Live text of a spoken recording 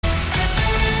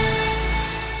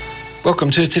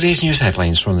Welcome to today's news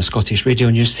headlines from the Scottish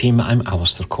Radio News team. I'm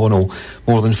Alistair Connell.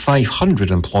 More than 500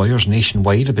 employers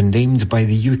nationwide have been named by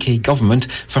the UK government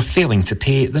for failing to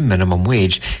pay the minimum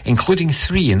wage, including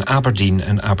 3 in Aberdeen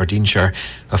and Aberdeenshire.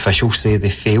 Officials say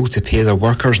they failed to pay their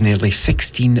workers nearly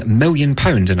 £16 million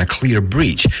in a clear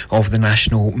breach of the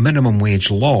national minimum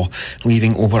wage law,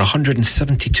 leaving over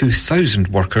 172,000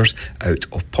 workers out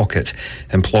of pocket.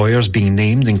 Employers being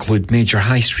named include major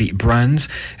high street brands.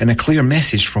 In a clear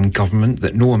message from government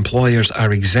that no employers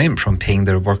are exempt from paying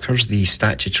their workers the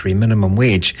statutory minimum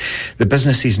wage. The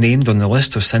businesses named on the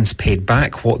list have since paid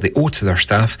back what they owe to their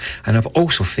staff and have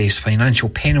also faced financial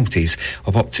penalties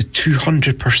of up to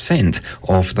 200%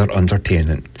 of their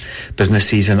underpayment.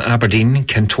 Businesses in Aberdeen,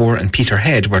 Kintore and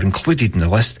Peterhead were included in the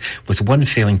list, with one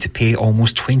failing to pay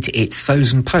almost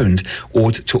 £28,000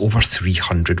 owed to over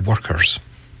 300 workers.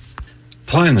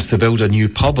 Plans to build a new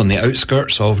pub on the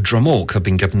outskirts of Drumoak have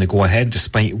been given the go-ahead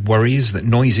despite worries that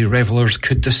noisy revellers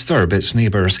could disturb its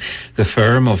neighbours. The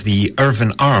firm of the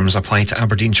Irvine Arms applied to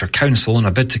Aberdeenshire Council in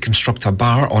a bid to construct a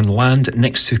bar on land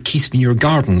next to Keithmuir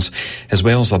Gardens. As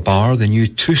well as a bar, the new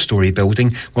 2-storey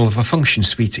building will have a function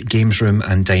suite, games room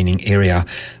and dining area.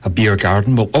 A beer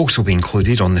garden will also be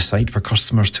included on the site for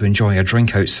customers to enjoy a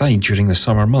drink outside during the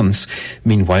summer months.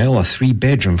 Meanwhile, a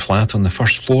 3-bedroom flat on the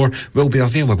first floor will be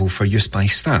available for use by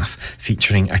staff,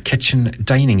 featuring a kitchen,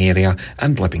 dining area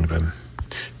and living room.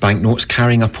 Banknotes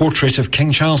carrying a portrait of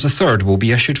King Charles III will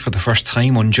be issued for the first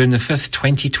time on June the 5th,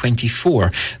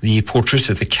 2024. The portrait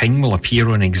of the King will appear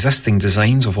on existing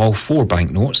designs of all 4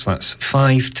 banknotes, that's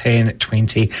 £5, £10,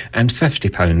 £20 and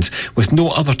 £50, with no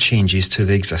other changes to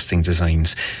the existing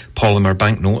designs. Polymer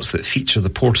banknotes that feature the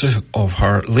portrait of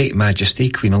Her late Majesty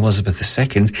Queen Elizabeth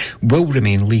II will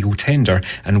remain legal tender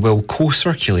and will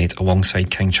co-circulate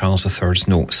alongside King Charles III's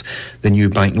notes. The new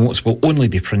banknotes will only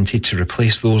be printed to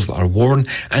replace those that are worn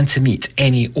and to meet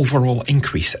any overall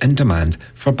increase in demand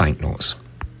for banknotes.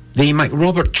 The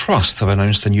MacRobert Trust have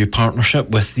announced a new partnership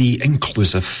with the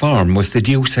Inclusive Farm, with the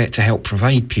deal set to help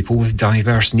provide people with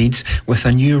diverse needs with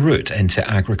a new route into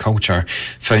agriculture.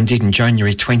 Founded in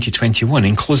January 2021,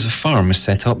 Inclusive Farm was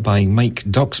set up by Mike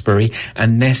Duxbury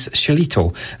and Ness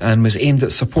Shalito and was aimed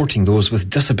at supporting those with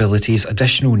disabilities,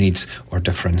 additional needs or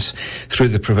difference. Through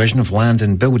the provision of land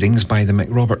and buildings by the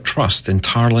MacRobert Trust in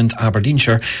Tarland,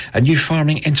 Aberdeenshire, a new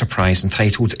farming enterprise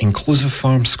entitled Inclusive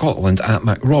Farm Scotland at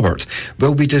MacRobert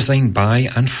will be designed by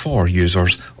and for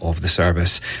users of the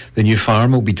service. The new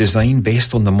farm will be designed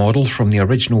based on the model from the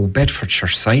original Bedfordshire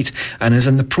site and is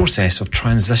in the process of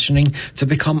transitioning to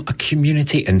become a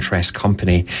community interest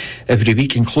company. Every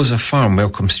week, Inclusive Farm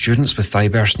welcomes students with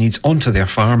diverse needs onto their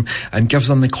farm and gives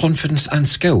them the confidence and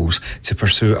skills to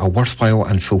pursue a worthwhile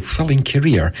and fulfilling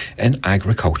career in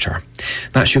agriculture.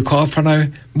 That's your call for now.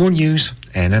 More news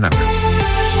in an hour.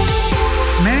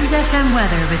 Mearns FM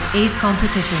weather with Ace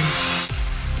Competitions.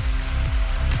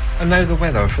 And now the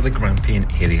weather for the Grampian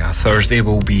area. Thursday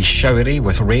will be showery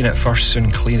with rain at first, soon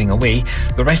clearing away.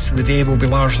 The rest of the day will be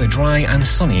largely dry and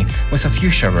sunny with a few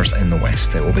showers in the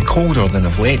west. It will be colder than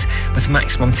of late with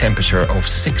maximum temperature of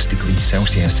 6 degrees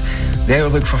Celsius. The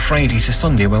outlook for Friday to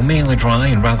Sunday will mainly dry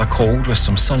and rather cold with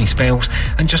some sunny spells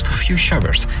and just a few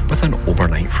showers with an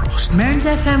overnight frost. Mearns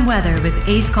FM weather with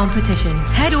Ace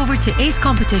Competitions. Head over to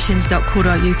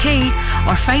acecompetitions.co.uk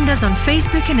or find us on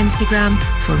Facebook and Instagram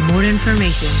for more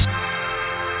information.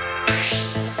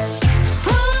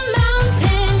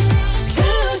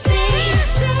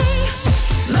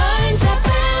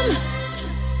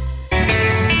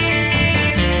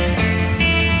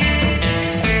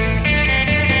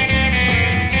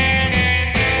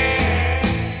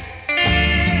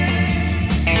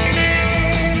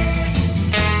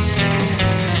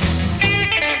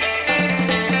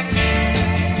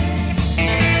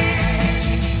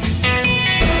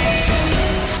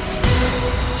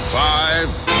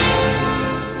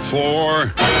 Four,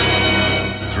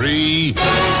 3,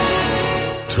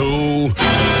 2,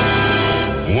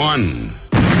 1.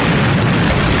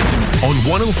 On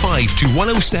 105 to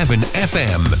 107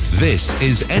 FM, this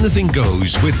is Anything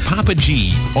Goes with Papa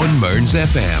G on Mearns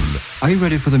FM. Are you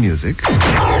ready for the music?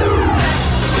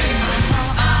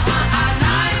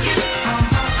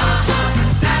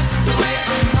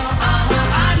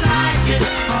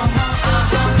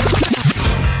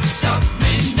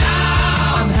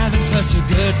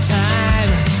 Good time,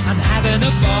 I'm having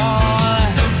a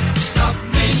ball. Don't stop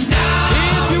me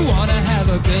now. If you wanna have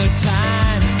a good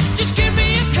time, just give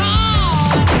me a call.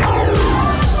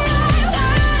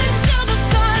 Until the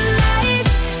sunlight,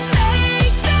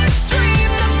 make this dream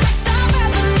the best I've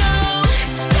ever known.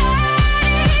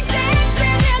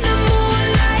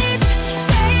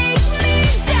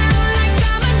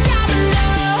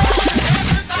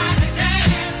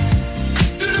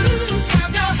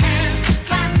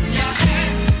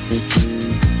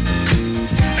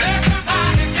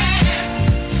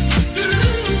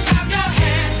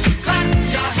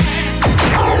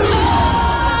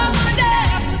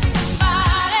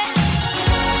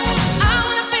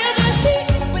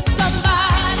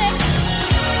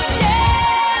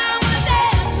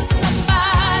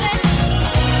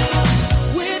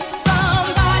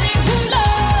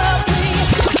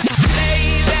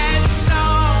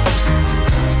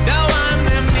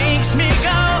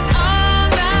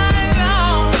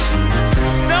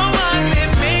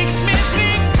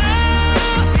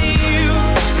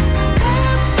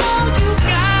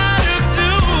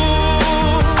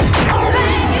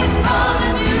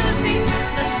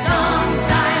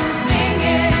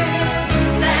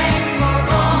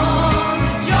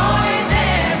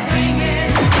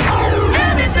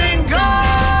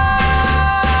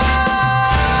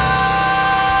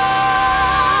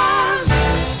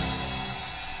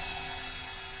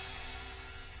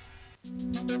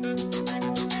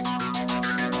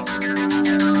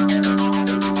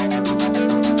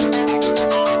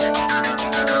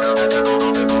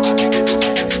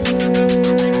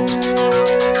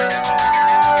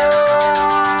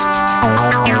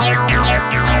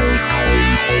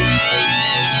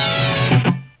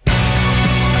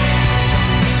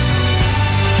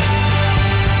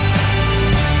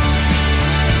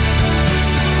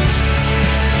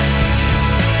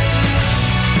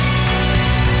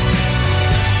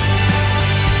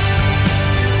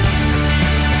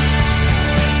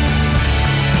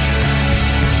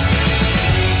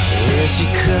 she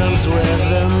comes with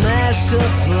a master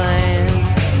plan,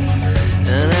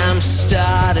 and I'm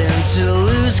starting to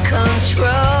lose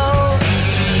control.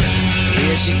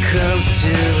 Here she comes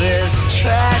to this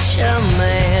trasher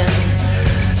man,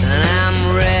 and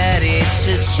I'm ready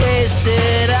to chase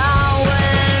it all when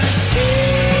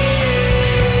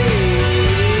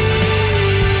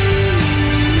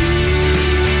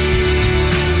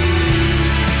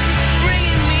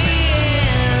bringing me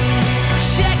in,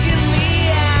 checking me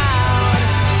out,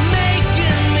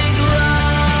 making me glorious.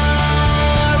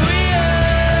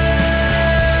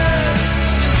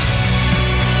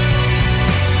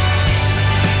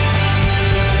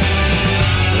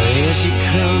 Here she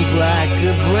comes like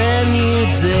a brand new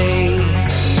day,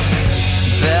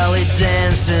 belly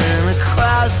dancing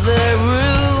across the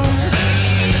room.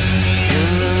 In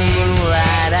the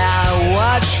moonlight I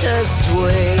watch her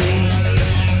sway,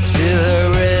 to her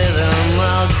rhythm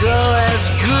I'll go as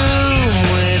groom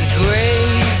with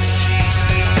grace.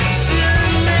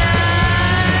 Tonight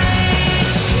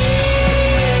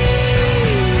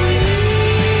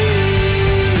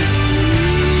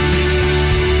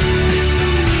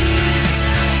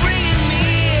bringing me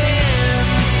in,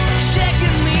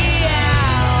 checking me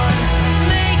out,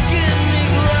 making me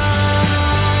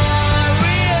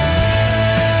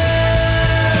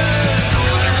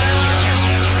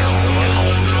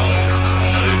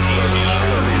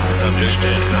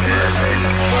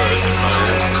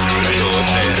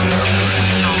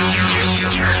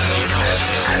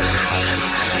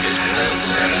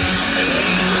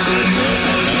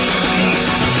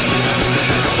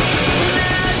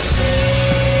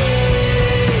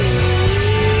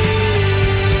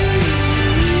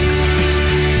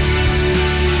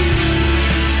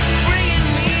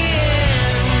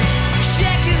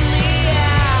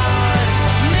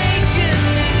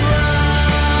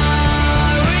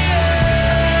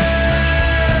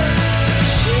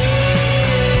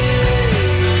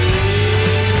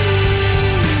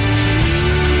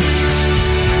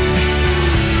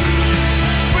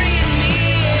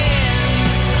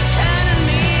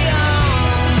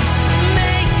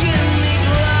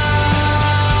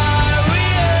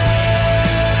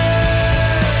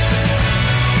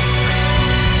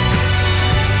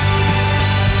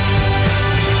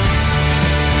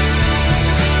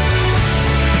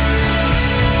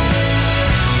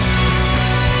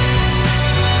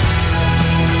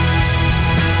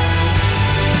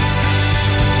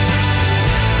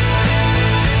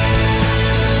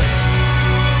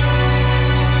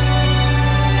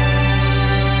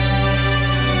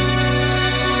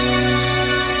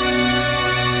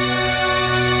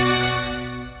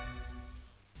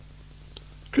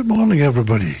Good morning,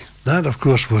 everybody. That, of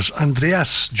course, was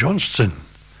Andreas Johnston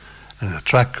and a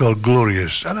track called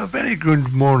Glorious. And a very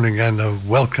good morning and a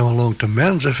welcome along to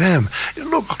Mearns FM, your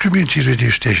local community radio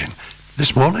station.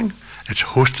 This morning, it's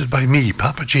hosted by me,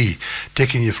 Papa G,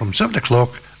 taking you from 7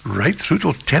 o'clock right through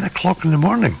till 10 o'clock in the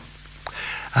morning.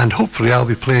 And hopefully I'll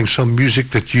be playing some music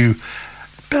that you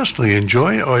personally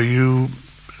enjoy, or you,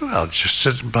 well, just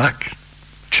sit back,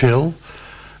 chill.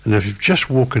 And if you've just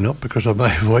woken up because of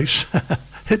my voice,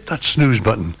 hit that snooze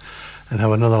button and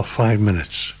have another 5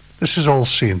 minutes. This is All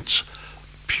Saints,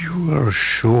 Pure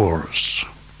Shores.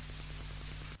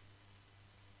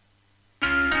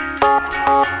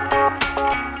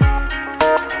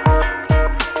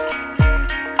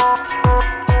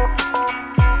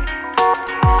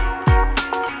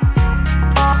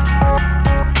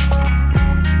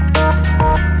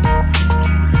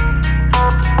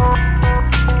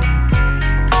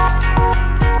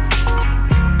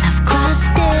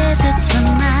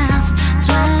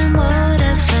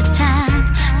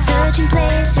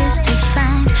 Places to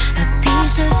find a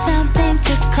piece of something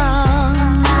to call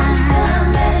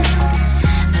mine,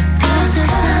 a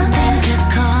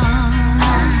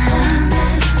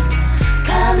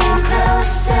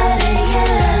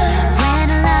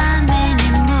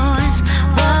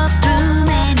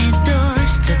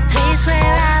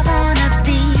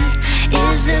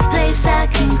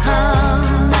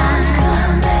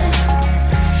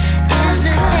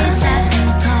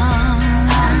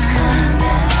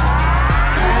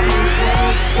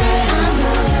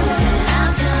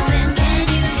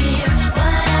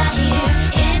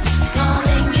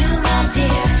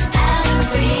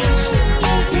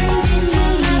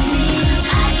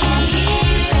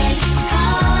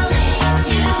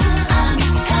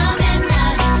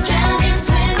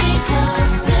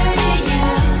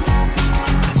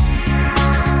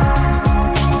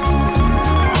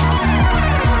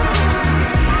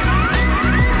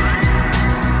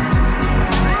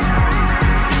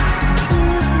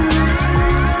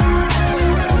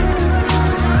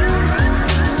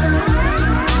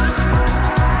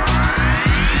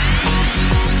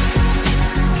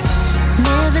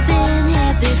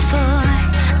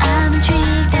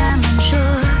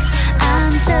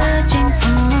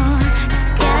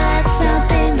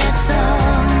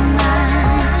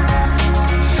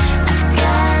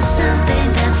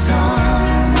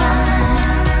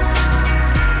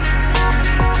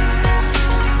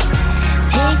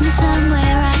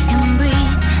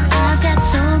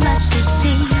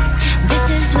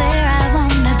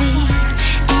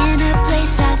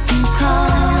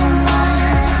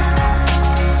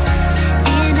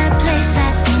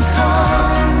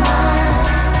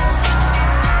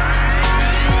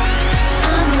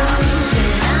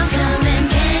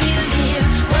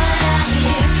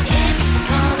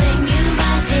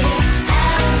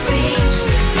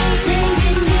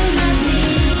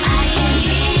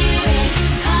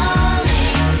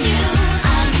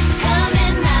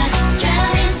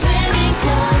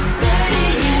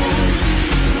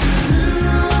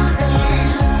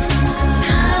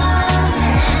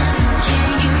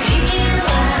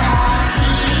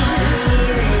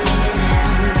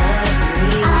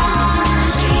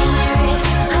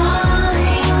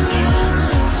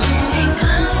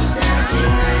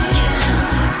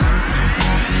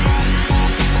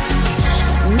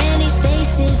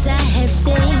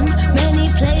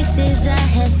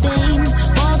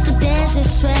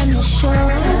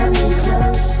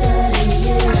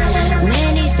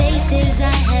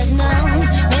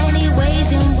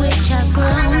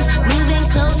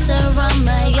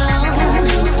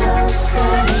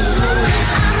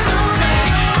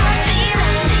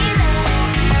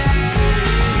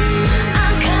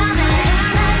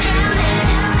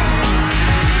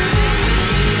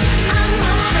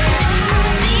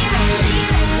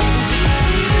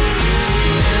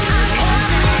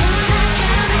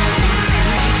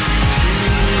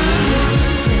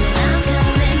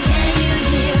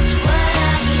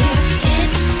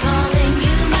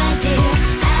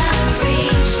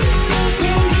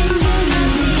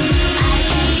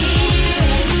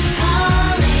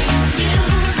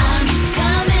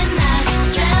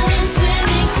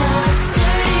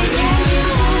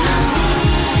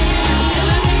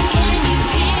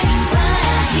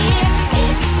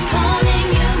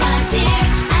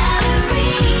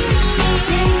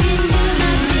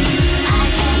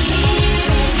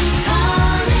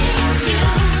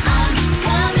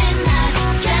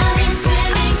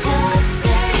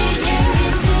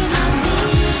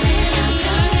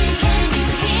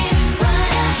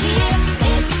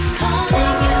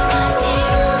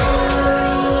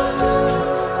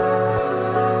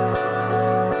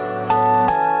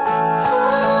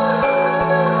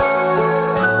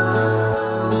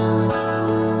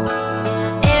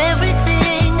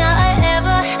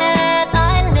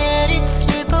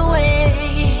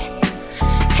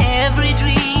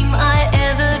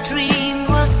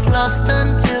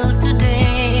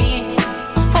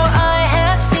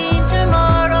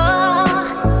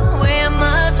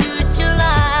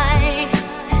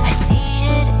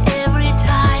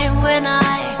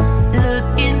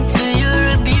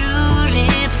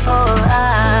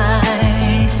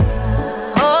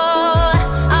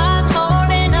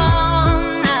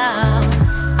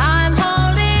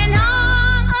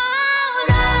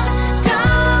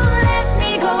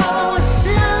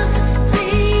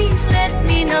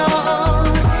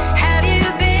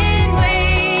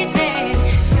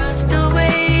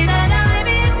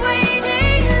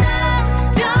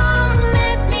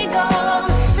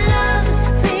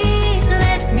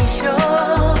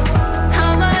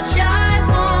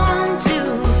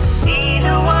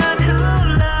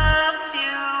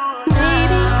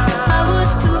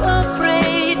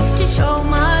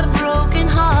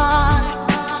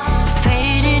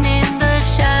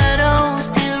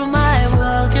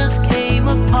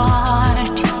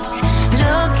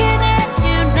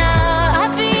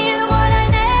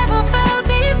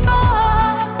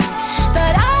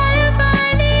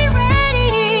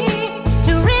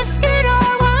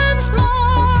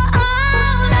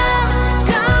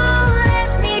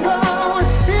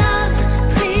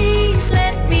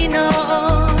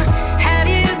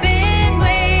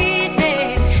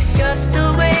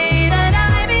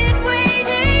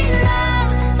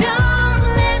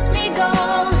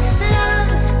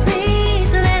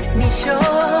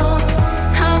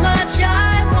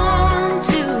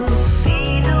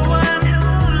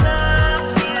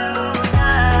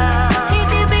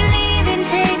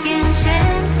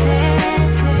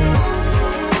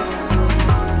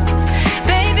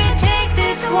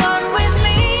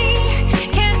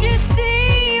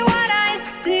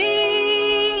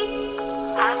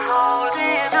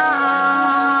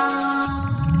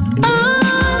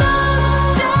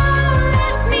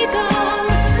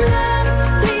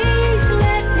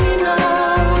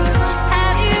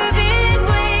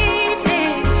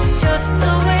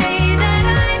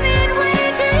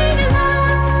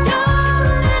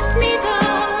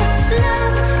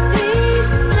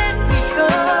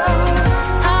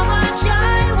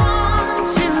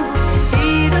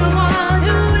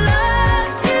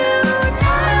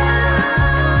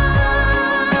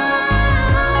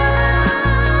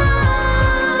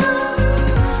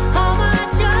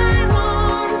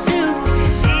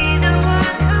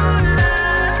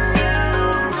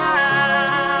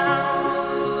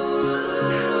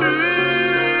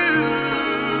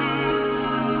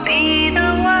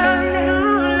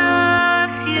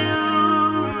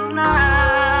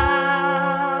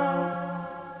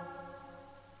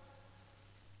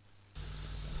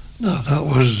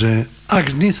was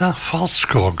Agnetha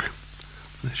Falskog.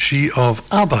 She of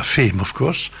ABBA fame, of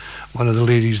course. One of the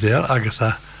ladies there,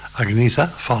 Agnetha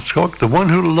Falskog. The One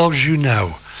Who Loves You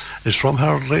Now is from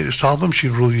her latest album she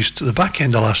released at the back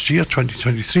end of last year,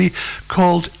 2023,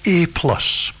 called A+.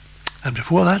 And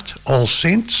before that, All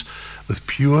Saints with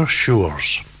Pure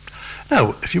Shores.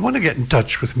 Now, if you want to get in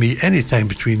touch with me anytime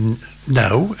between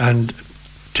now and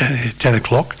 10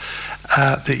 o'clock,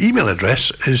 the email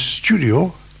address is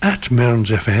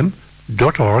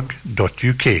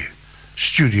studio@mearnsfm.org.uk.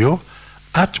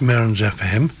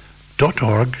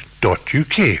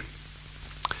 studio@mearnsfm.org.uk.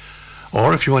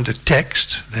 Or if you want to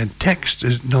text, then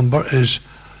number is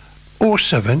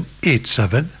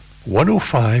 0787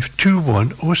 105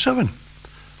 2107.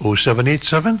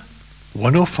 0787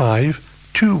 105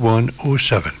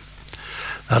 2107.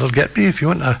 That'll get me. If you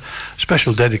want a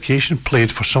special dedication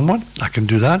played for someone, I can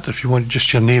do that. If you want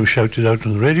just your name shouted out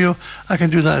on the radio, I can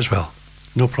do that as well.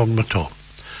 No problem at all.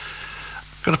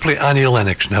 Going to play Annie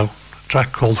Lennox now, a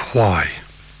track called Why.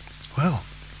 Well,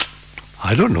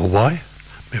 I don't know why.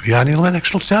 Maybe Annie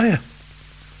Lennox will tell you.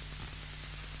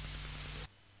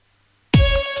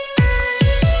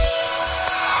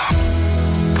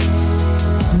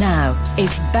 Now,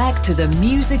 it's back to the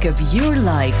music of your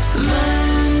life.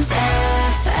 Mearns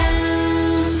FM.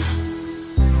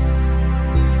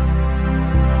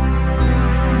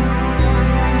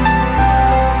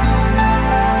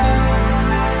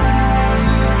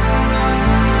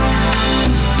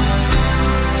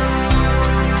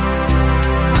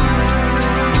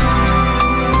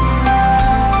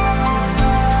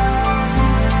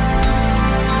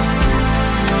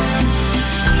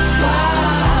 Why?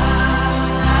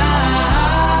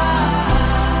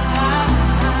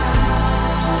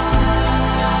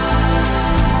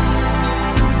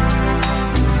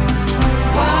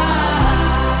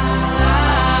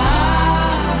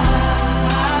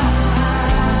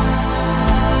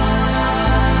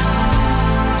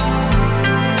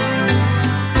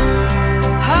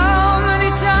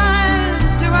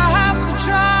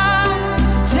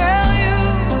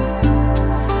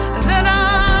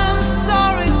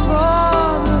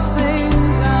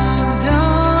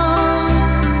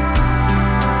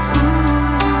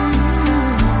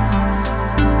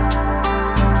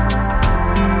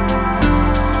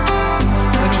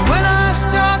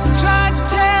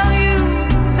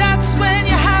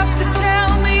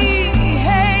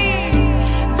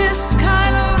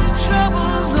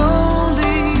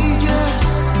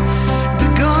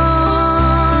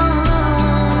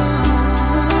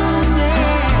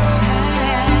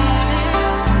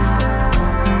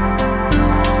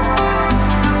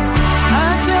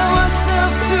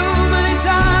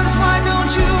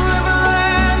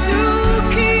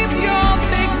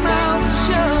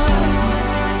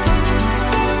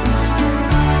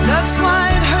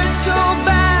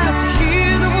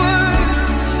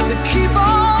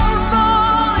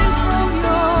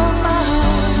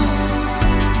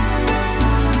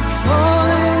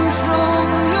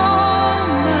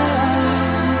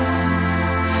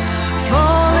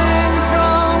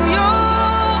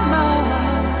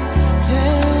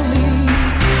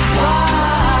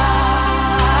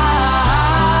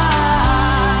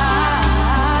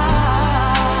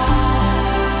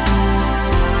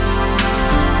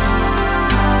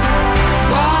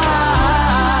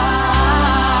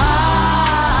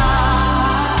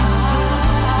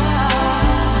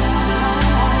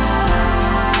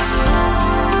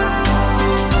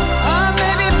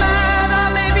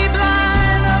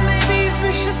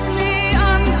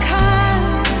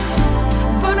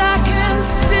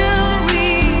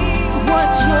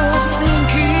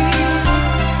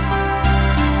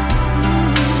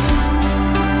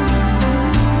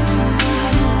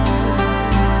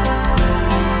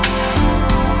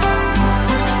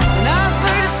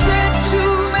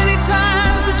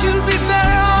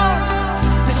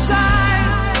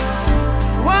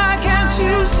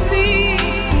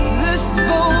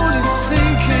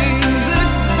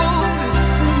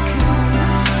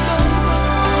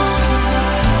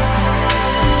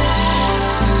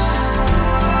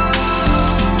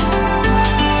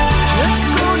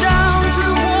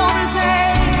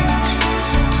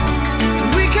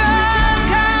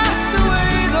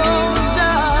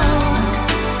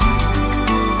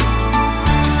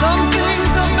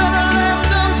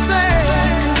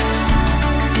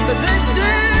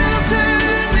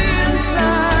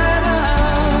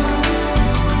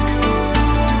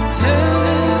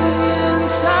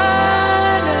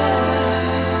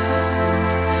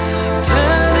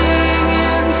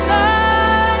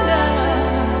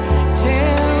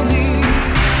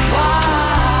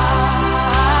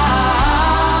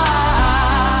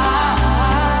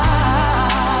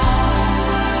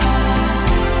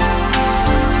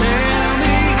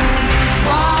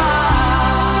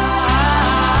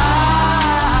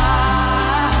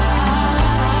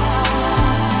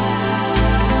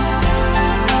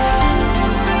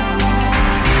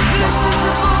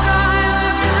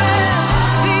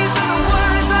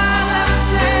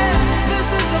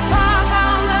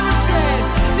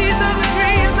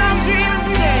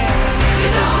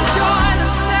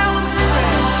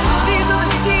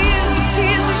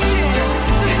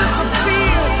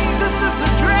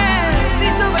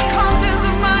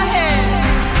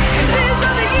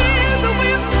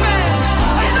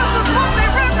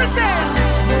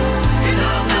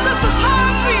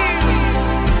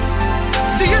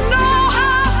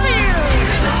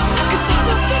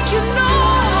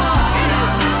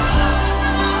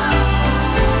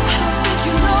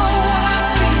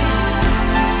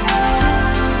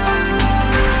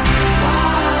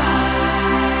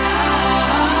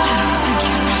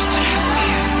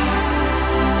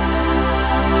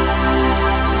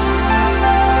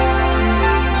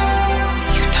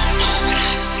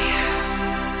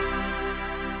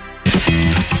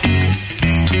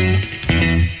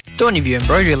 Stoneyview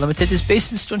Embroidery Limited is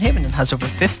based in Stonehaven and has over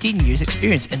 15 years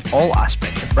experience in all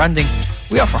aspects of branding.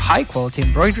 We offer high quality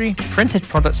embroidery, printed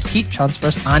products, heat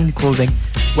transfers and clothing.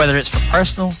 Whether it's for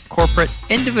personal, corporate,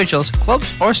 individuals,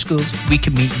 clubs or schools, we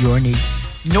can meet your needs.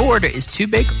 No order is too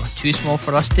big or too small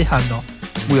for us to handle.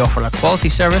 We offer a quality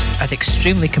service at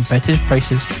extremely competitive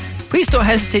prices. Please don't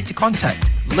hesitate to contact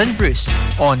Lynn Bruce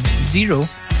on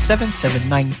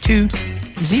 07792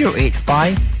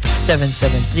 085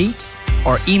 773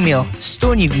 or email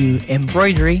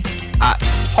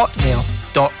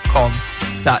stonyviewembroidery@hotmail.com.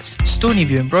 That's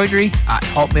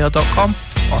stonyviewembroidery@hotmail.com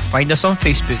or find us on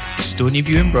Facebook,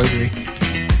 Stoneyview Embroidery.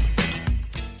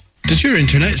 Does your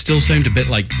internet still sound a bit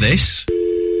like this?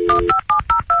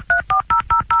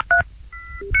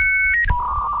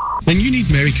 Then you need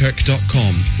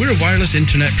Marykirk.com. We're a wireless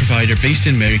internet provider based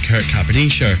in Marykirk,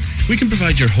 Aberdeenshire. We can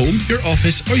provide your home, your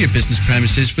office or your business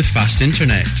premises with fast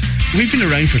internet. We've been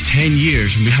around for 10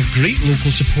 years and we have great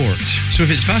local support. So if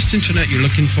it's fast internet you're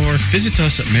looking for, visit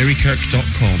us at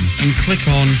Marykirk.com and click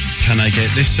on Can I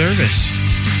Get This Service?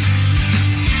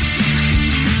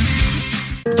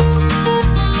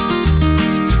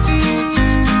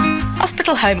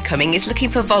 Hospital Homecoming is looking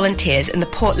for volunteers in the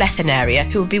Portlethen area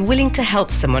who would be willing to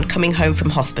help someone coming home from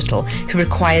hospital who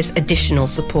requires additional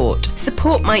support.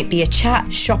 Support might be a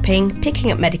chat, shopping,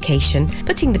 picking up medication,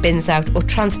 putting the bins out or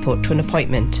transport to an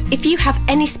appointment. If you have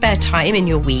any spare time in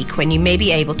your week when you may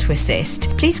be able to assist,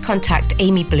 please contact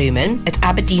Amy Blumen at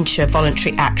Aberdeenshire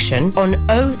Voluntary Action on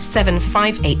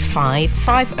 07585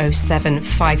 507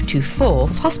 524.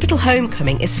 Hospital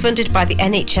Homecoming is funded by the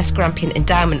NHS Grampian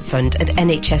Endowment Fund and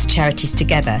NHS Charities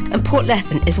Together, and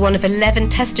Portlethen is one of 11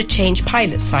 tester change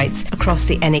pilot sites across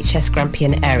the NHS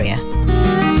Grampian area.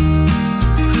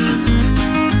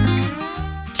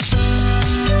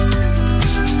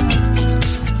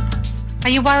 Are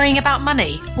you worrying about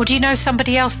money, or do you know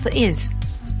somebody else that is?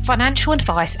 Financial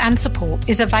advice and support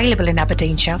is available in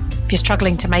Aberdeenshire if you're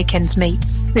struggling to make ends meet.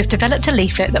 We've developed a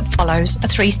leaflet that follows a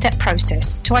 3-step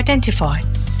process to identify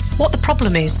what the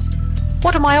problem is,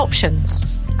 what are my options,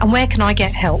 and where can I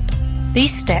get help.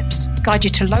 These steps guide you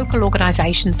to local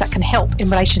organisations that can help in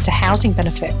relation to housing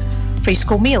benefit, free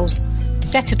school meals,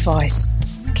 debt advice,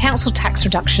 council tax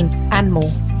reduction and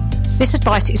more. This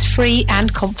advice is free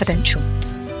and confidential.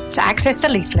 To access the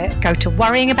leaflet, go to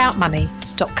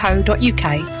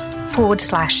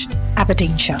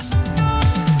worryingaboutmoney.co.uk/Aberdeenshire.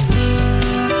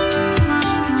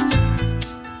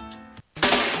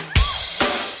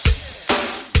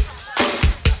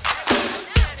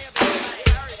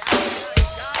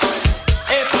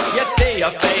 A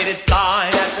faded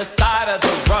sign at the side of the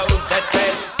road that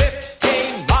says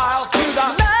 15 miles to the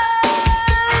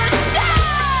Love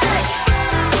Shack.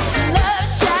 Love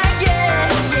Shack, yeah,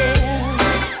 yeah.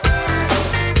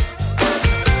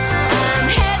 I'm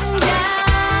heading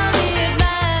down the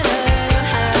Atlanta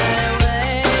highway.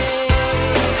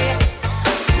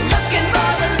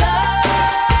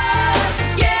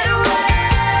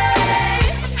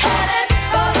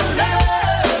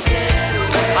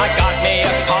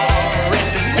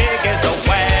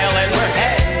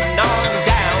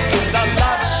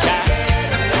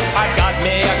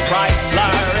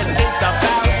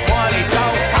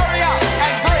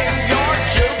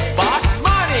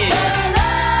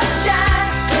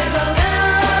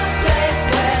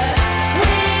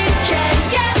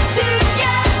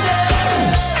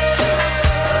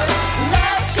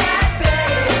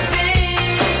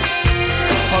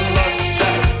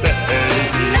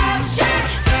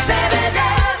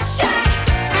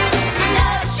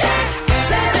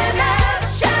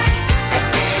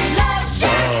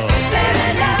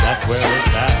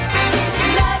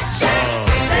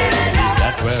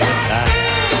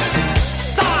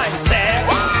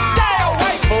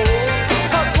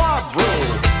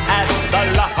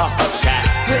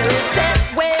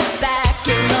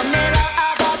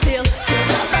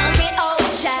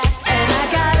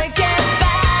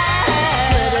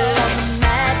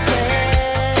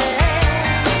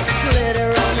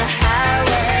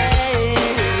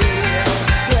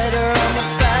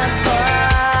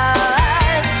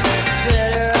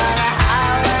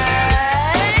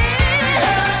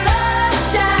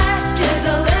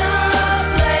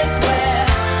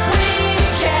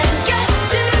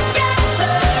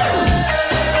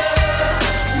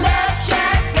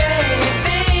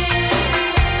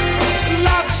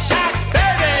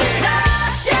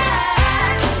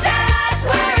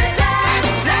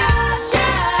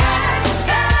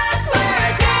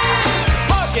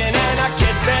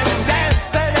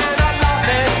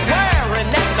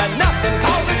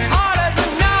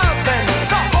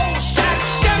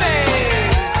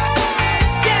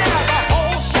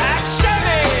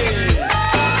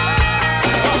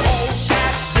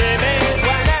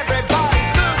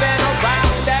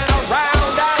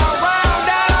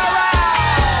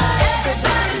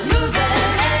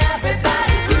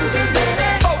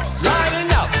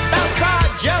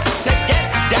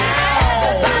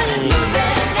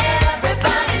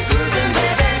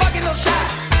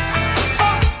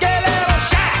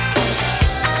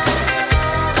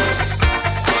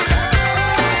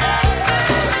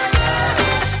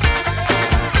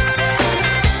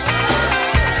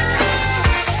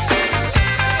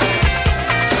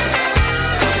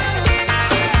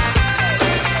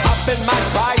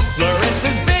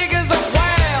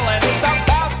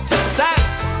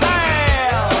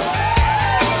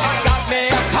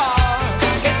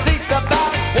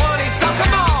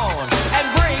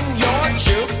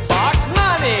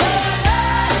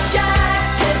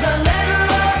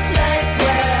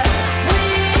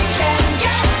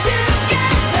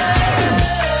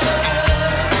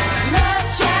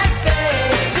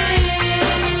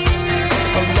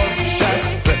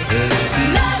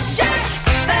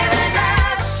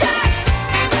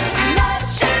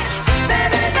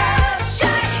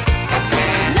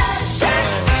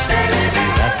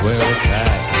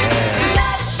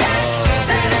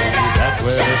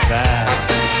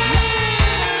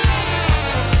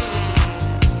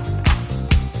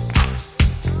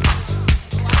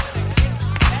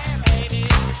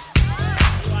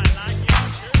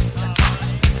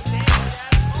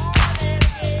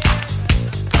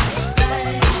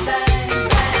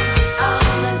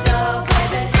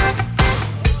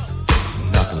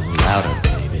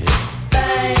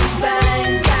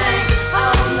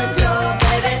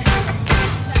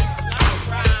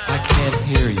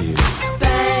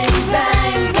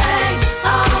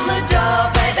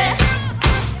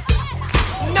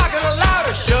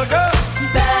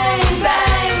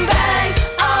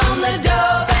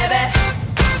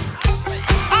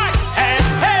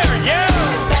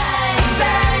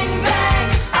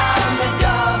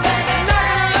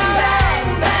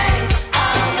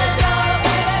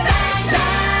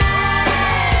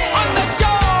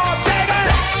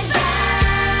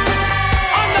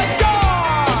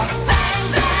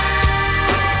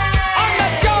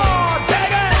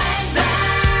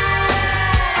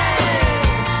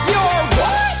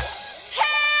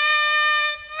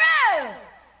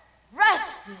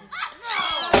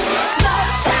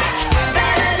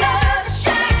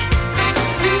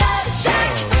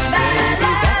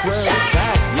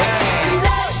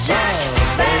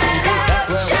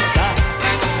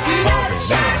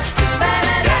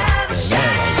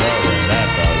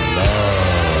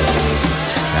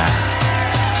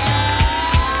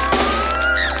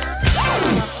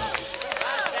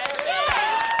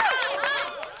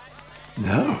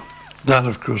 That,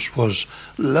 of course, was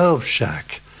Love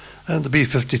Shack and the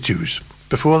B-52s.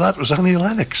 Before that was Annie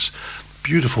Lennox.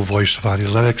 Beautiful voice of Annie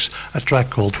Lennox, a track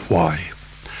called Why.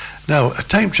 Now, a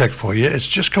time check for you. It's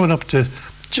just coming up to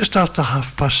just after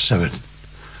 7:30.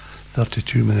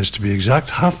 32 minutes to be exact.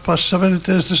 7:30 it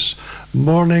is this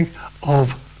morning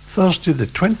of Thursday, the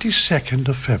 22nd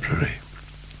of February.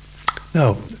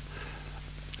 Now,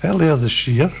 earlier this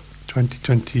year,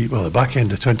 2020, well, the back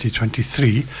end of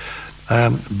 2023,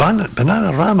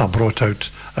 Bananarama brought out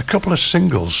a couple of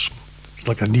singles. It's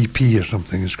like an EP or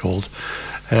something it's called.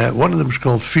 One of them is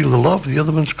called Feel the Love, the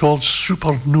other one's called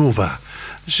Supernova.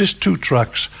 This is two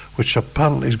tracks which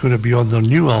apparently is going to be on their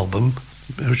new album,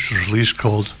 which was released,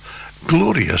 called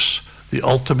Glorious, the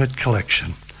Ultimate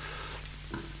Collection.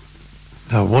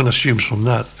 Now, one assumes from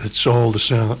that it's all the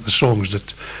songs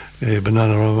that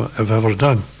Bananarama have ever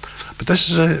done. But this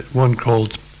is one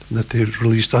called, that they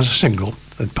released as a single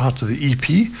and part of the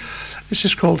EP. This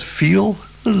is called Feel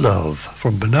the Love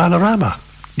from Bananarama,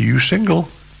 new single.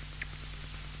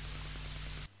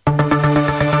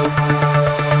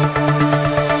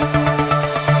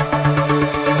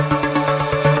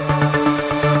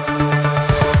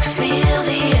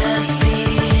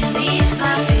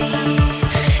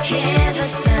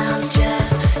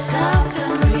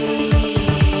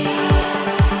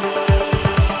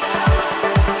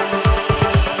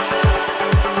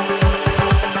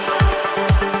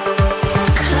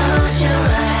 Close your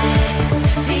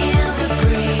eyes, feel the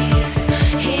breeze.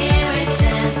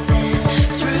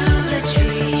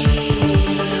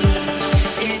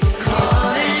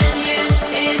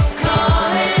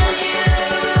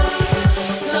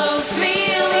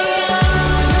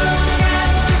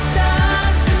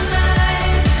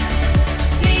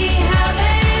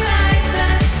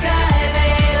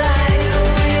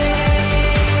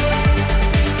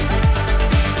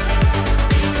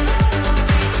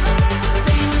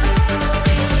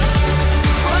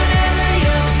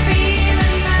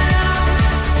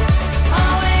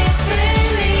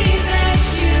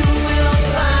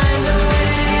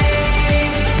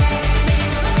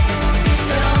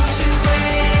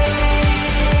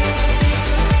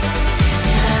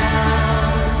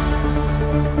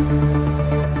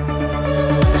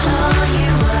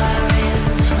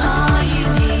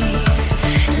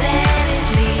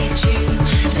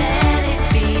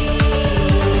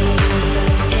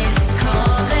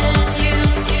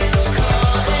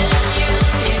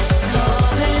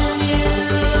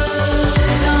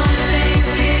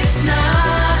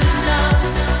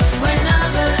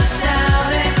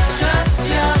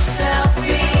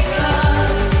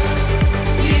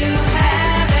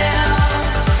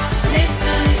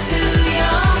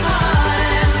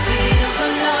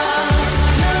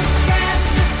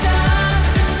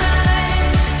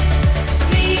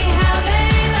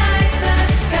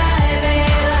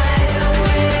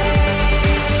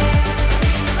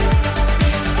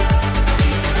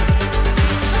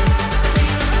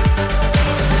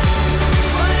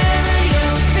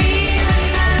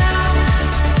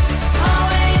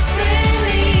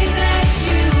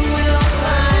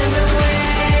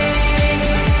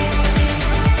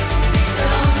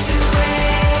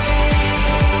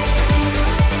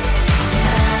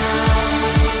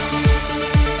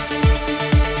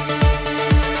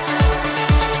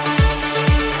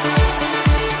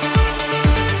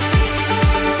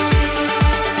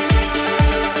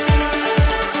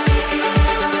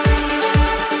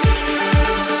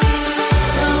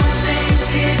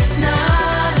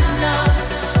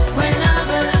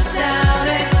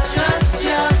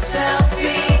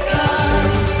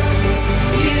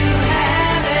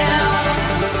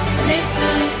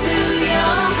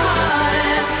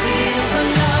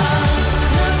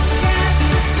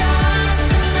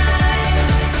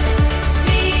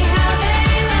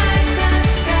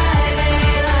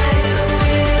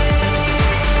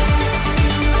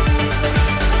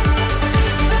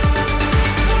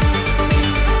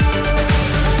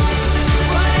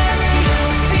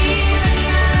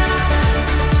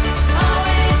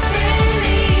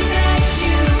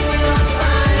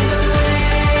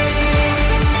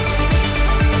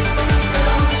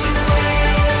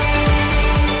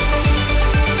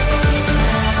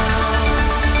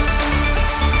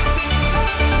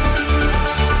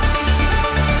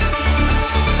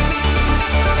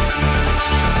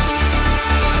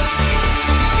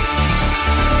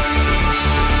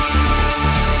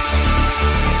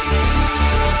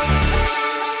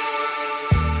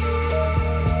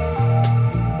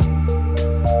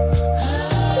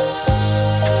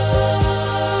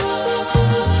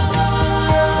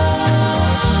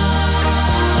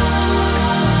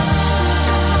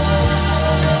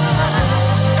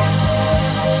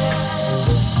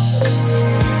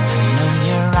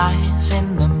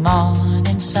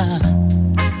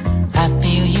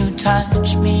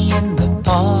 touch me in the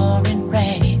pouring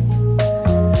rain,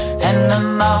 and the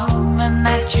moment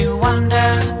that you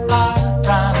wander far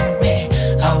from me,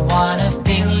 I wanna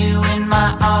feel you in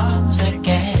my arms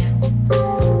again.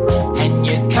 And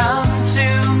you come to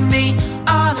me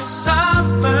on a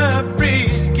summer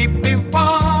breeze, keep me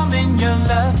warm in your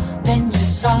love, then you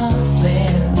softly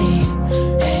leave,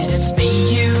 and it's me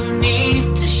you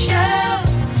need to show.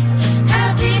 How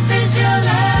deep is your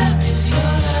love? Is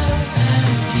your love? How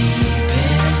deep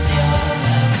is your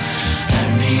love? I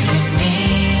really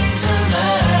need to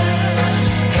learn,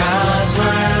 'cause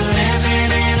we're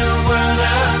living in a world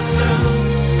of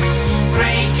fools,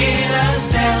 breaking us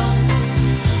down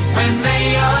when they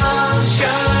all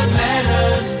should let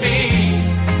us be.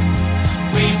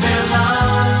 We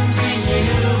belong to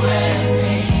you and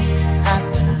me. I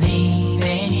believe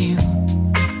in you.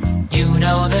 You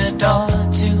know the door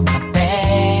to my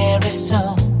very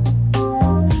soul.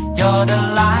 You're the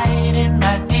light in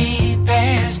my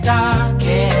deepest,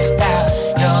 darkest doubt.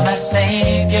 You're my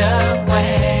savior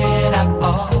when I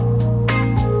fall.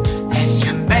 And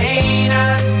you may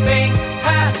not think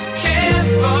I care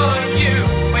for you,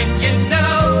 when you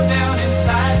know down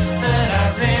inside that I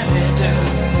really do.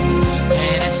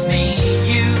 And it's me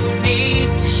you need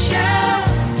to show.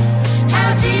 How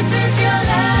deep is your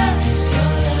love? Is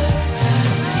your love? How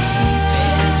deep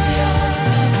is your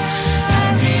love? I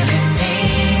really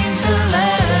need to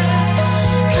learn,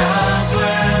 'cause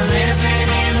we're living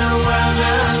in a world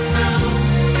of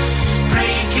fools,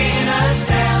 breaking us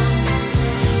down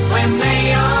when they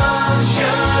all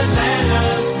should let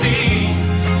us be.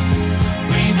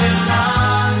 We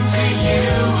belong to you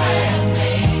and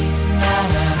me. Na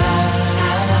na na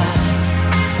na na.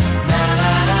 Na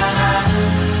na na na.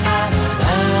 Na na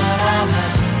na na.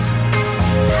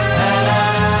 Na na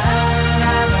na na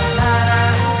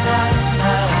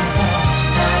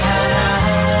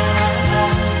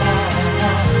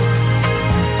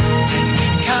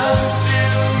come to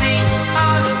me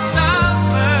on a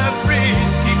summer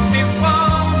breeze, keep me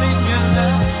warm in your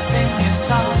love, then you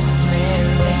softly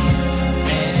leave,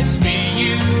 and it's me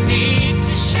you need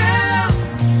to show.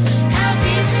 How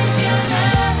deep is your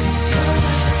love? Is your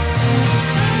love?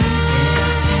 How deep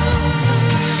is your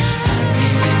love? I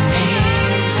really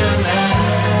need to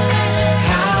learn,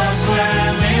 'cause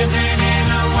we're living in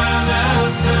a world of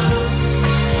fools,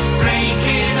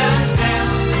 breaking us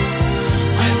down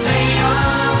when they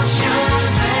all should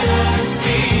let us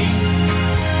be.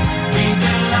 We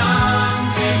belong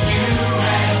to you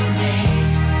and me.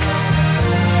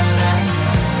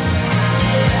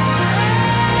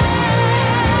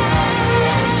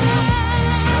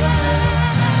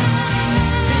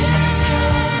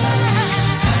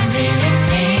 I really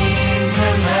need to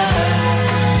learn,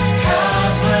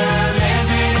 'cause we're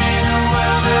living in a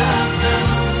world of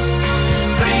fools,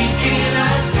 breaking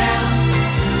us down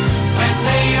when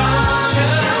they all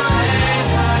should let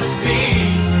us be.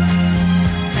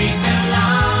 We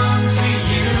belong to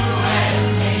you and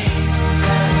me.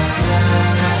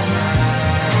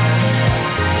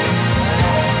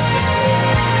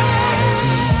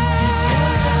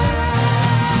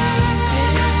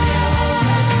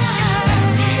 I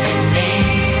really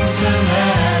need to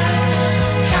learn,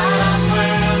 'cause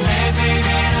we're living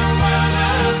in a world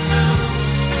of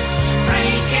fools,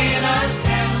 breaking us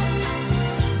down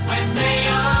when they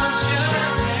all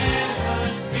should let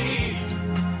us be.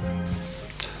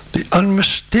 The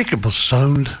unmistakable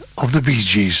sound of the Bee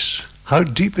Gees. How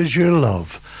deep is your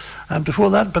love? And before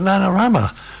that,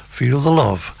 Bananarama, Feel the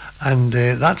Love. And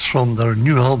that's from their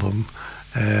new album,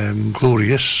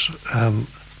 Glorious,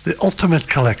 the Ultimate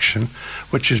Collection,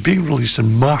 which is being released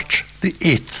on March the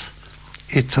 8th.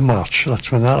 8th of March, that's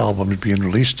when that album is being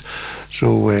released.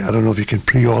 So I don't know if you can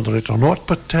pre-order it or not,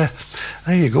 but there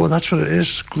you go, that's what it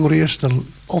is, Glorious, the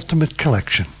Ultimate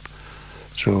Collection.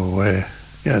 So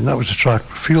yeah, and that was the track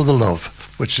Feel the Love,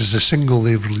 which is the single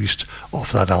they've released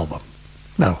off that album.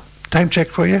 Now, time check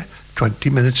for you, 20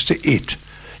 minutes to 8.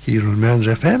 Here on Mearns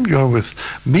FM, you're with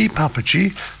me, Papa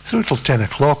G, through till 10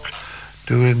 o'clock,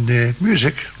 doing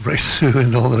music right through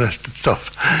and all the rest of the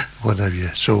stuff, what have you.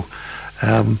 So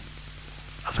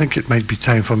I think it might be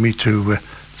time for me to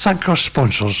thank our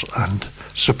sponsors and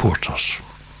supporters.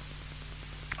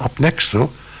 Up next,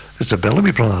 though, is the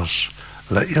Bellamy Brothers,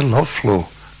 Let Your Love Flow,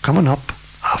 coming up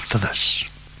after this.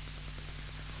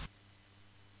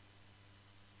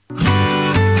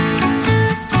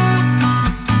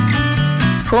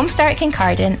 Home Start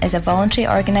Kincardine is a voluntary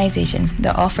organisation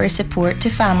that offers support to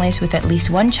families with at least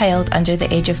one child under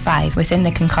the age of 5 within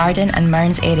the Kincardine and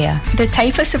Mearns area. The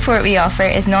type of support we offer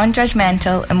is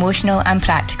non-judgmental, emotional and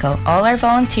practical. All our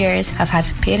volunteers have had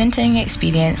parenting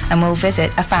experience and will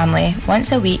visit a family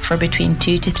once a week for between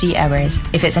 2 to 3 hours.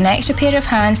 If it's an extra pair of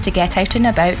hands to get out and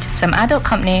about, some adult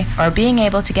company or being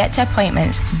able to get to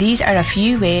appointments, these are a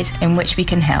few ways in which we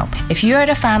can help. If you are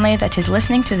a family that is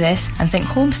listening to this and think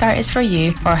Home Start is for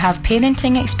you, or have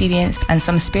parenting experience and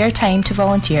some spare time to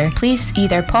volunteer, please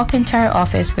either pop into our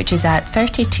office, which is at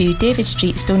 32 David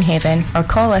Street, Stonehaven, or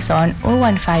call us on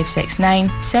 01569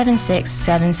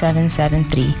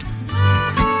 767773.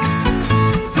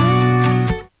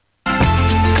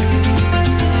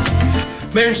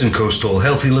 Mearns and Coastal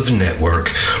Healthy Living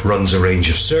Network runs a range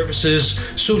of services,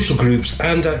 social groups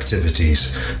and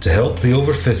activities to help the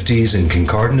over 50s in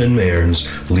Kincardine and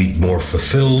Mearns lead more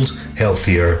fulfilled,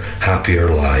 healthier, happier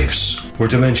lives. We're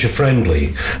dementia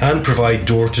friendly and provide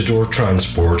door-to-door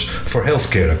transport for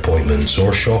healthcare appointments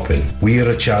or shopping. We are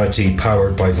a charity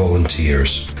powered by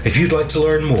volunteers. If you'd like to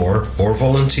learn more or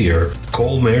volunteer,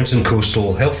 call Mearns and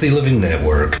Coastal Healthy Living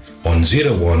Network on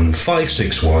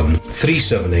 01561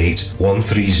 378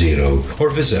 130 or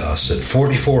visit us at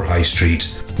 44 High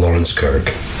Street, Lawrence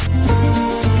Kirk.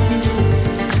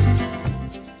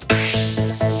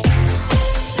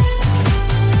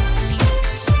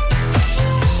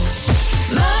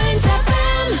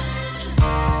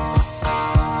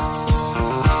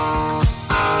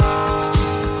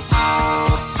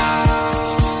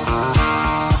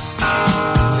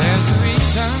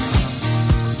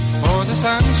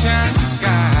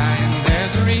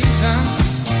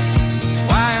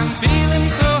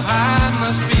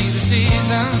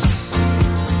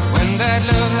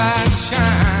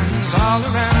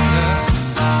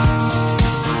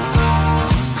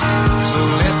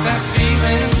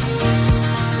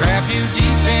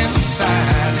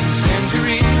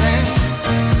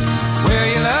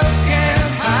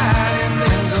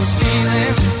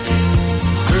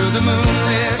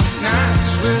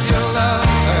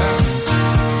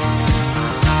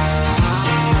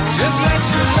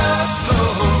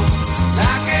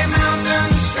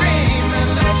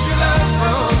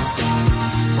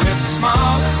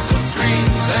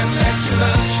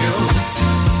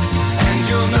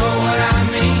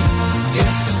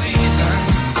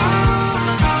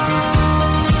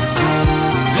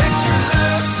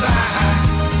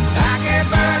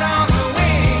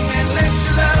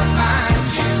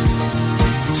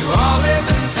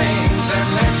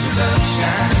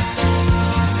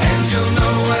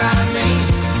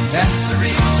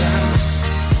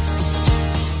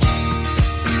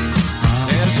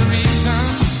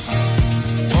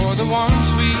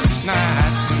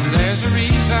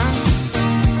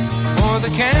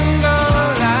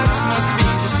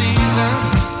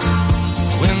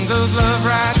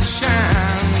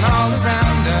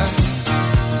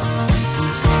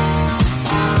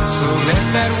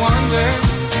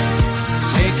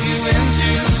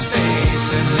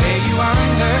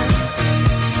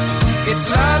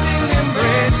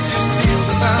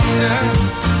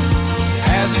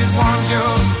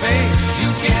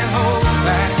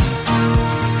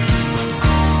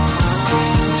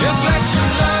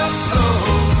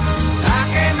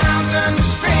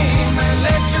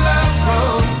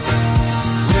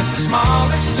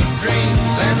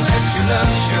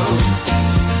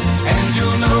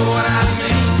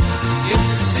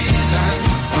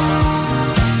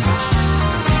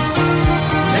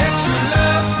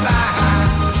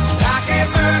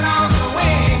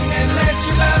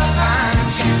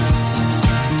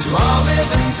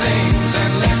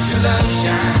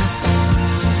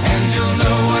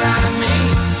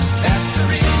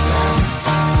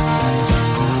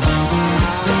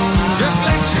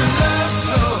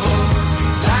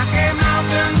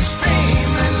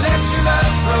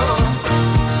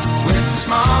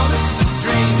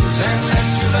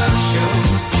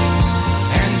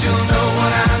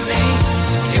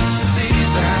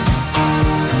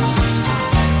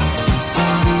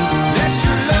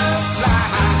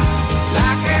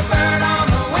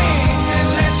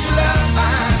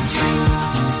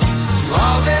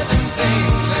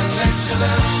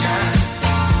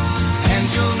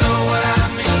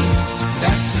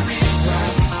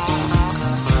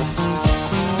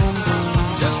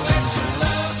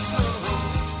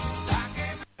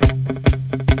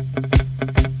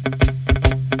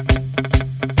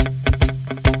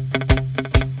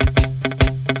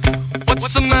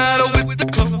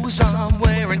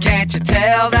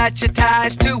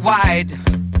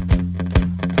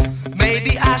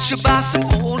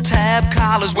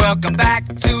 Welcome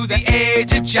back to the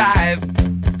age of jive.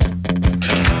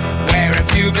 Where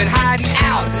have you been hiding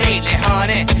out lately,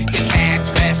 honey? You can't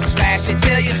dress and slash it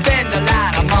till you spend a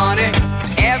lot of money.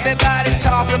 Everybody's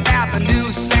talking about the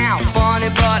new sound, funny,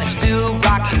 but it's still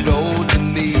rock and roll to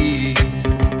me.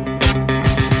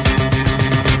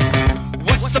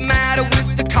 What's the matter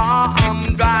with the car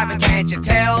I'm driving? Can't you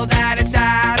tell that it's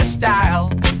out of style?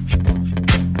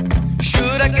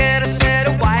 Should I get a set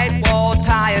of white wall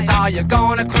tires? Are you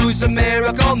gonna cruise the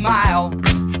Miracle Mile?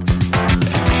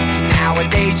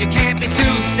 Nowadays you can't be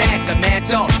too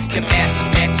sentimental. Your best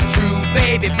bet's true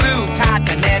baby blue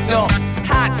Continental.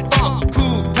 Hot funk,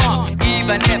 cool punk,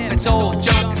 even if it's old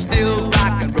junk, it's still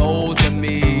rock and roll to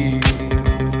me.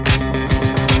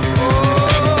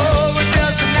 Oh, it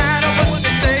doesn't matter what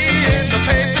they say in the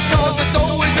papers, 'cause it's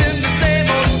always been the same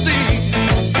old scene.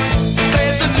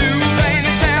 There's a new rain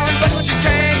in town, but you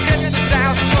can't get the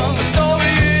sound from a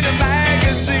story in a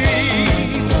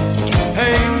magazine.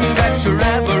 Ain't that your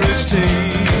average teen?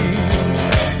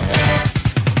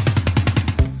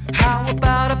 How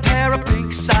about a pair of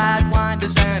pink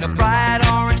sidewinders and a bright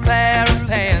orange pair of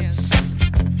pants?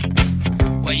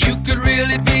 Well, you could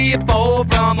really be a Beau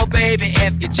Brummel, baby,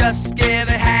 if you just give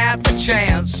it half a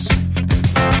chance.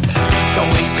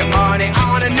 Don't waste your money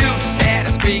on a new set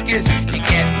of speakers. You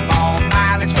get more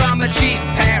mileage from a cheap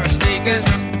pair of sneakers.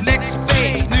 Next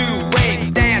phase, new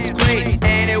wave, dance crazy.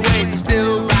 Anyways, it's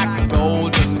still rock and roll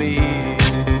to me.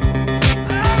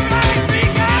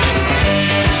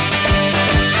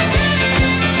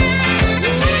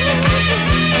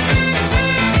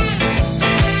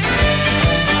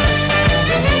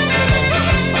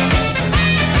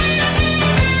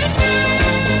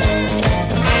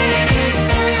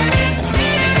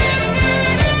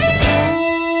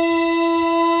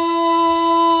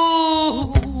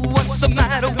 What's the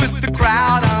matter with the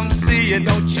crowd I'm seeing?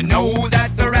 Don't you know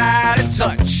that they're out of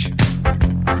touch?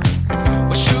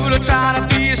 Well, should I try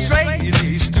to be a straight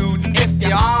A student? If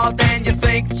you are, then you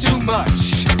think too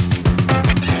much.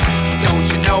 Don't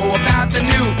you know about the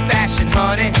new fashion,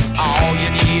 honey? All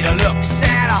you need are looks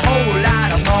and a whole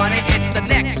lot of money. It's the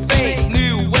next phase,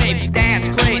 new wave, dance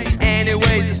craze.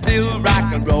 Anyways, it's still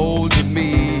rock and roll to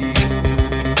me.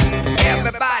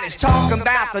 Everybody's talking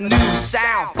about the new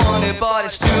sound, funny, but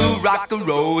it's still rock and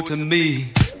roll to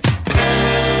me.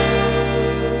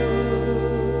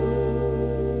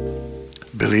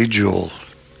 Billy Joel.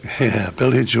 Yeah,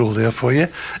 Billy Joel there for you.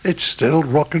 It's still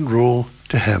rock and roll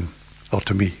to him, or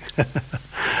to me.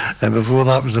 And before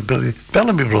that was the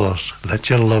Bellamy Brothers, Let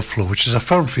Your Love Flow, which is a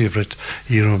firm favourite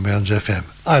here on Mearns FM.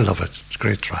 I love it. It's a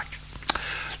great track.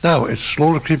 Now, it's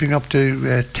slowly creeping up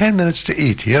to 10 minutes to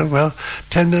 8 here. Well,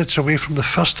 10 minutes away from the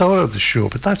first hour of the show.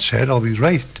 But that said, I'll be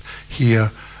right here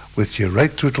with you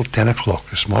right through till 10 o'clock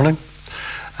this morning.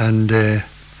 And this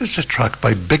is a track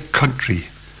by Big Country.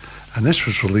 And this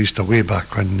was released a way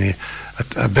back when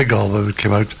a big album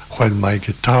came out, When My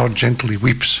Guitar Gently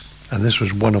Weeps. And this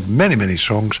was one of many, many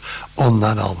songs on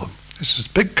that album. This is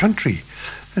Big Country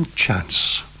and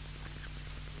Chance.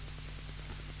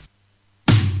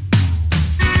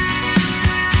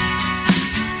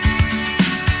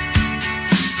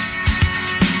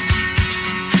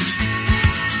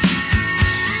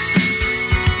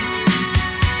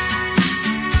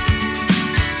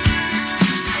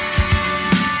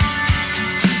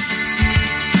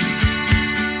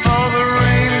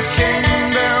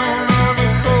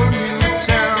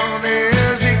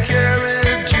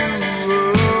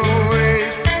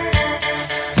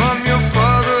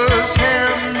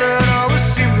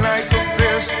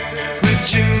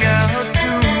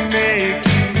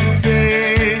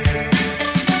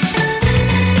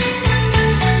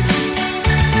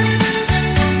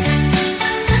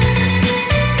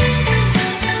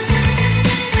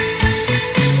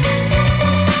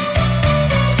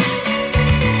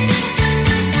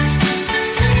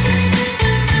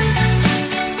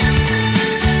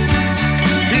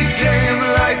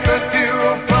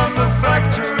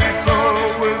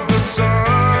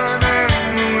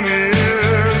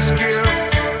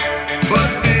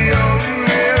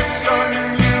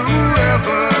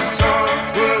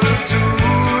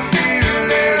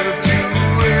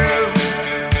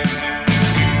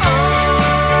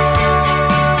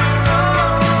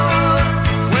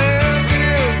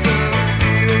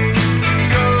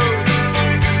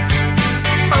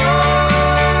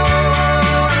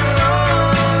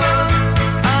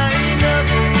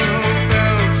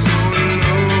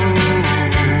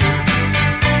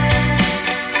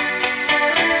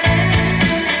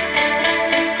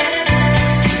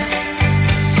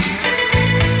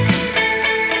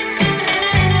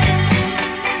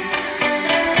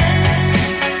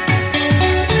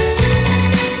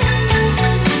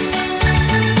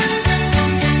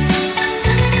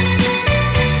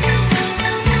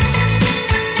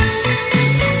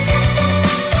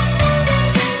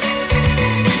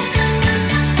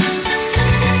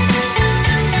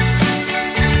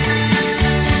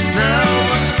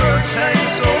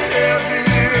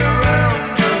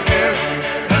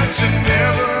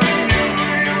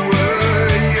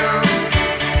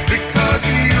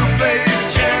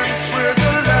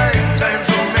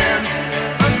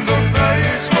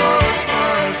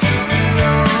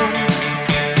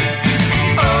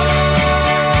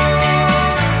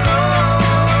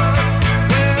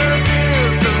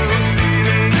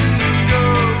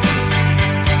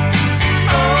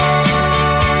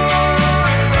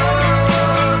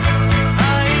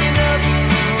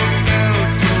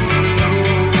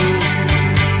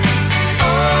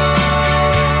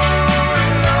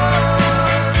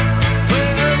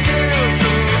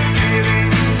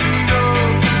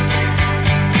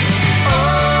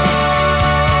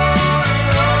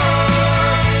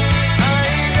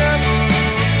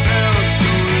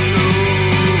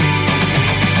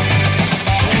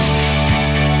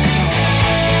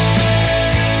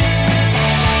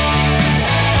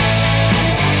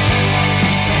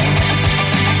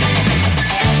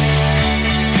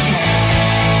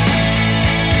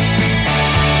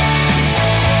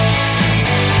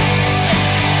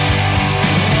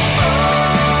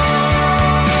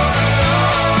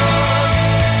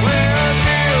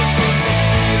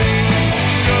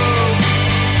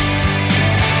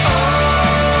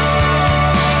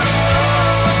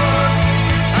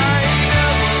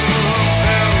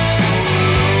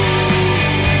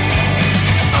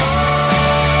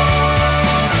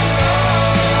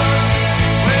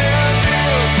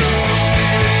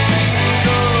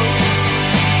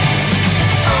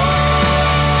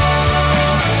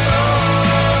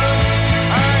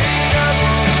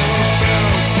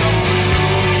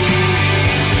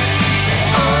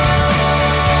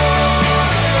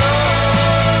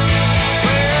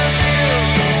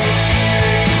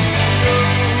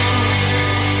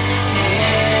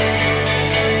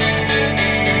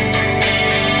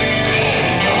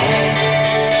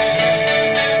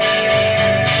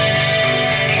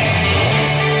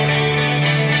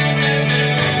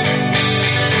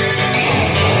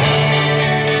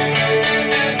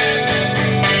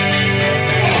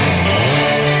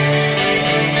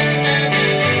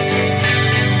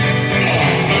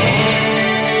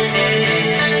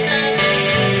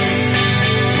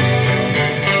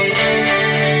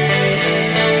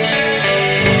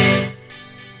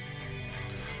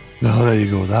 there you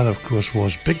go. That, of course,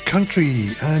 was Big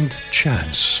Country and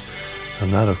Chance.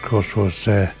 And that, of course, was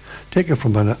taken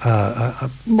from a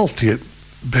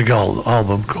multi-big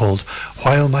album called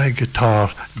While My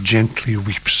Guitar Gently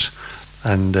Weeps.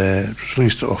 And it was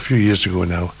released a few years ago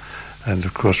now. And,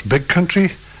 of course, Big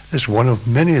Country is one of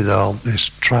many of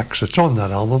the tracks that's on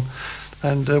that album.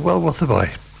 And well worth the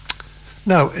buy.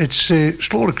 Now, it's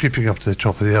slowly creeping up to the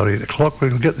top of the hour, 8 o'clock, where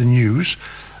we'll get the news.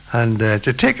 And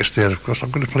to take us there, of course,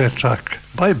 I'm going to play a track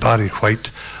by Barry White.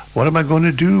 What am I going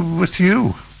to do with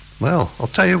you? Well, I'll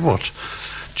tell you what.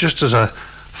 Just as a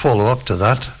follow-up to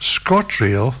that,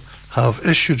 ScotRail have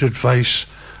issued advice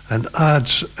and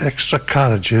adds extra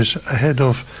carriages ahead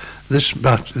of this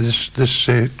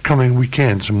coming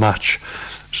weekend's match.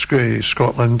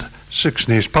 Scotland Six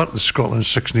Nations, part of the Scotland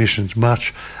Six Nations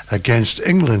match against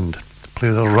England.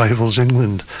 Play their rivals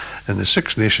England in the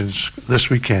Six Nations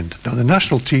this weekend. Now the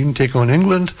national team take on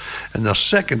England in their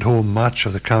second home match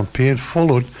of the campaign,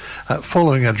 following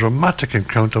a dramatic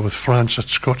encounter with France at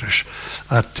Scottish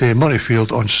at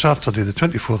Murrayfield on Saturday the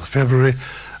 24th of February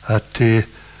at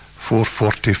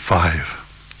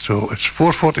 4:45. So it's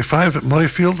 4:45 at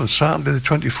Murrayfield on Saturday the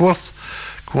 24th,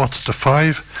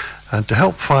 4:45, and to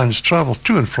help fans travel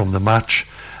to and from the match,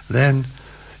 then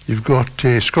you've got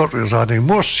ScotRail's adding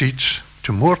more seats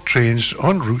to more trains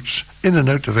on routes in and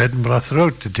out of Edinburgh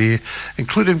throughout the day,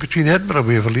 including between Edinburgh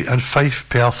Waverley and Fife,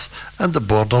 Perth and the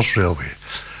Borders Railway.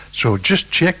 So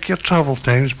just check your travel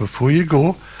times before you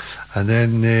go, and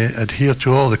then adhere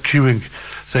to all the queuing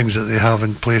things that they have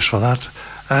in place for that,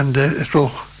 and it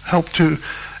will help to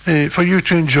for you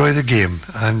to enjoy the game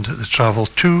and the travel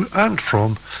to and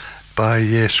from by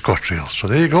ScotRail. So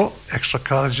there you go, extra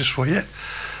carriages for you.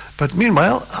 But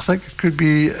meanwhile, I think it could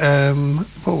be,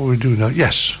 what will we do now?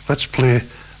 Yes, let's play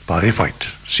Barry White.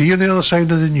 See you on the other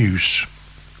side of the news.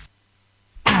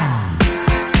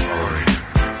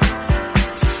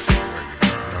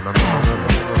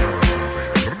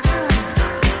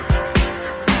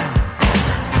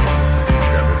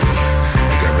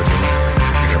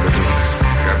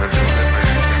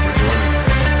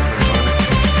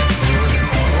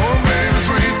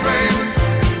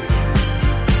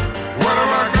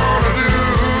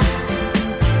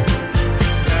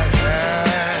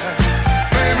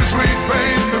 Baby, sweet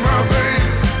baby, my baby.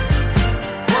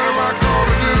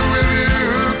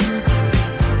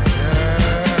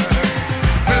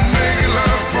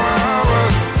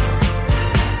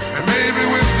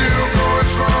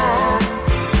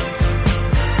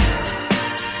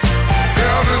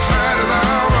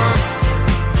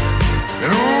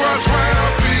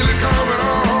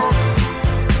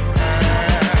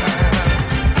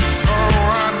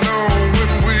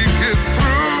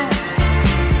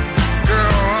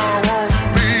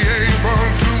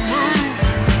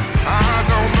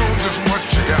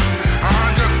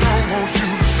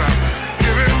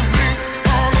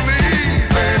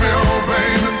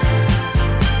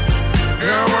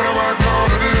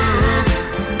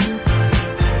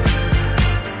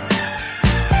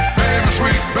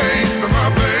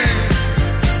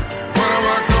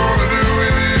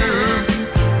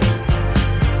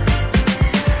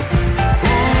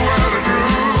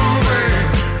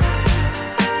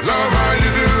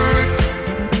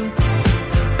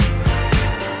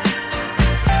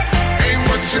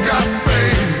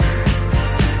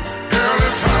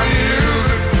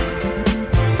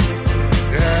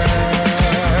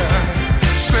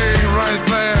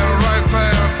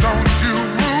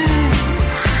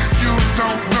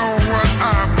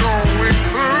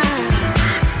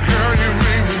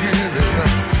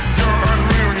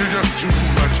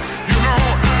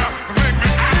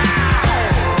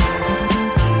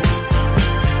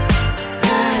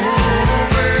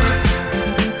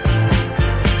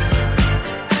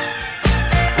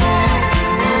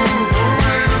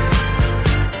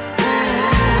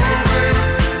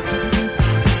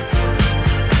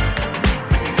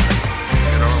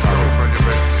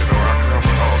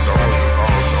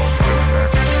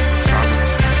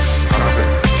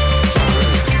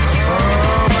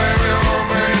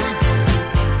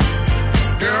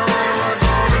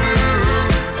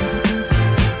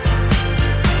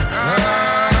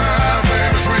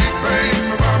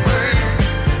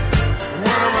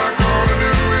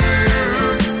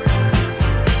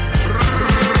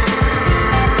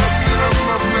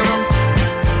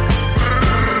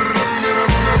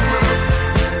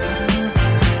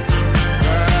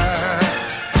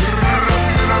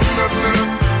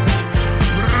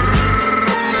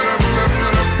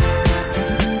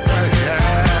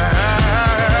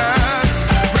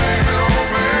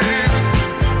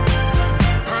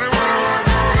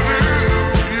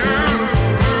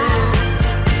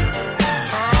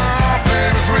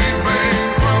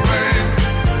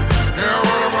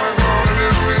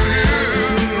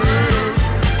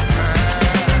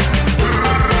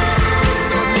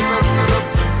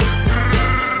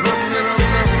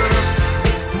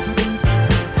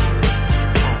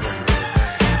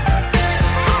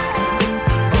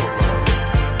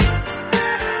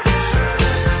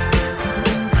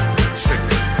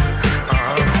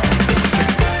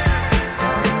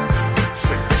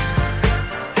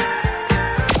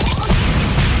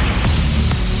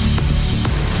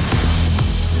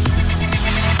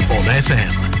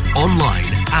 FM, online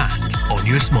and on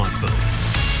your smartphone.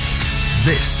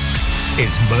 This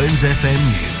is Mearns FM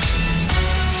News.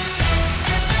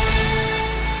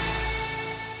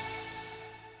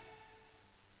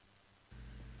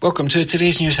 Welcome to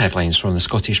today's news headlines from the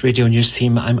Scottish Radio News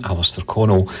team. I'm Alistair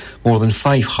Connell. More than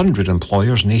 500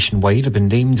 employers nationwide have been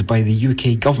named by the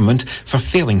UK government for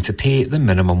failing to pay the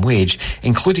minimum wage,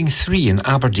 including 3 in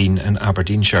Aberdeen and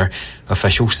Aberdeenshire.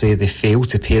 Officials say they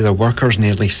failed to pay their workers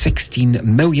nearly £16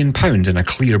 million in a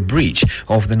clear breach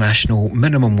of the national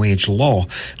minimum wage law,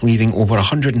 leaving over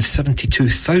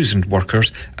 172,000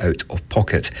 workers out of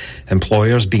pocket.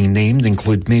 Employers being named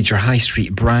include major high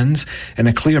street brands. In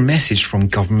a clear message from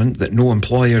government that no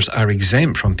employers are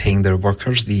exempt from paying their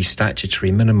workers the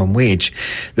statutory minimum wage.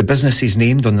 The businesses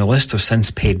named on the list have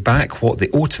since paid back what they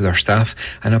owe to their staff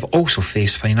and have also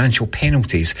faced financial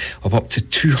penalties of up to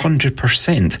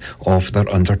 200% of their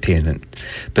underpayment.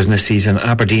 Businesses in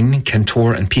Aberdeen,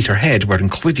 Kintore and Peterhead were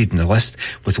included in the list,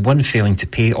 with one failing to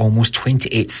pay almost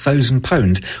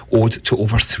 £28,000 owed to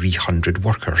over 300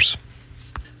 workers.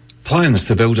 Plans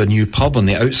to build a new pub on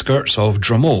the outskirts of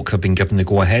Drumoak have been given the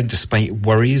go-ahead despite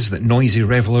worries that noisy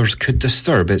revellers could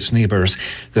disturb its neighbours.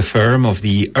 The firm of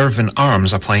the Irvine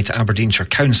Arms applied to Aberdeenshire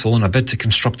Council in a bid to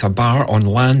construct a bar on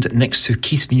land next to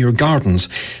Keithmuir Gardens.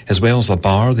 As well as a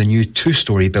bar, the new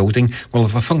 2-storey building will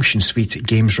have a function suite,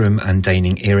 games room and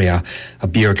dining area. A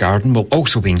beer garden will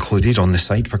also be included on the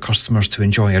site for customers to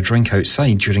enjoy a drink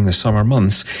outside during the summer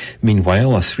months.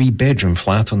 Meanwhile, a 3-bedroom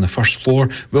flat on the first floor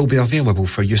will be available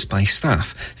for use by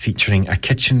staff, featuring a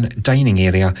kitchen, dining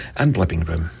area and living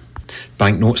room.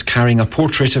 Banknotes carrying a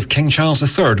portrait of King Charles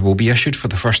III will be issued for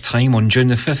the first time on June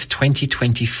the 5th,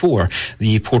 2024.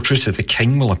 The portrait of the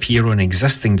King will appear on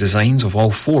existing designs of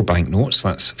all 4 banknotes,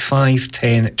 that's £5,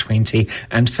 £10, £20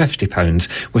 and £50,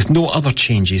 with no other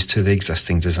changes to the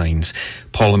existing designs.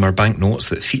 Polymer banknotes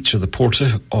that feature the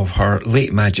portrait of Her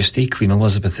late Majesty Queen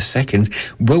Elizabeth II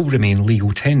will remain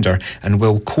legal tender and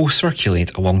will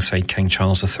co-circulate alongside King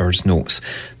Charles III's notes.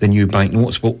 The new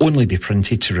banknotes will only be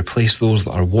printed to replace those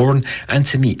that are worn and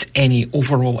to meet any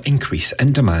overall increase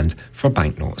in demand for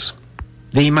banknotes.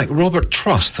 The MacRobert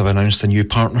Trust have announced a new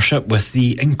partnership with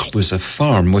the Inclusive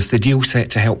Farm, with the deal set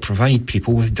to help provide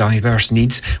people with diverse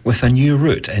needs with a new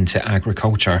route into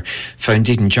agriculture.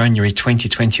 Founded in January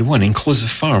 2021, Inclusive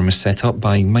Farm was set up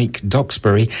by Mike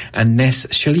Duxbury and Ness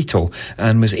Shalito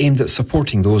and was aimed at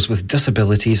supporting those with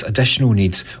disabilities, additional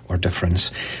needs or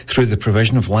difference. Through the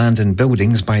provision of land and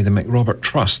buildings by the MacRobert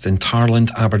Trust in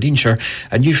Tarland, Aberdeenshire,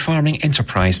 a new farming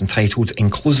enterprise entitled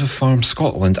Inclusive Farm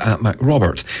Scotland at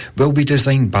MacRobert will be designed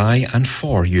by and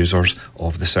for users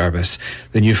of the service.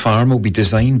 The new farm will be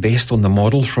designed based on the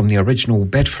model from the original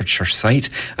Bedfordshire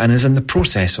site and is in the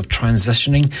process of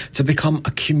transitioning to become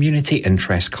a community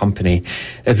interest company.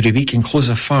 Every week,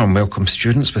 Inclusive Farm welcomes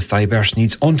students with diverse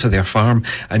needs onto their farm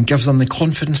and gives them the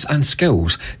confidence and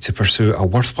skills to pursue a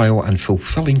worthwhile and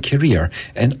fulfilling career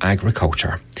in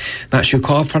agriculture. That's your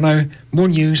call for now. More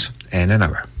news in an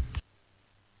hour.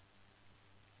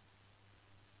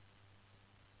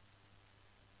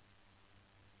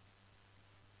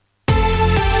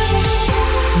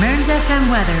 Mearns FM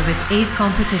weather with Ace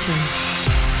Competitions.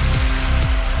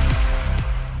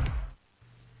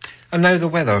 And now the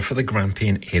weather for the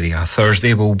Grampian area.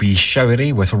 Thursday will be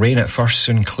showery with rain at first,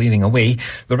 soon clearing away.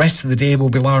 The rest of the day will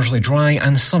be largely dry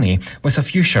and sunny with a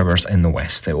few showers in the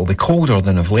west. It will be colder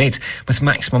than of late with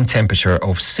maximum temperature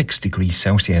of 6 degrees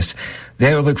Celsius.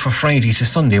 The outlook for Friday to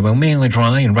Sunday will mainly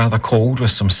dry and rather cold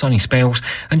with some sunny spells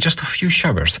and just a few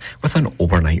showers with an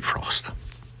overnight frost.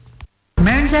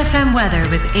 Mearns FM weather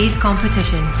with Ace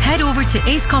Competitions. Head over to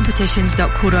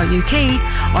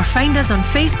acecompetitions.co.uk or find us on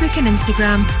Facebook and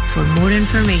Instagram for more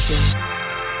information.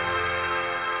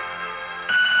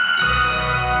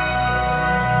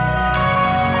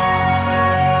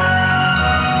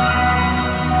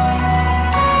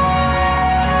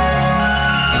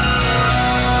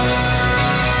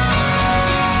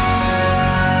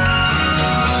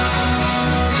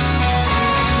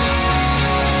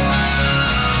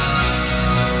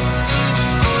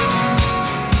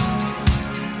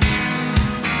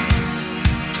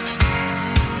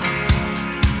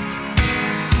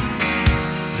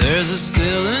 There's a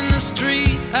still in the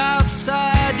street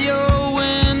outside your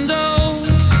window.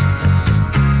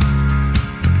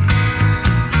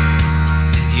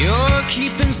 You're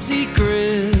keeping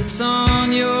secrets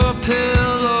on your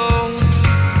pillow.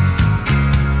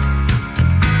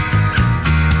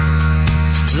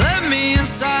 Let me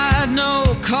inside,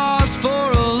 no cause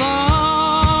for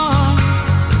alarm.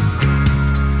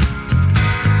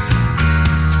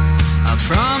 I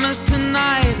promise promise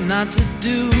tonight not to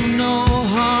do no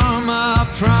harm. I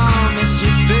promise you,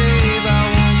 babe, I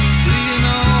won't do you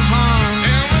no harm.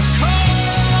 And we're caught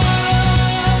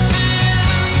up in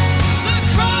the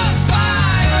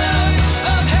crossfire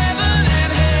of heaven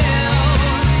and hell,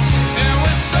 and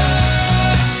we're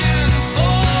searching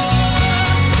for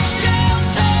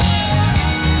shelter.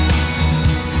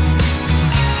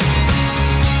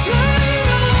 Lay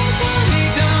your body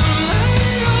down, lay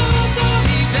your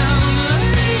body down,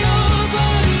 lay your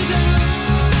body down.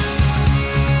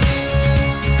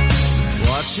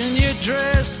 Watching your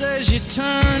dress as you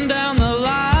turn down the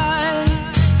light.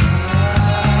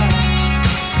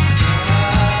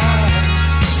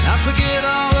 I forget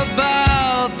all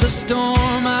about the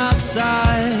storm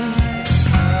outside.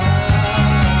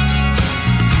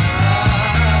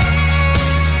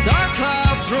 Dark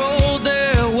clouds rolled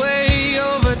their way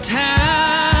over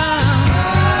town.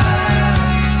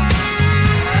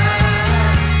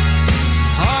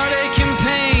 Heartache and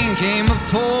pain came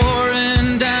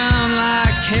a-pouring down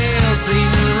like hail, sleet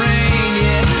and rain.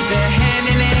 Yeah, they're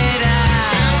handing it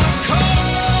out. Caught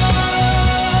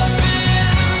up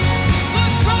in the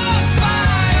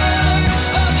crossfire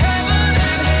of heaven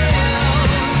and hell,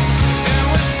 and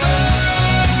we're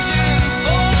searching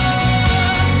for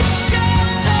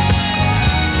shelter.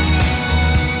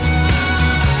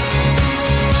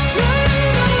 Lay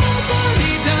your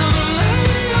body down, lay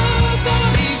your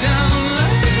body down,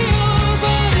 lay your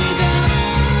body down.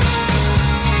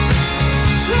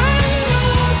 Lay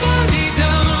your body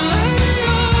down, lay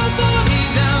your body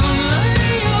down,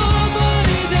 lay your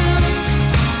body down.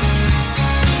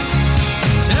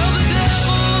 Tell the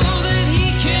devil that he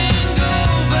can go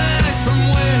back from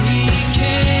where he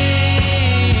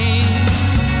came.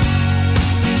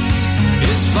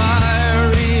 His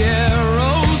fiery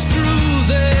arrows drew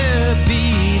their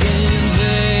beat in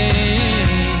vain.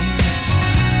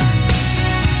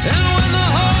 And when the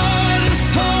hardest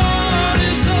part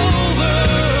is over,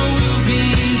 we'll be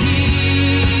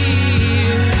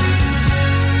here,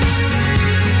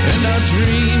 and our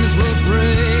dreams will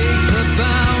break the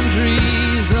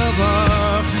boundaries of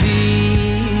our fear.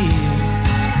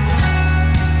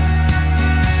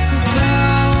 The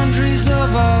boundaries of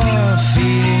our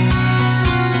fear.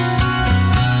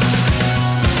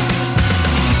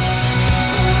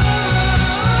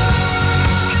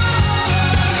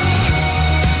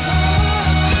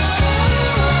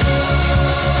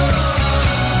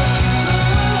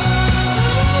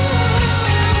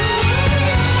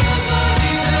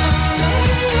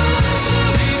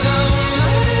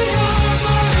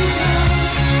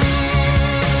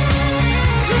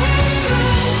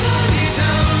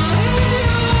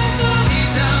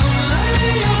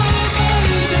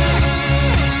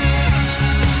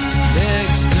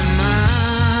 Next to mine.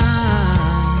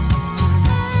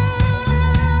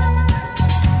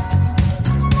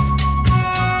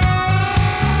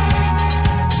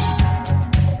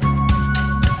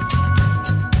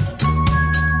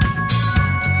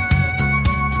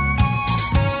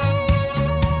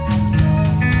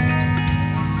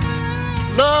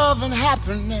 Love and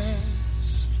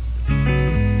happiness.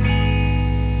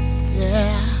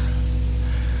 Yeah.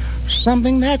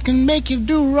 Something that can make you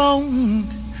do wrong,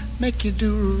 make you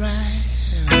do right.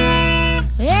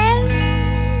 Yeah.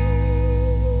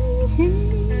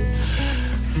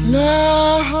 Love.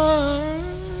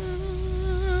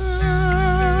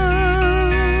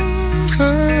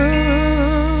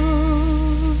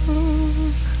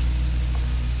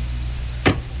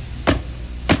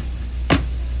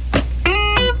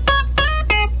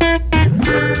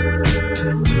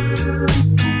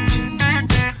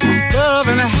 Love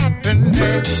and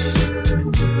happiness.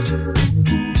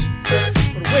 But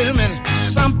wait a minute,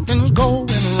 something's going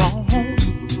wrong.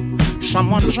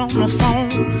 Someone's on the phone,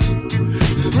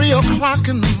 3 o'clock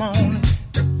in the morning.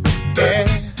 Yeah.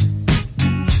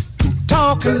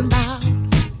 Talking about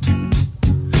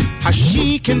how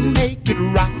she can make it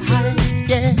right.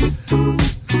 Yeah.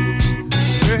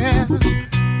 Yeah.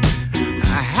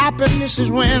 Happiness is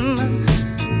when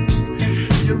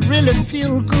you really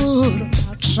feel good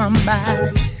about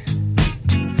somebody.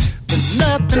 There's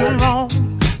nothing wrong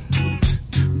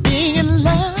being in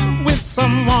love with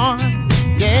someone.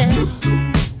 Yeah.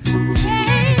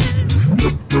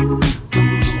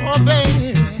 Oh,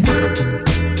 baby,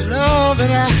 love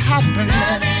and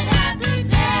happiness.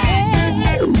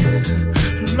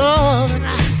 Love and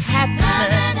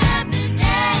happiness.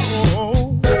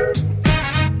 Oh.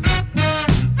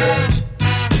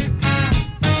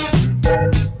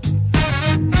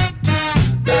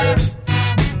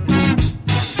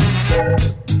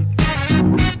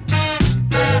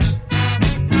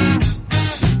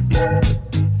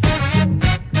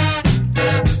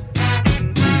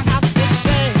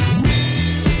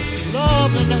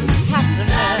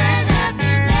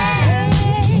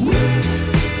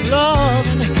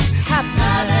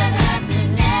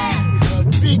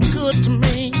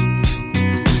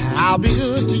 I'll be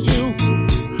good to you.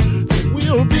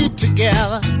 We'll be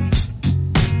together.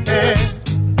 Yeah.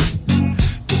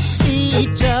 To see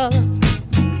each other.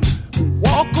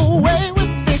 Walk away with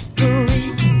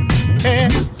victory. Yeah.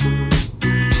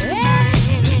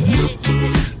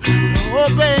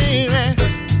 Oh, baby.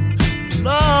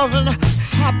 Love and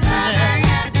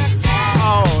happiness.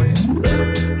 Oh,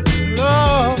 yeah.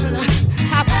 Love and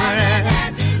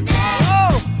happiness.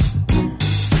 Oh.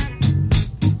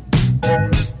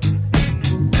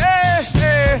 Hey,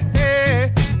 hey,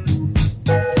 hey.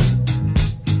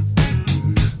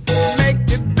 Make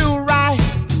it do right.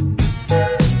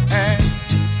 And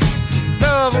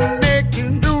love will make you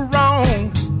do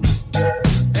wrong.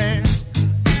 And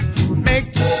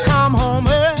make you come home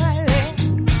early.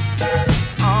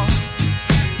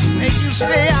 Make you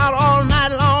stay out all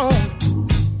night long.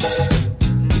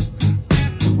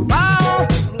 Oh,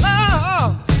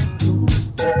 love.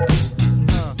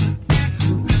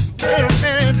 Wait a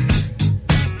minute.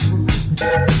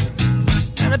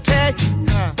 Let me tell you.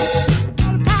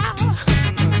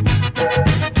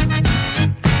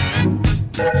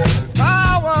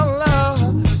 Power, love.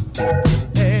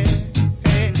 Hey,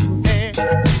 hey, hey.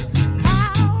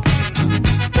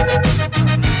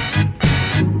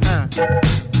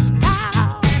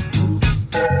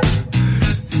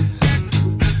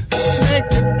 Make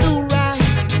you do right,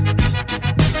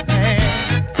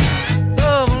 and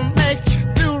love will make you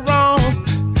do wrong.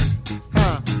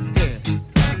 Yeah.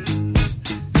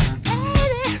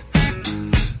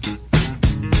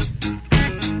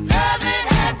 Love and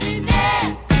happiness.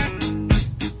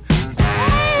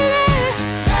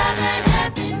 Love and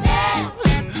happiness.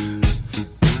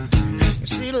 You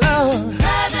see, love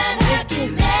and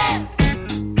happiness.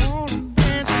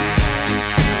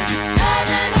 Love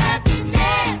and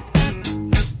happiness.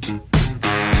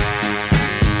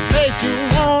 Make you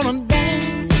wanna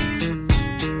dance.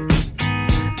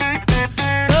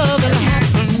 Love and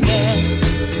happiness.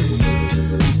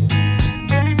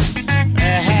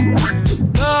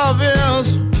 Love is.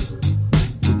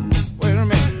 Wait a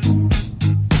minute.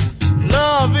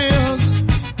 Love is.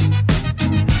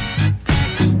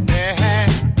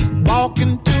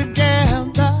 Walking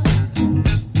together.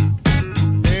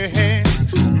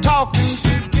 Talking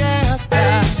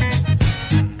together.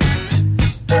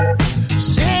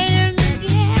 Saying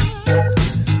together.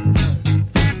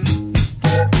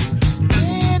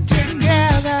 Being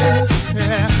together.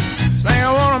 Yeah.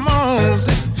 Sing what I'm on.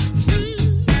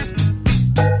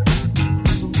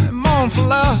 I'm on for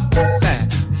love.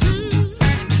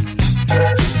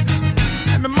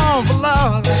 I'm on for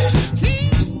love.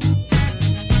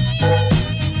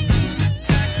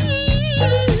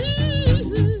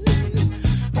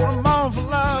 I'm on for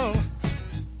love.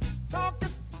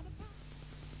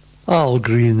 Al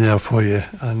Green there for you,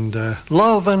 and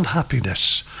love and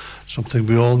happiness, something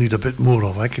we all need a bit more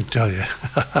of, I can tell you.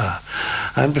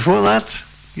 And before that,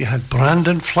 you had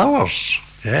Brandon Flowers,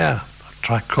 yeah, a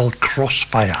track called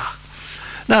Crossfire.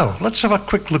 Now, let's have a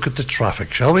quick look at the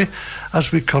traffic, shall we,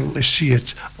 as we currently see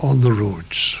it on the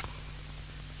roads.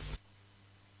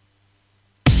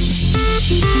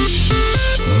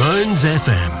 Mearns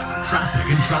FM, traffic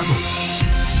and travel.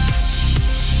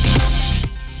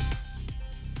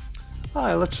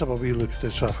 Hi, let's have a wee look at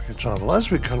the traffic and travel as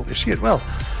we currently see it. Well,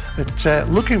 it's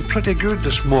looking pretty good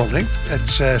this morning. It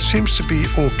seems to be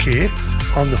okay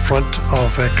on the front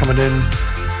of coming in.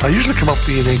 I usually come up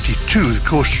the A92, the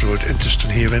Coast Road into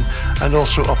Stonehaven, and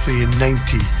also up the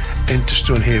A90 into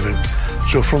Stonehaven.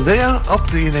 So from there, up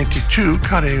the A92,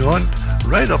 carrying on,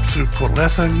 right up through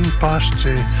Portlethen, past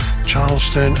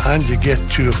Charleston, and you get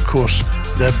to, of course,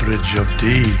 the Bridge of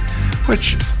Dee,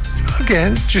 which,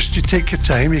 again, just you take your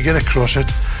time, you get across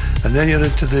it, and then you're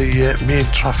into the main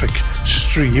traffic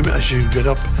stream as you get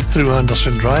up through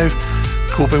Anderson Drive,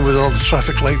 coping with all the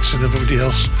traffic lights and everybody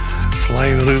else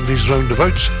flying around these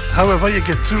roundabouts. However, you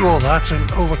get through all that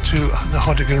and over to the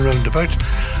Hodigan roundabout.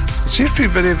 It seems to be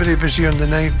very, very busy on the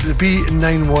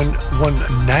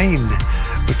B9119,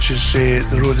 which is the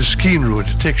road, the Skene Road.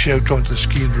 It takes you out onto the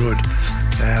Skene Road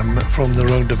from the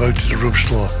roundabout to the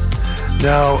Rubeslaw.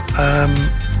 Now,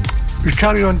 we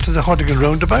carry on to the Hodigan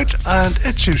roundabout, and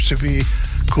it seems to be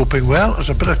coping well. There's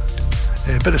a bit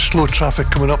of slow traffic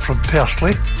coming up from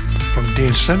Persley, from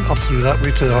Daneston, up through that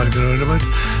way to the Hodigan roundabout.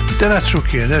 But then that's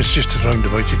okay, and then it's just a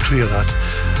roundabout, you clear that.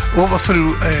 Over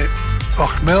through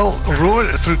Ochmill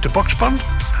Road, through to Bucksburn,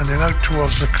 and then out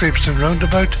towards the Crepeston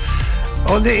roundabout.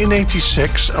 On the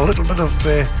A96, a little bit of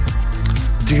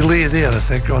delay there, I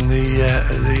think, on the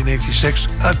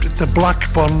A96 at the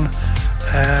Blackburn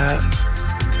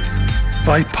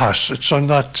bypass. It's on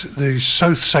the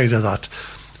south side of that.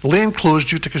 lane closed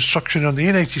due to construction on the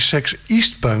A96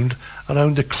 eastbound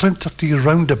around the Clinterty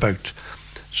roundabout.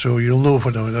 So you'll know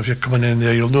if you're coming in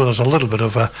there, you'll know there's a little bit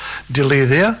of a delay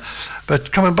there.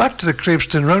 But coming back to the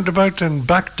Craveston roundabout and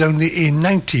back down the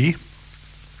A90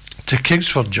 to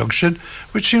Kingsford Junction,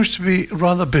 which seems to be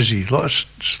rather busy, a lot of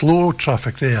slow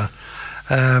traffic there.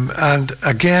 And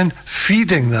again,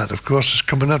 feeding that, of course, is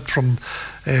coming up from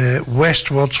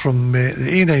westwards from the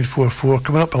A944,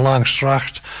 coming up along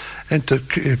Stracht, into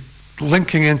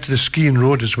linking into the Skene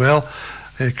Road as well,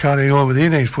 carrying on with the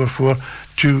A944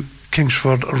 to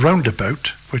Kingsford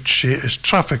roundabout, which is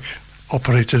traffic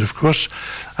operated, of course,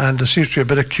 and there seems to be a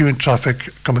bit of queuing traffic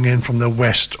coming in from the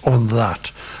west on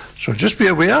that. So just be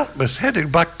aware, but heading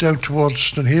back down towards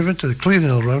Stonehaven to the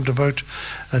Cleanhill roundabout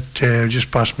at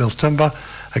just past Mill Timber.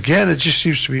 Again, it just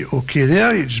seems to be okay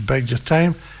there. You just bide your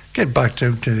time, get back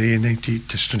down to the A90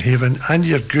 to Stonehaven, and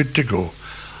you're good to go.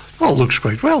 All looks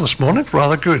quite well this morning,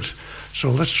 rather good. So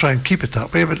let's try and keep it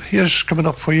that way. But here's coming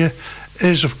up for you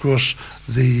is, of course,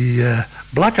 the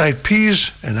Black Eyed Peas,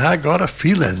 and I Got a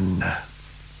Feeling.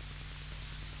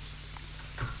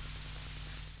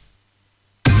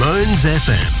 Mearns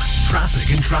FM, traffic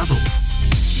and travel.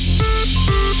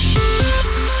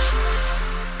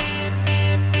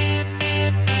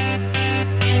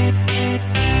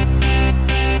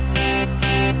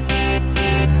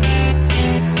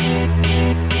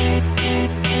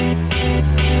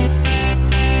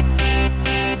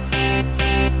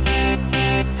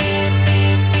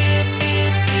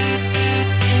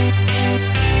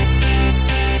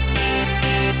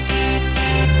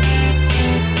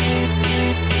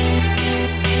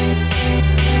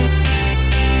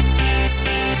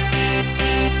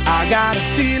 Got a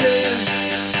feeling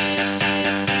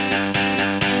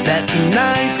that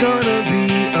tonight's gonna be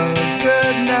a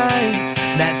good night.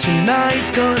 That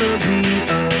tonight's gonna be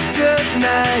a good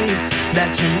night.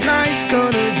 That tonight's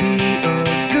gonna be a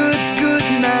good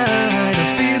night. A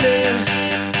feeling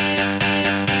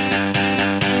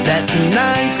that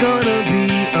tonight's gonna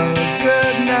be a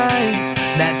good night.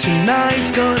 That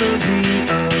tonight's gonna be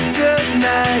a good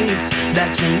night.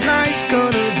 That tonight's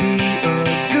gonna be a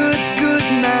good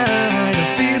night. A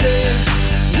feeling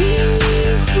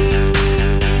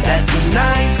that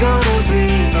tonight's gonna be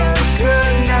a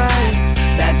good night.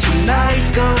 That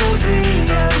tonight's gonna be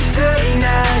a good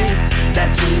night.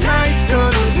 That tonight's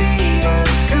gonna be a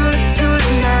good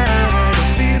night. A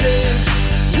feeling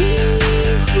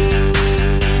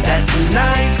that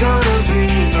tonight's gonna be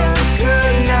a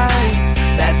good night.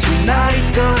 That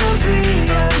tonight's gonna be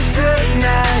a good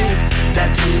night.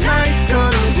 That tonight's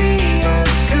gonna be a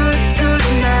good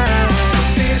night.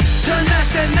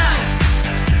 Tonight's the night.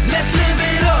 Let's live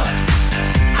it up.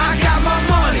 I got my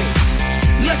money.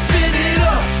 Let's spin it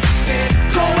up.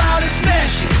 Go out and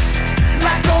smash it.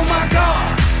 Like, oh my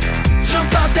God.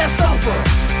 Jump out that sofa.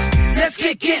 Let's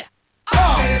kick it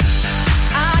off.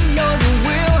 I know that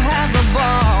we'll have a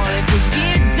ball if we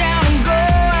get down and go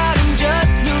out and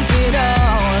just lose it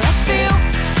all. I feel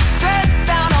stressed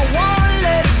out, I wanna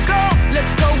let it go.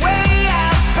 Let's go way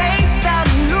out, spaced out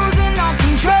and losing all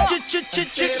control.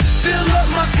 Fill up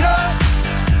my cup,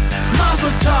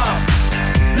 Mazel tov.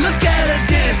 Look at her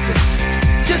dancing,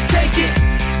 just take it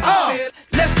off.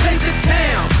 Let's paint the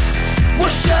town, we'll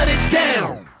shut it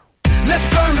down. Let's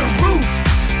burn the roof,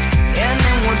 and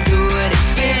then we'll do it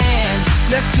again.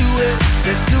 Let's do it,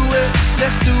 let's do it,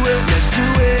 let's do it, let's do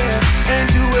it, and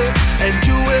do it, and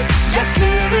do it. Let's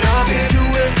live it up and do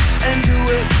it, and do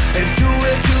it, and do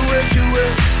it, do it, do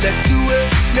it. Let's do it,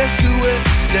 let's do it,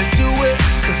 let's do it.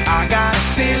 'Cause I got a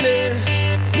feeling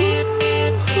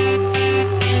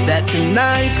that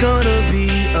tonight's gonna be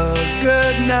a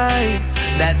good night.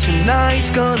 That tonight's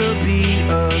gonna be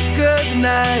a good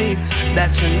night.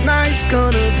 That tonight's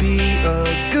gonna be a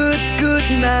good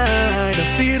night. A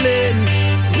feeling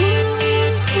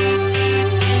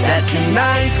that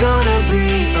tonight's gonna be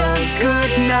a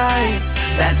good night.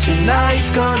 That tonight's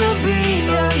gonna be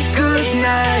a good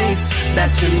night.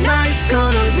 That tonight's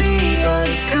gonna be a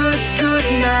good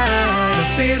night. I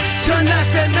feel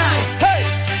tonight's the night. Hey,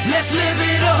 let's live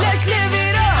it up. Let's live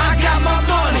it up. I got my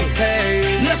money. Hey,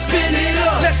 let's spin it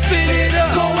up. Let's spin it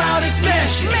up. Go out and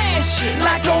smash it. Smash it.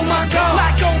 Like oh my God.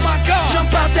 Like oh my God.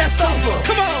 Jump out that sofa.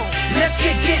 Come on. Let's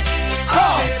kick it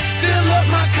off. Fill up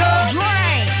my cup.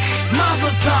 Drink.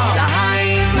 Mazel tov.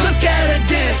 Look at her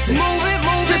dancing. Move it,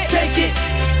 move Just it. take it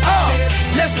off.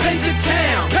 Let's paint the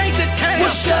town. Paint the town.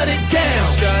 We'll shut it down.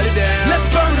 Shut it down. Let's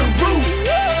burn the roof.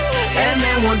 And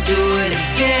then we'll do it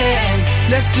again.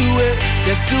 Let's do it,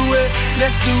 let's do it,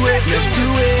 let's do it, let's do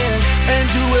it, and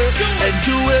do it, and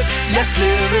do it. Let's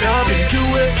live it up and do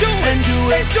it, and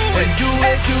do it, and do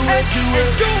it, do it, do it.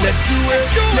 Let's do it,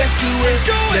 let's do it,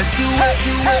 let's do it, do it,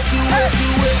 do it, do it.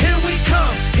 Here we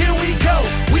come, here we go.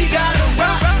 We gotta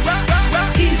rock, rock, rock,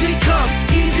 rock. Easy come,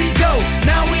 easy go.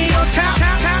 Now we on top,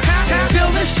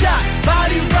 feel the shot,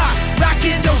 body rock,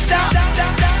 rockin', don't stop.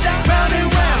 Round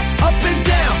and round, up and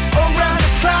down, around the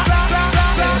clock.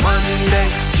 Monday,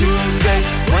 Tuesday,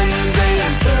 Wednesday,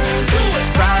 and Thursday,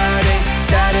 Friday,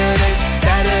 Saturday,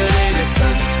 Saturday to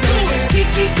Sunday.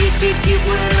 Get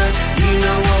with us, you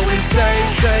know what we say.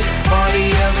 Party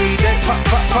every day,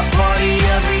 party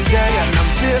every day, and I'm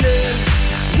feeling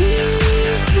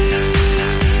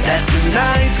that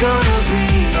tonight's gonna be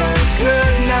a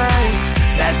good night.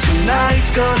 That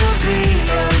tonight's gonna be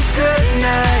a good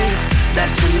night. That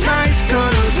tonight's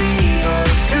gonna be a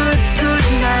good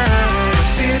night.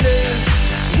 Feeling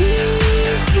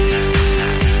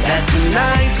that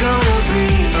tonight's gonna be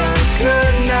a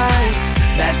good night.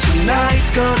 That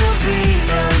tonight's gonna be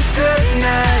a good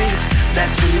night.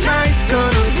 That tonight's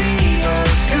gonna be a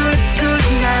good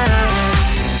night.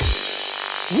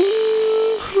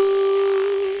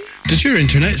 Does your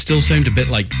internet still sound a bit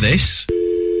like this?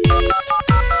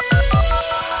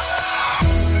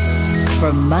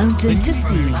 From mountain to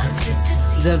sea,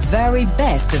 the very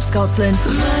best of Scotland.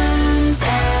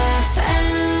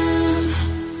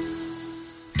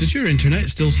 Does your internet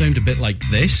still sound a bit like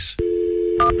this?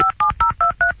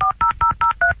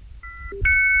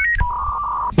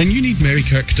 Then you need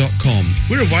Marykirk.com.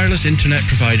 We're a wireless internet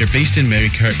provider based in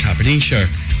Marykirk, Aberdeenshire.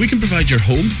 We can provide your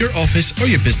home, your office or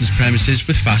your business premises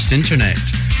with fast internet.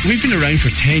 We've been around for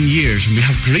 10 years and we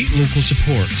have great local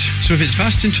support. So if it's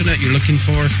fast internet you're looking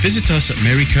for, visit us at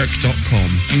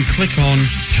Marykirk.com and click on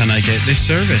Can I Get This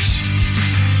Service?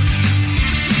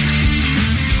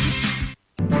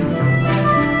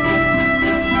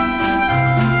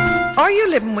 Are you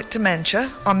living with dementia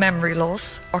or memory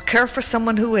loss or care for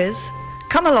someone who is?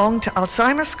 Come along to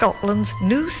Alzheimer's Scotland's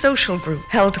new social group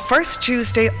held first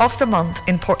Tuesday of the month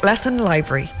in Portlethen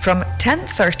Library from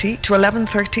 10:30 to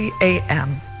 11:30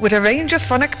 a.m. With a range of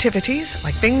fun activities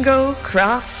like bingo,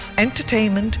 crafts,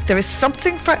 entertainment, there is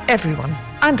something for everyone.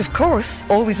 And of course,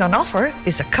 always on offer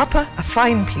is a cuppa, a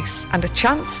fine piece, and a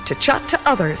chance to chat to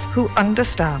others who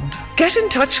understand. Get in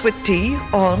touch with Dee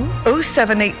on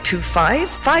 07825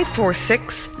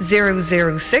 546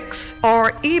 006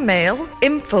 or email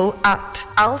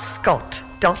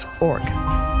info@alscot.org.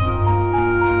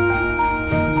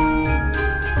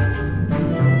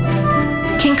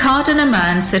 Kincardine and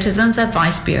Mearns Citizens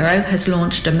Advice Bureau has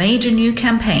launched a major new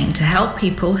campaign to help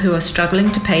people who are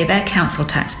struggling to pay their council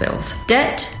tax bills.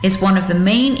 Debt is one of the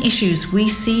main issues we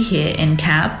see here in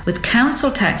CAB, with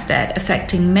council tax debt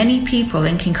affecting many people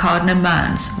in Kincardine and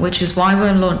Mearns, which is why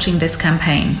we're launching this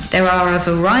campaign. There are a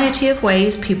variety of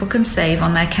ways people can save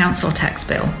on their council tax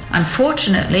bill.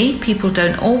 Unfortunately, people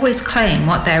don't always claim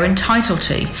what they're entitled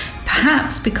to,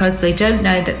 perhaps because they don't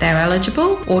know that they're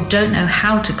eligible or don't know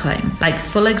how to claim, like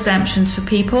full exemptions for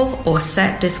people or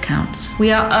set discounts.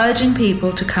 We are urging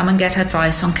people to come and get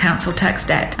advice on council tax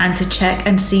debt and to check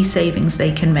and see savings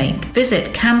they can make.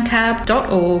 Visit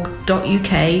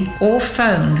camcab.org.uk or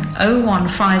phone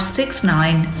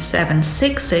 01569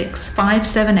 766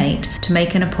 578 to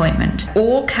make an appointment.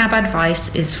 All CAB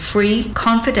advice is free,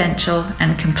 confidential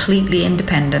and completely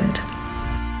independent.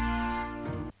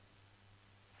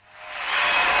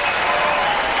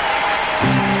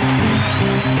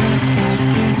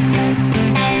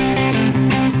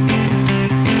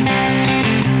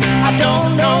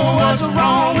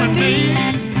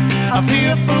 I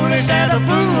feel foolish as a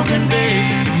fool can be.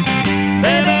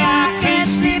 Baby, I can't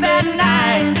sleep at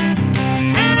night,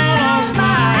 and I lost my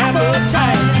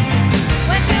appetite.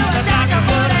 Went to the doctor,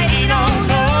 but he don't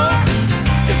know.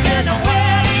 It's getting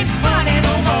well, ain't funny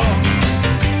no more.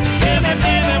 Tell me,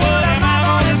 baby, what am I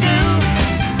gonna do?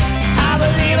 I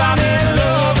believe I'm in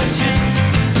love with you.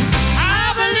 I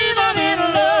believe I'm in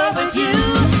love with you.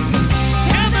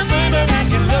 Tell me, baby, that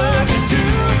you love me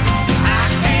too. I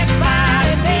can't find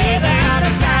it, baby, out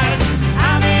of sight.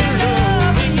 I'm in love.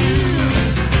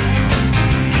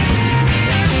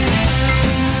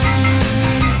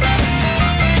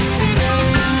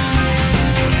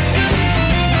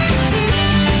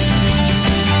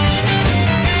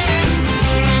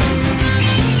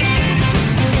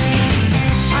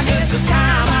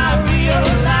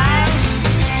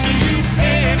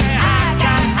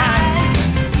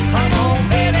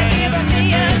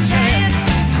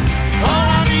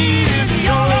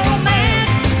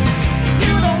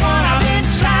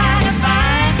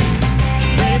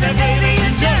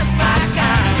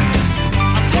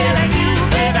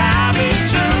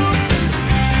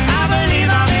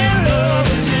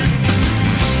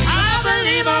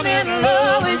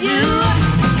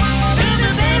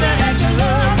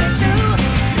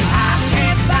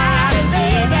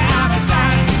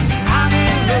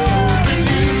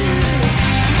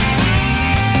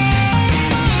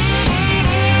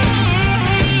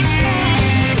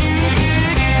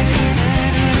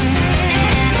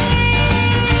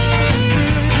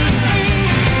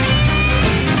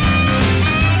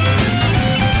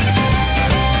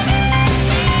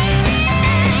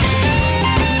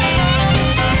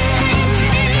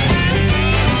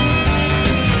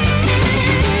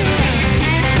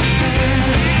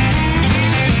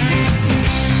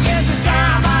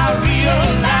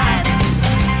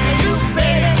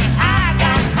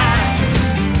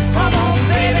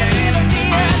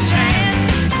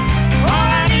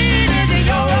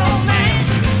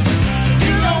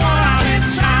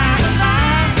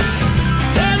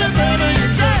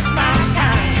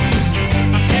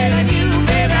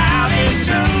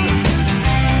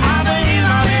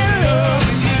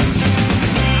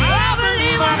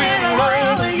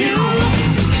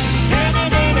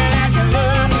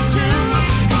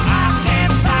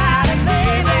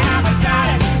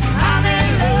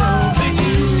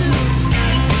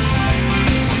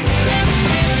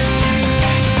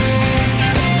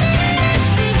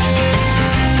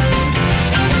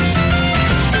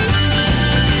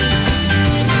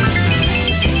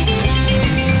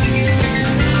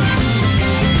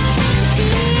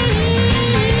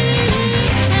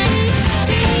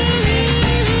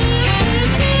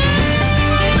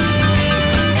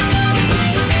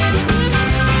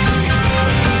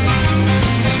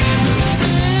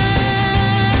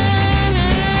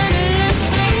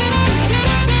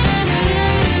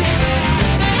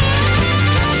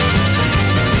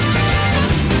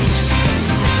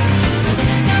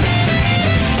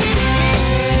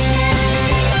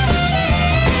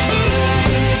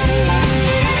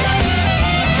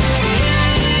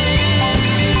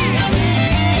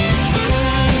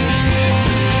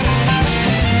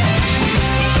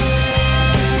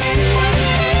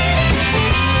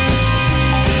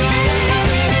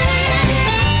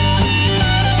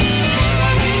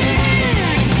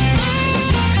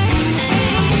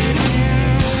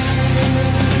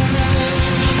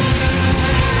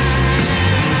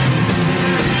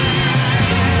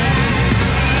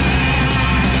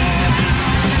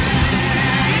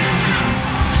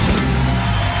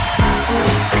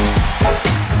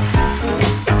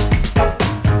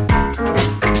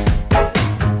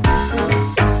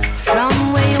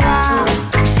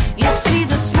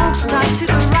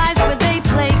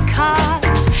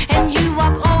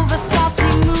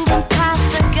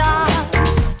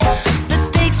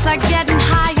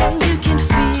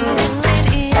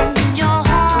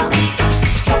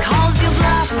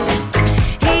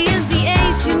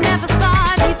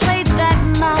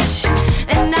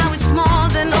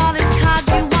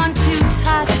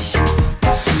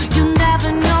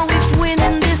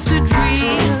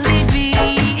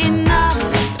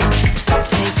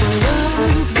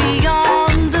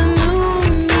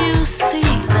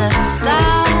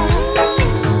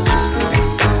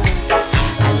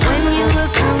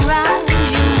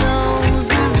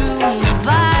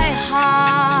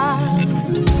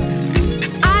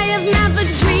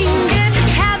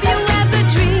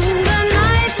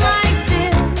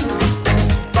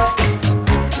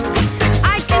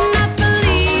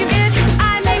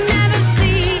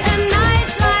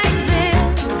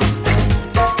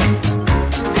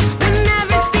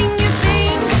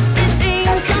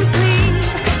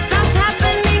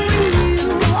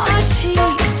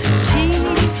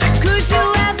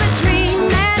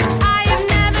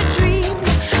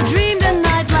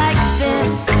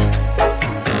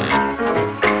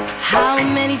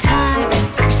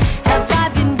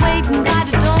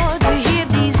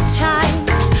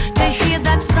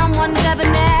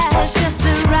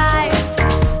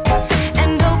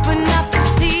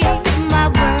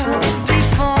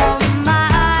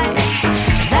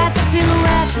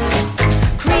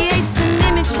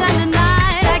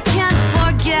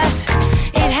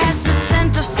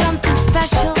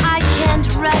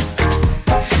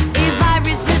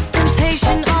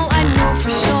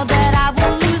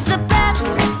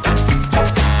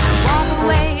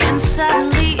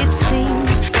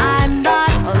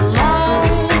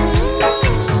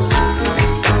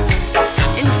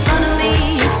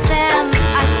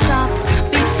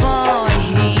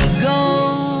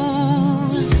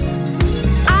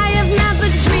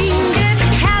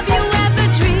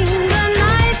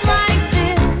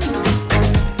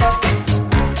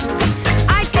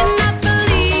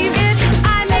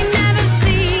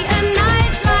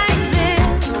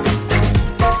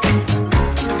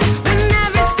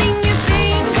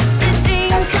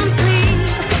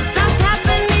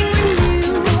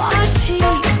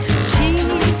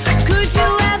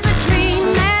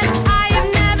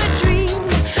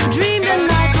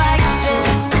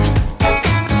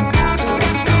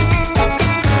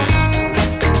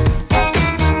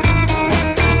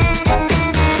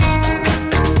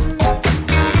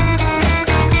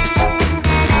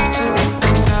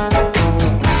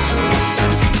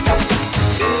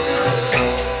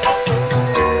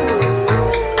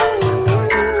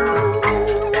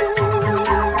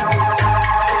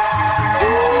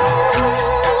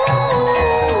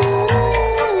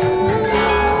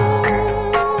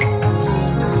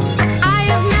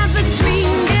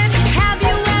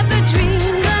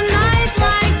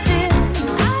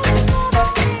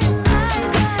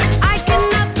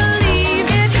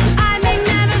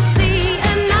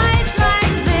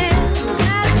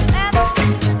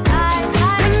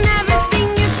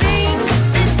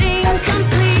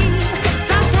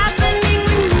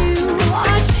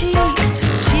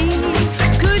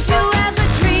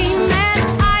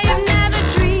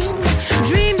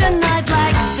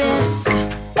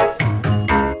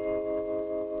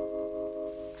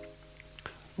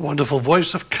 wonderful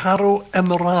voice of Caro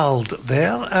Emerald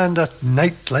there, and A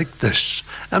Night Like This.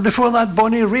 And before that,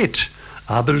 Bonnie Raitt,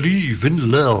 I Believe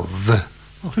in Love.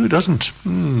 Well, who doesn't?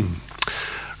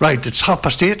 Right, it's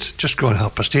 8:30, just gone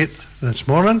 8:30 this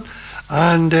morning,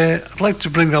 and I'd like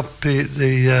to bring up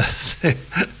the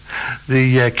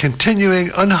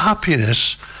continuing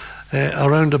unhappiness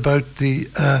around about the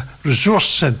resource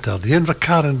centre, the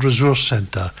Invercarron Resource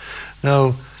Centre.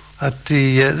 Now, at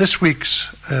this week's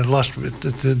the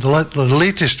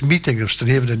latest meeting of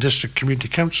Stonehaven District Community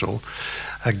Council,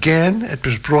 again it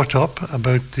was brought up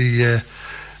about the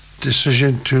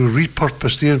decision to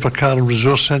repurpose the Invercarron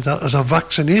Resource Centre as a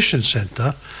vaccination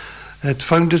centre. It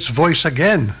found its voice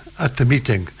again at the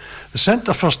meeting. The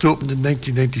centre first opened in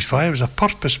 1995 as a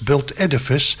purpose-built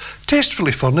edifice,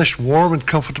 tastefully furnished, warm and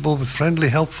comfortable, with friendly,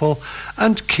 helpful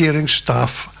and caring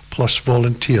staff plus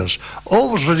volunteers,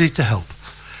 always ready to help.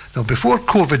 Now, before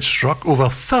COVID struck, over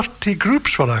 30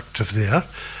 groups were active there,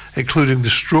 including the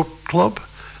Stroke Club,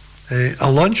 a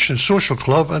lunch and social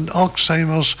club, and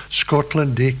Alzheimer's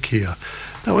Scotland Day Care.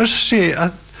 Now, as I say,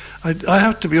 I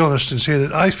have to be honest and say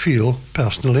that I feel,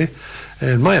 personally,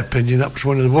 in my opinion, that was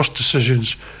one of the worst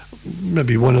decisions,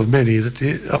 maybe one of many, that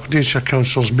the Aberdeenshire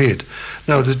Council's made.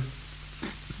 Now, the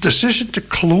decision to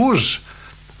close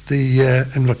the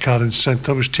Invercarron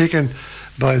Centre was taken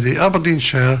by the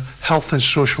Aberdeenshire Health and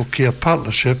Social Care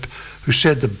Partnership, who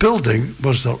said the building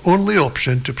was their only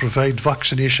option to provide a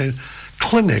vaccination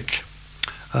clinic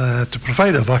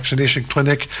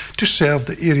to serve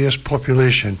the area's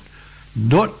population.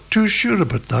 Not too sure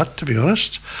about that, to be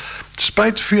honest.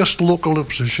 Despite fierce local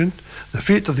opposition, the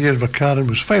fate of the Invercarron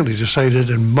was finally decided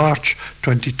in March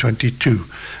 2022,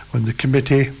 when the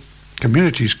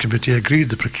Communities Committee agreed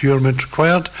the procurement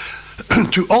required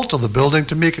to alter the building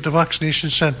to make it a vaccination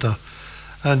centre.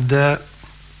 And that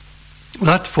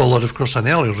followed, of course, an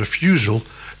earlier refusal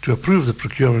to approve the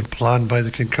procurement plan by the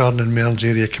Kincardine and Mearns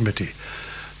Area Committee.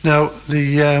 Now,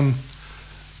 the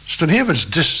Stonehaven's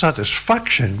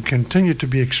dissatisfaction continued to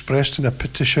be expressed in a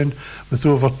petition with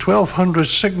over 1,200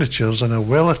 signatures and a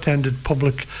well-attended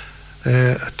public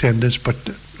attendance, but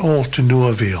all to no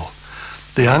avail.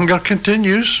 The anger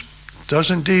continues, does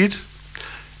indeed.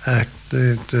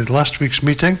 The last week's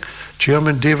meeting,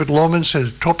 Chairman David Lawman said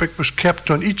the topic was kept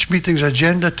on each meeting's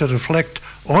agenda to reflect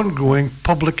ongoing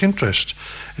public interest.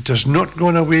 It has not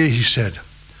gone away, he said.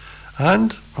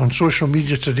 And on social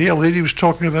media today, a lady was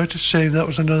talking about it, saying that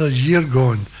was another year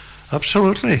gone.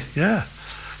 Absolutely, yeah.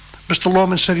 Mr.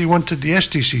 Lawman said he wanted the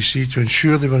SDCC to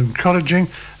ensure they were encouraging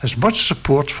as much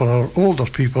support for our older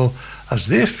people as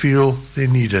they feel they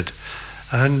needed.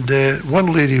 And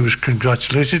one lady was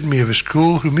congratulated, Mavis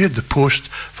School, who made the post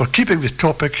for keeping the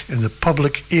topic in the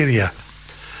public area.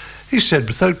 He said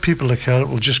without people like her, it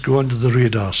will just go under the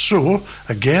radar. So,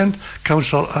 again,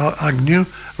 Councillor Agnew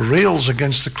rails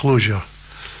against the closure.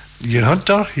 Ian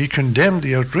Hunter, he condemned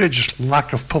the outrageous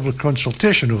lack of public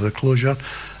consultation over the closure,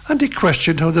 and he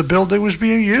questioned how the building was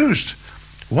being used.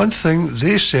 One thing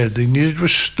they said they needed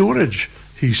was storage,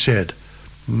 he said.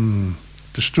 To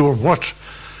store what?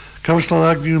 Councillor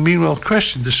Agnew meanwhile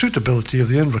questioned the suitability of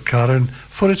the Invercarron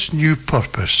for its new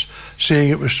purpose, saying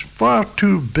it was far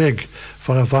too big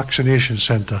for a vaccination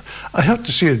centre. I have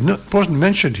to say, it wasn't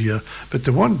mentioned here, but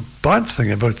the one bad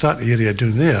thing about that area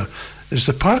down there is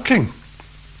the parking.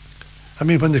 I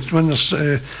mean, when there's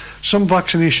some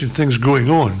vaccination things going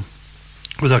on,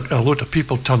 with a lot of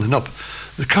people turning up,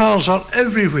 the cars are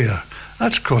everywhere.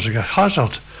 That's causing a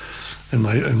hazard, in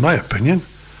my opinion.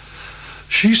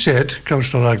 She said,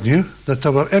 Councillor Agnew, that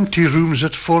there were empty rooms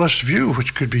at Forest View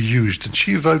which could be used, and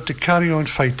she vowed to carry on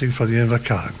fighting for the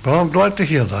Invercarron. Well, I'm glad to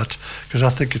hear that, because I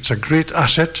think it's a great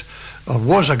asset, or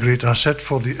was a great asset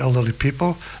for the elderly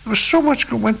people. There was so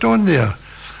much went on there.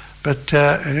 But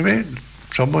anyway,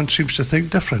 someone seems to think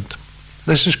different.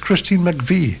 This is Christine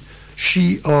McVie,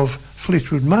 she of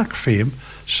Fleetwood Mac fame,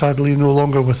 sadly no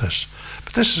longer with us.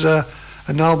 But this is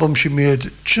an album she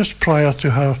made just prior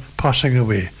to her passing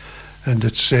away. And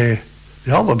it's the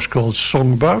album's called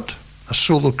Songbird, a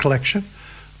solo collection,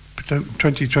 put out in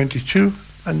 2022,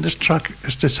 and this track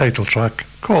is the title track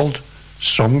called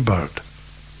Songbird.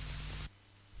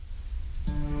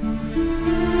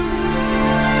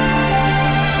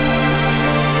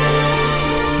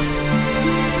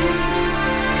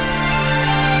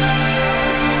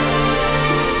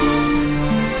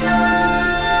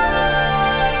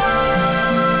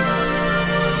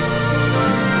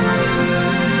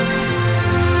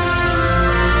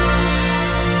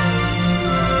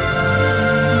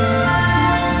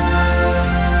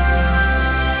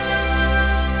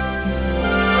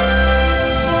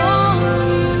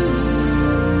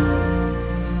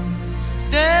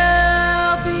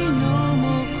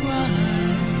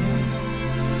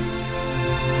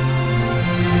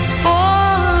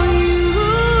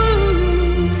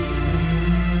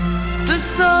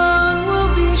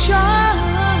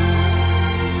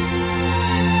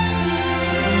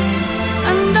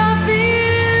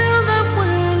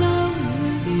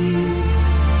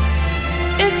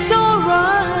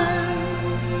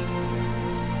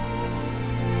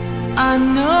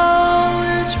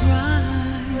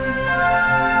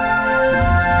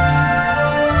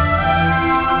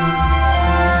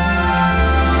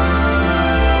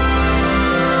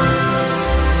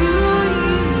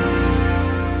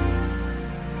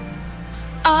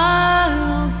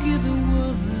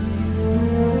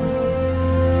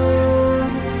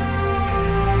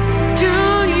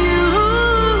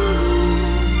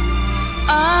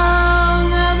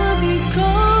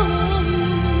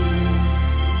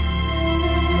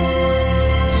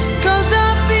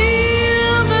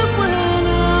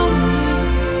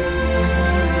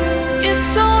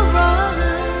 it's alright.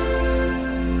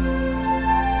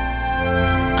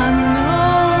 I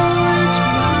know it's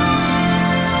right.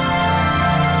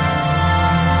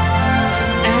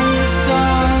 And the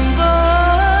songbirds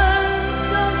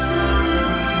are singing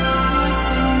like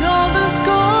they know the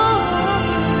score.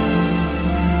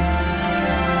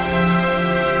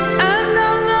 And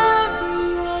I love you,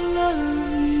 I love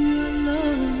you, I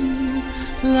love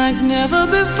you like never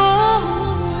before.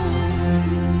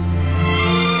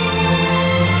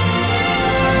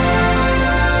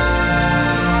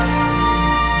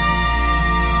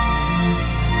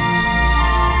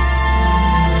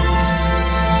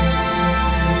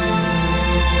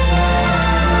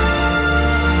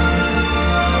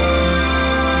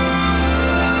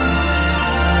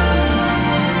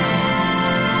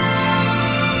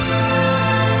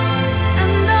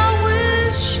 And I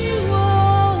wish you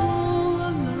all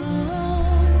alone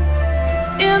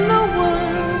in the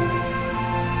world,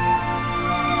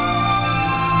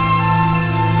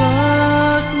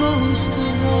 but most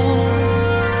of all,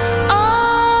 I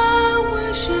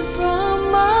wish it from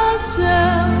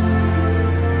myself.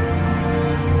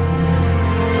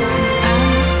 And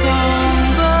the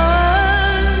songbirds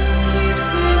keep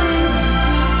singing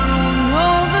like they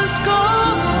know the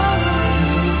score.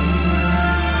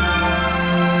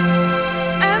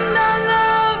 And I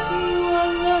love you, I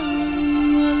love you,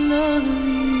 I love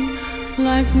you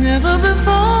like never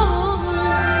before.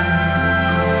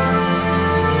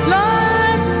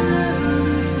 Like never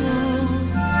before.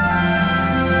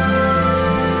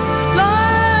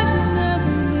 Like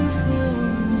never before.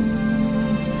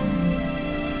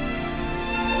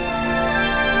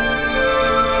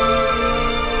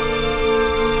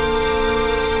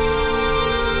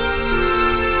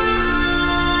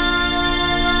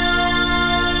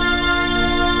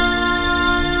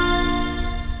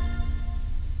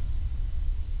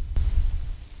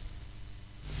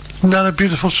 Isn't that a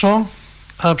beautiful song?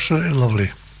 Absolutely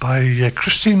lovely. By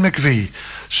Christine McVie,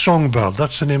 Songbird.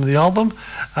 That's the name of the album,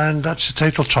 and that's the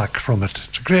title track from it.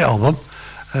 It's a great album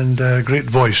and a great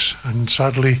voice, and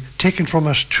sadly taken from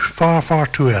us far, far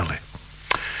too early.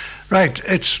 Right,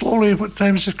 it's slowly, what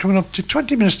time is it coming up to?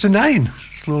 20 minutes to 9.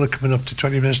 Slowly coming up to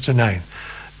 20 minutes to 9.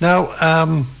 Now,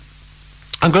 I'm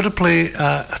going to play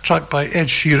a track by Ed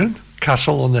Sheeran,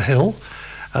 Castle on the Hill,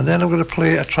 and then I'm going to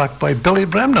play a track by Billy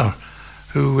Bremner,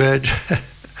 who,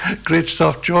 great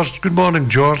stuff. George, good morning,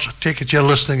 George. I take it you're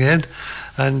listening in.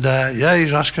 And yeah,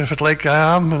 he's asking if it's like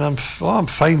I am, and I'm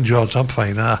fine, George, I'm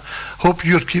fine. I hope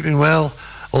you're keeping well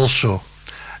also.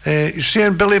 You're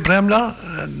saying Billy Bremner,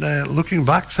 and looking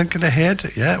back, thinking ahead,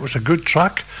 yeah, it was a good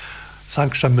track.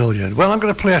 Thanks a million. Well, I'm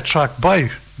going to play a track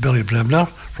by Billy Bremner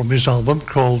from his album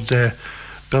called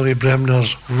Billy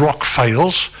Bremner's Rock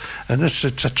Files, and it's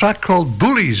a track called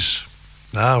Bullies.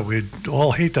 Now, we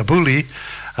all hate a bully,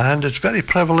 and it's very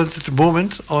prevalent at the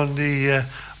moment on the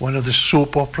one of the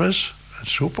soap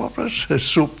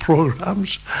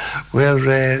programs,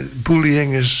 where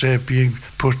bullying is being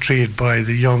portrayed by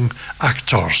the young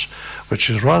actors, which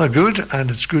is rather good, and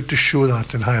it's good to show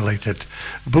that and highlight it.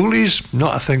 Bullies,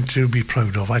 not a thing to be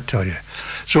proud of, I tell you.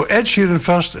 So Ed Sheeran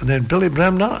first, and then Billy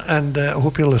Bremner, and I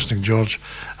hope you're listening, George,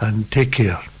 and take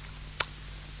care.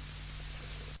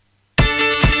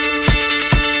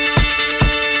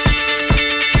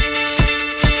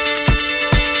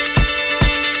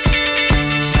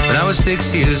 When I was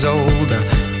 6 years old,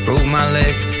 I broke my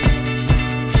leg.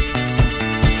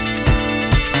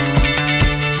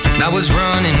 And I was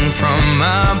running from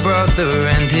my brother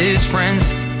and his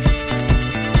friends,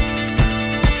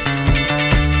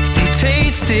 and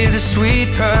tasted the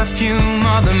sweet perfume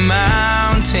of the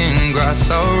mountain grass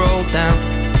I rolled down.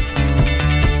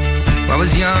 I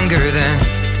was younger then.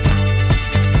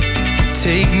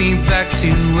 Take me back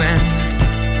to when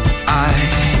I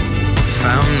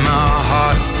found my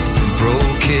heart,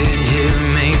 broke it here,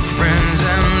 made friends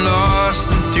and lost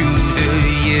them through the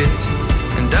years.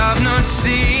 And I've not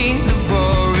seen the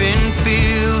boring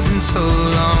fields in so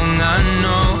long. I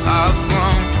know I've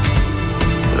grown,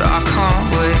 but I can't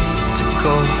wait to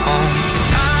go home.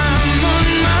 I'm on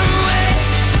my way,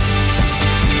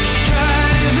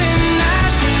 driving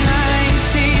at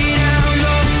 90 down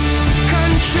those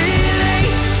country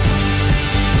lanes,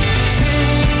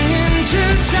 singing to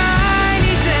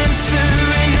Tiny Dancer,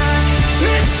 and I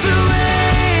miss the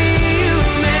way you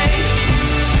make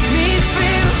me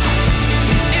feel.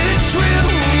 It's real.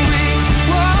 We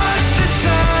watch the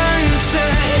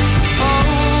sunset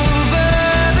over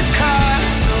the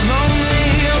castle on the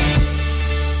hill.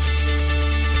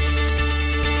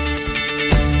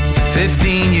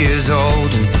 15 years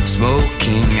old and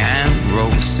smoking and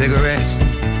rolled cigarettes,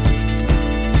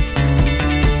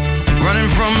 running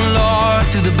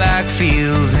through the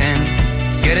backfields and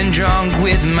getting drunk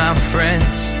with my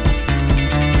friends.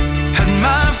 Had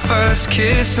my first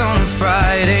kiss on a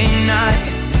Friday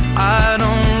night. I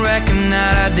don't reckon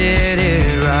that I did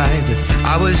it right, but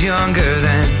I was younger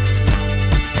then.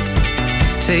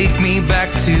 Take me back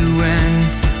to when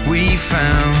we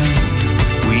found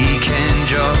weekend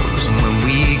jobs, and when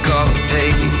we got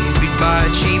paid, we'd buy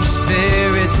cheap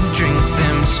spirits and drink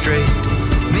them straight.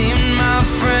 Me and my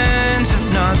friends have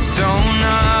not thrown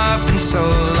up in so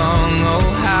long. Oh,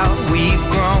 how we've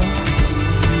grown.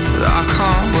 But I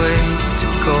can't wait to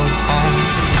go home.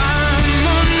 I'm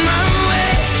on my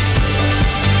way,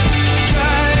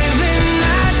 driving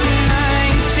at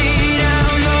 90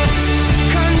 down those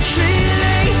country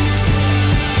lanes,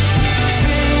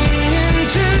 singing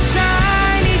to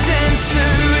Tiny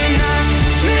Dancer, and I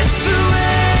miss the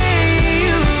way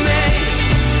you make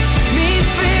me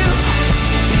feel.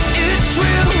 It's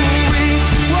real. We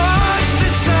watch the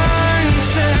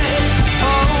sunset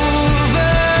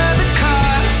over the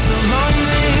castle on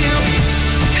the hill.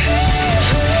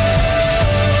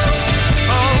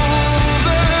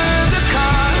 Over the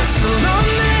castle on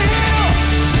the hill.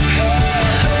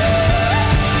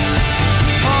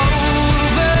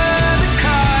 Over the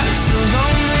castle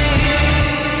on the hill.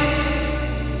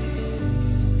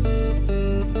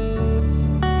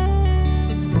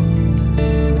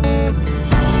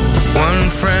 One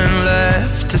friend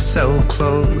left to sell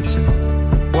clothes, and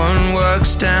one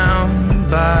works down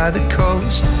by the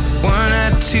coast. One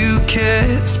had 2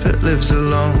 kids but lives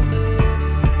alone.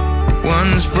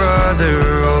 One's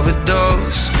brother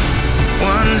overdosed.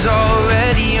 One's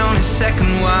already on his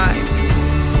second wife.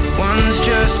 One's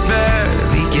just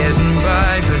barely getting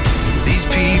by, but these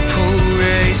people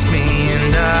raise me,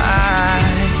 and I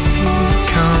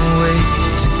can't wait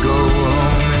to go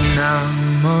home. And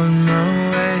I'm on my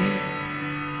way.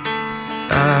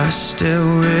 I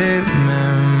still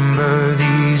remember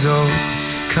these old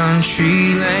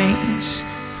country lanes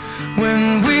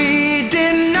when we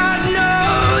did not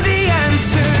know the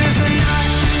answers, and I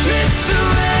miss the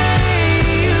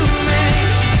way you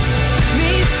make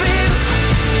me feel.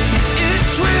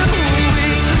 It's real. We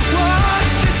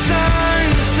watch the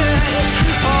sunset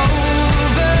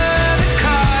over the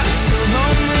castle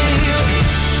on the hill.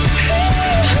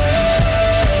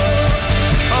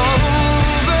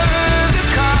 Over the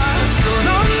castle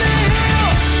on the hill.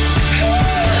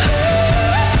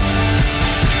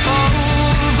 Over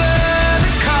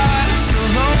the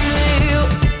castle on the hill.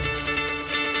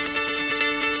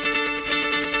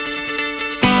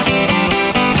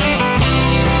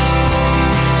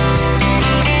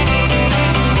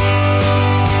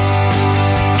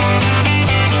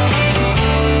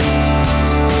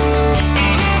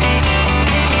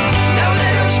 No,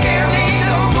 they don't scare me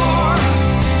no more.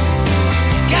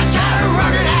 Got tired of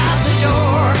running out the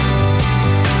door.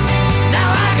 Now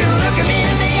I can look 'em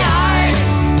in the eye,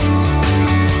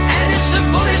 and it's a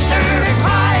bullet served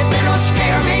pride. They don't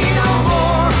scare me no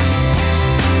more.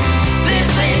 This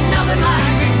ain't nothing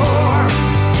like before.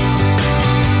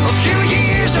 A few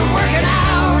years of working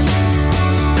out,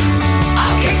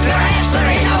 I'll kick their ass, there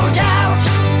ain't no doubt.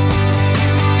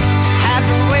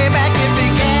 Happened way back, it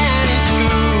began in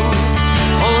school.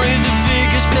 Only the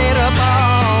biggest made up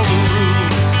all the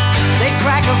rules. They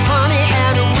crack a funny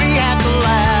and we had to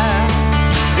laugh.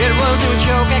 It was no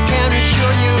joke, I can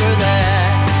assure you of that.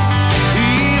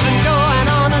 Even going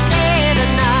on a day to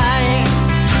night,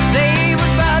 they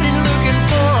were about it looking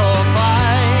for a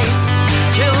fight.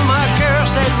 Till my girl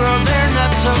said, well, they're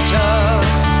not so tough.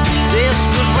 This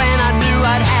was when I knew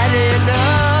I'd had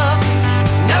enough.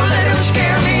 No, they don't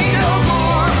scare me no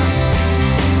more.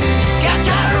 Got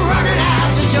tired of running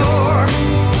out the door.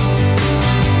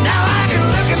 Now I can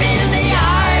look 'em in the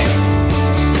eye,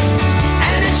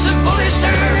 and it's a bullet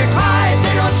served pride.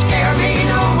 They don't scare me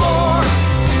no more.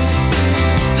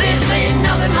 This ain't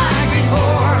nothing like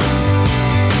before.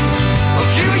 A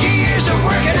few years of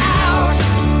working out,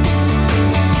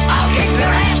 I'll kick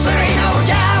their ass, there ain't no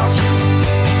doubt.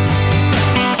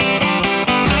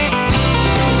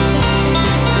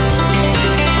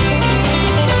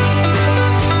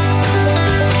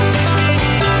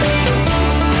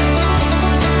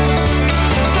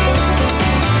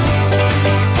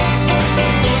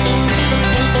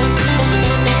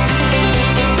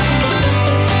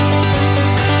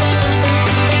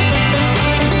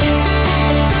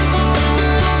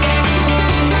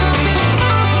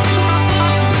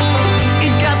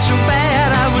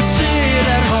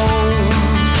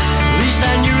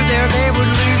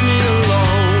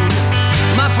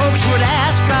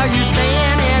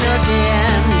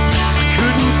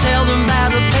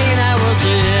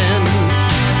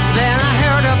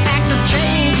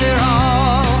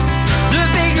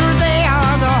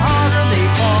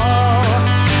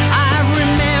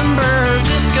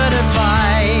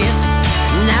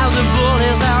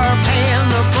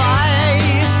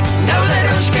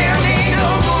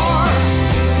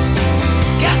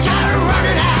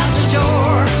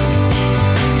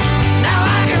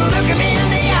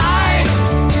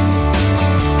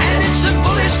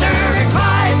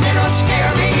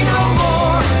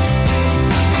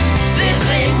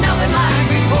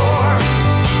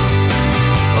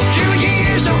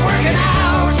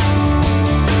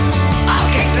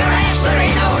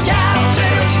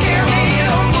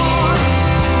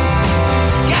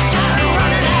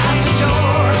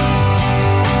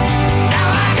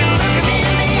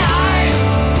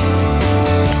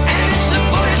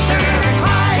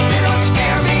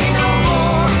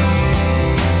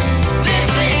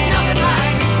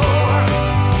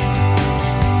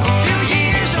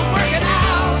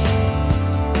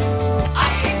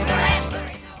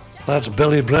 That's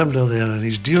Billy Bremner there, and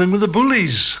he's dealing with the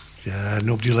bullies. Yeah,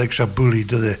 nobody likes a bully,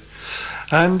 do they?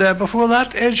 And before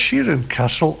that, Ed Sheeran,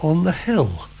 Castle on the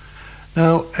Hill.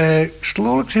 Now,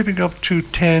 slowly creeping up to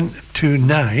 10 to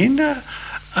 9,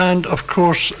 and of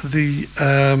course the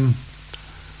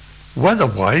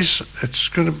weather-wise,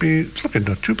 it's looking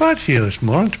not too bad here this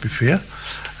morning, to be fair.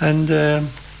 And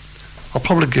I'll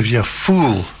probably give you a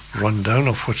full rundown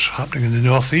of what's happening in the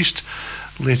northeast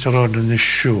later on in this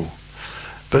show.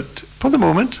 But for the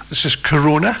moment, this is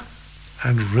Corona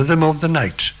and Rhythm of the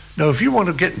Night. Now, if you want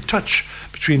to get in touch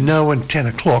between now and 10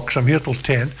 o'clock, because I'm here till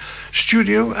 10,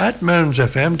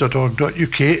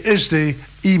 studio@mearnsfm.org.uk is the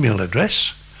email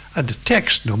address, and the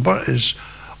text number is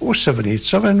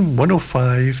 0787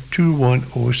 105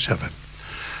 2107.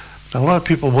 Now, a lot of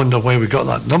people wonder where we got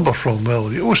that number from. Well,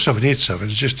 the 0787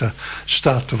 is just a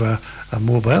start of a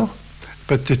mobile,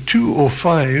 but the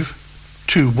 205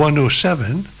 to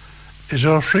 107 is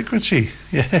our frequency.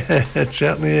 Yeah, it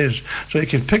certainly is. So you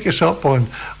can pick us up on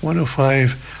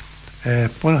 105, I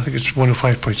think it's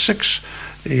 105.6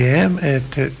 AM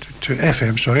to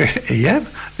FM, sorry, AM,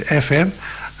 the FM,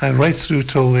 and right through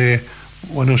till the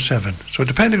 107. So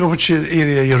depending on which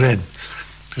area you're in,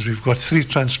 because we've got 3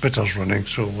 transmitters running.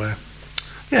 So,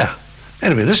 yeah.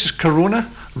 Anyway, this is Corona,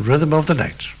 Rhythm of the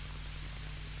Night.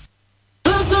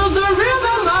 This is the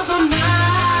rhythm of the night.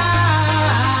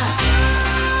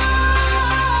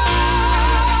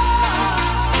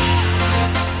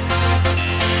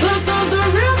 This is the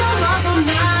rhythm of the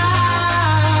night.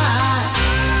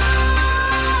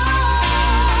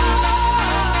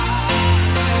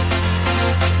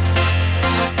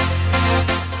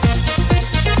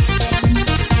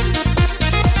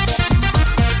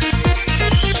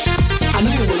 I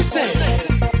know you want to say.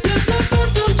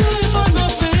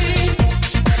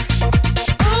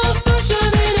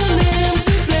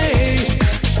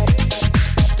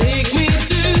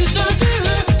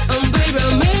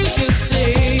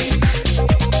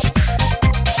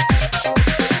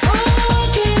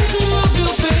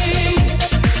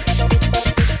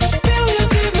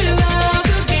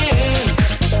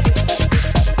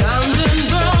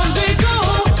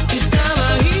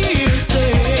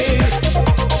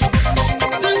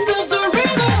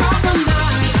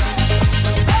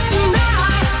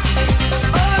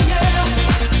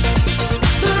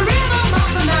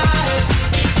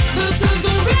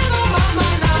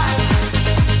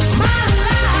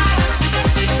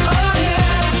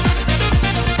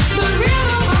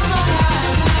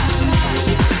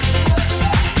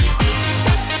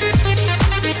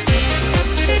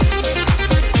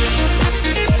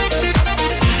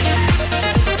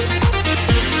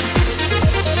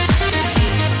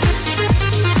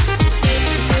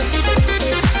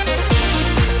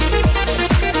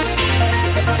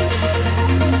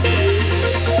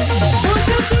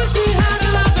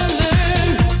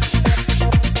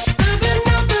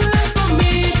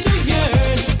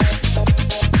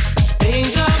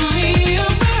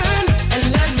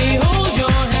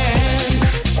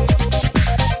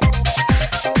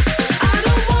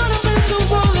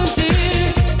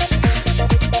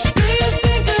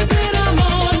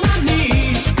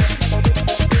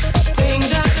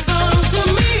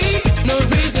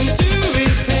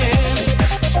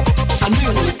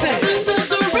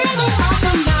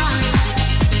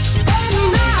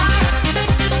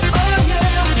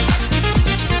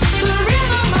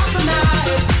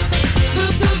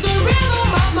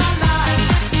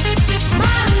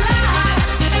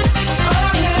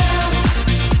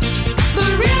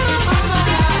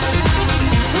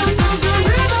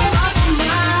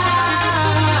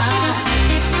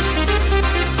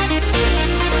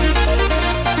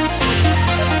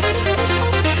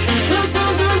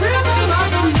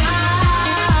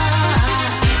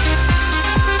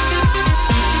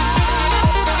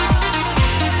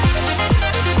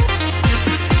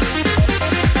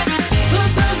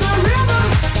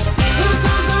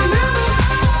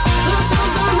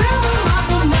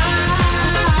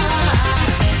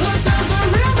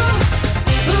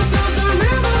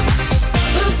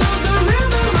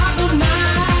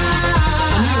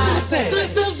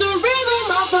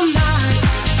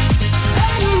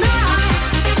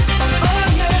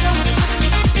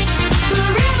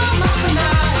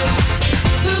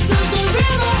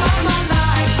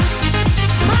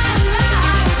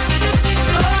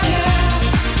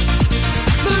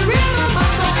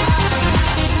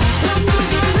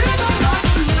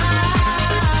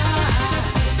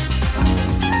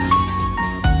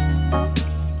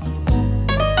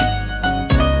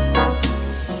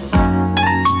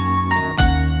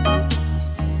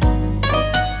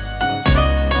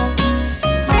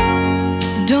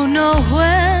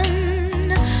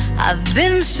 I've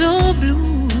been so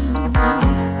blue,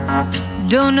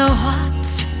 don't know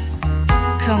what's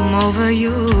come over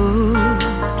you.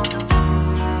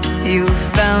 You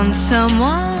found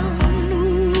someone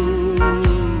new,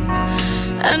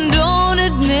 and don't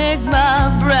it make my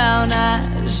brown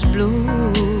eyes blue?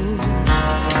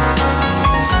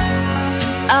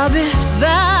 I'll be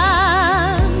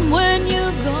fine when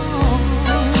you're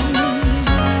gone.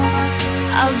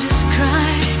 I'll just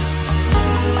cry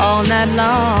all night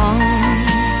long.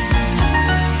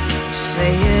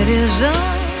 Say it isn't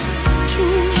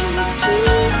true,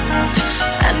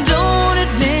 and don't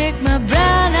it make my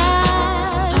brown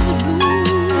eyes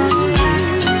blue?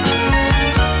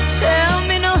 Tell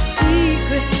me no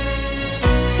secrets,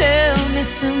 tell me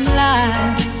some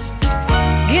lies.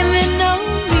 Give me no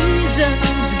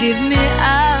reasons, give me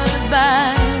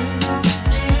alibis.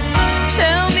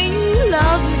 Tell me you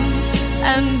love me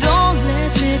and don't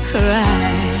let me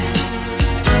cry.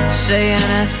 Say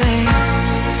anything,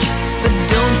 but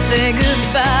don't say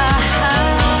goodbye.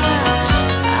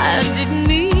 I didn't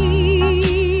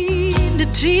mean to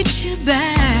treat you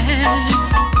bad.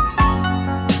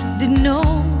 Didn't know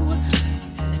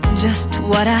just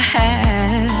what I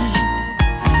had,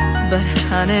 but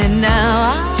honey,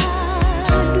 now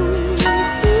I do.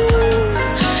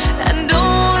 And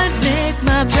don't it make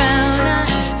my brown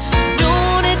eyes,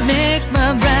 don't it make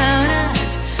my brown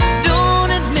eyes,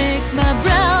 don't it make my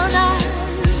brown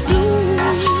eyes blue?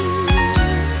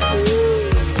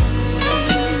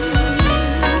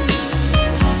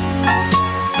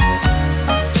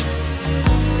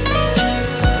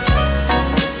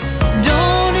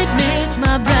 Don't it make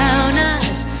my brown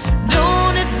eyes,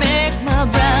 don't it make my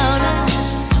brown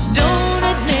eyes, don't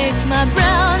it make my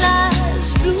brown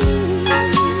eyes blue?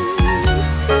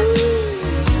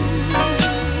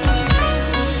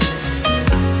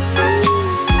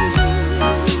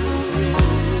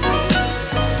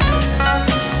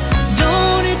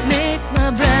 Don't it make my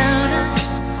brown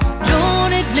eyes,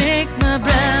 don't it make my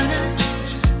brown eyes,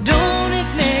 don't it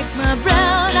make my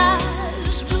brown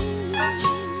eyes blue?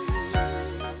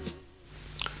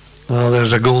 Well,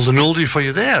 there's a golden oldie for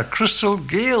you there, Crystal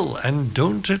Gale, and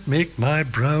don't it make my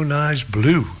brown eyes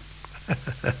blue?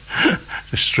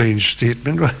 A strange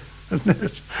statement, wasn't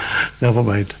it? Never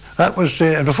mind. That was,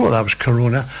 and before that was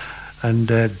Corona and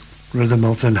Rhythm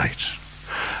of the Night.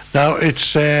 Now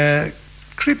it's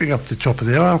creeping up the top of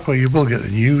the hour where you will get the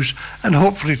news, and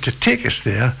hopefully to take us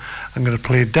there, I'm going to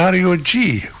play Dario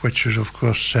G, which is of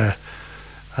course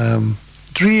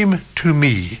Dream to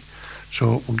Me.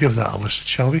 So we'll give that a listen,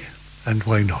 shall we? And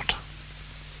why not?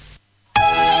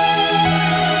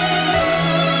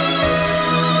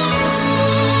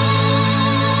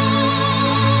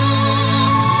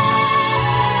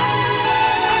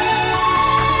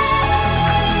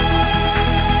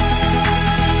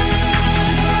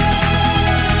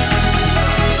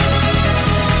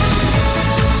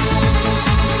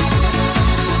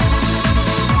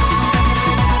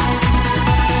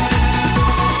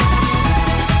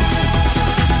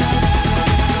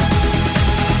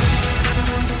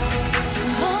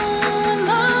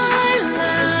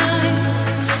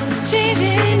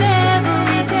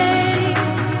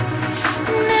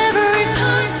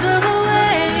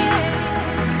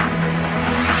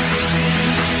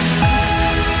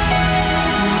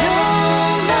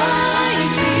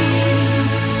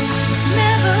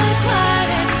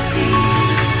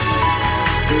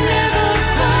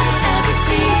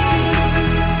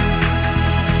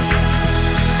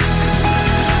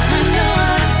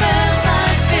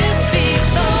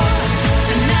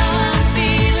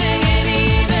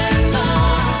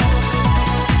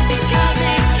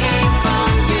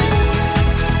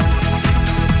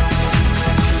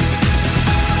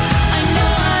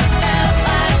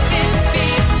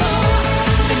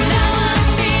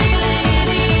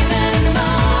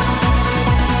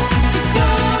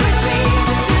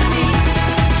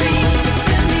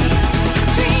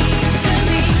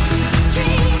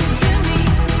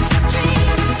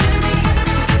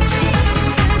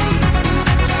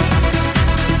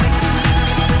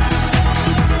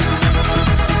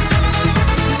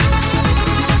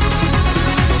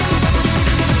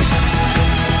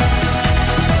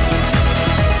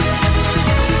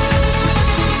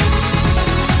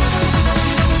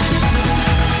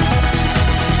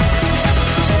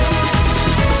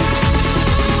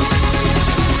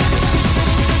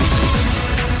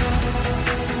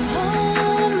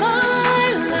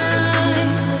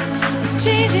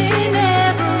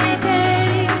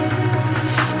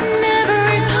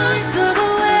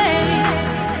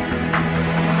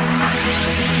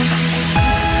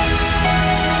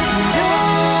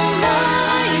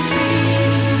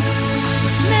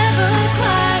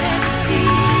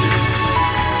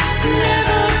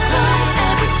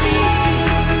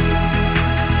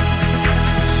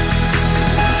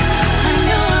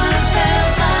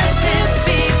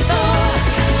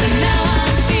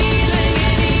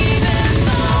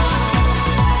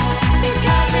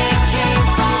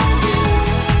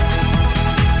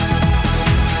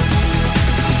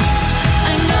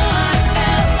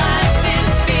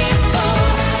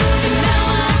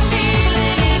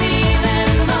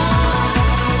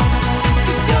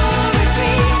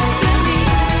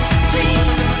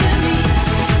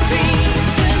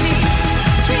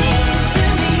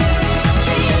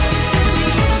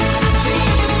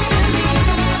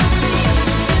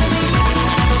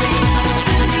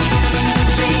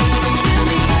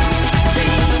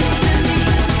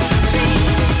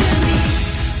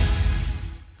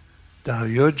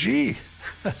 Dario G.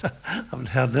 Haven't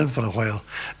heard them for a while.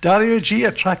 Dario G,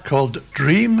 a track called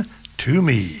Dream to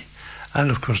Me. And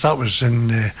of course that was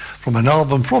from an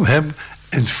album from him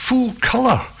in full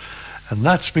colour. And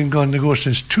that's been going to go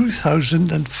since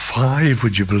 2005,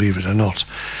 would you believe it or not.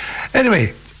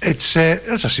 Anyway, it's,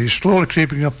 as I say, slowly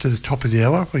creeping up to the top of the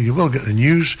hour, where you will get the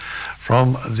news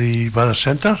from the Weather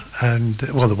Centre, and,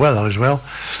 well, the weather as well.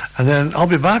 And then I'll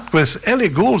be back with Ellie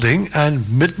Goulding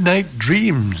and Midnight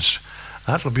Dreams.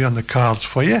 That'll be on the cards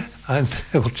for you, and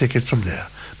we'll take it from there.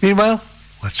 Meanwhile,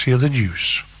 let's hear the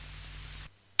news.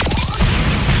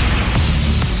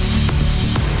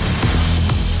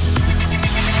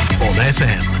 On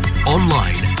FM,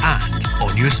 online and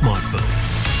on your smartphone.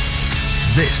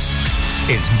 This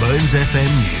is Mearns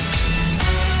FM News.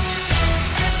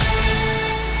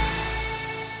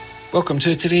 Welcome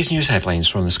to today's news headlines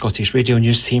from the Scottish Radio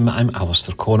News team. I'm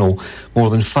Alistair Connell. More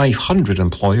than 500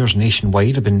 employers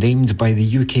nationwide have been named by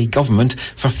the UK government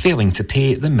for failing to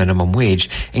pay the minimum wage,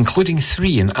 including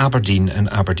 3 in Aberdeen and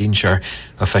Aberdeenshire.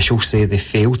 Officials say they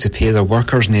failed to pay their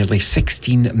workers nearly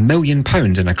 £16 million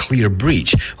in a clear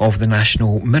breach of the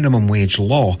national minimum wage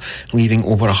law, leaving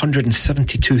over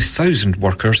 172,000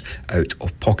 workers out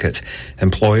of pocket.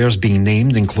 Employers being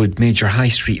named include major high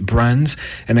street brands.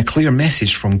 In a clear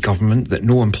message from government that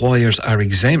no employers are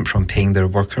exempt from paying their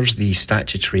workers the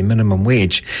statutory minimum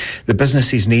wage. The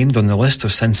businesses named on the list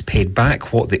have since paid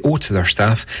back what they owe to their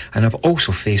staff and have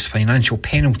also faced financial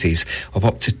penalties of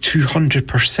up to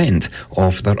 200%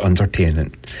 of their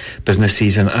underpayment.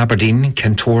 Businesses in Aberdeen,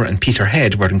 Kintore and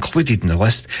Peterhead were included in the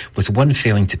list, with one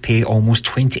failing to pay almost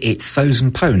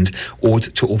 £28,000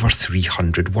 owed to over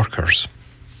 300 workers.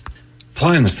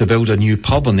 Plans to build a new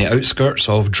pub on the outskirts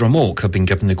of Drumoak have been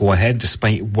given the go-ahead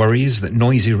despite worries that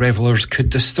noisy revellers could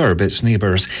disturb its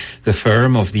neighbours. The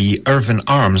firm of the Irvine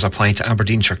Arms applied to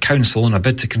Aberdeenshire Council in a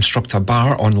bid to construct a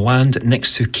bar on land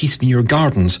next to Keithmuir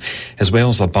Gardens. As well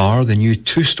as a bar, the new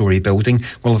 2-storey building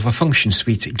will have a function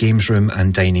suite, games room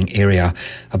and dining area.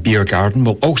 A beer garden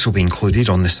will also be included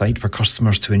on the site for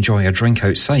customers to enjoy a drink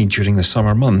outside during the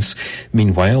summer months.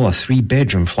 Meanwhile, a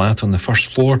 3-bedroom flat on the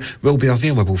first floor will be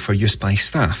available for use by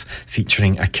staff,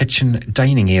 featuring a kitchen,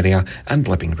 dining area and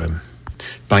living room.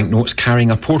 Banknotes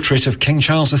carrying a portrait of King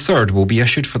Charles III will be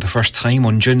issued for the first time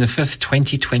on June the 5th,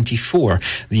 2024.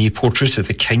 The portrait of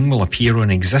the King will appear on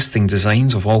existing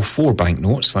designs of all 4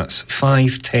 banknotes, that's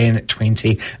 £5, £10,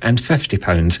 £20 and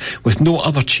 £50, with no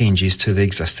other changes to the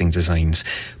existing designs.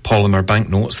 Polymer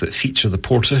banknotes that feature the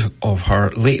portrait of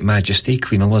Her late Majesty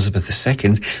Queen Elizabeth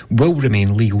II will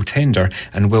remain legal tender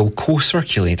and will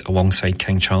co-circulate alongside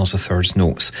King Charles III's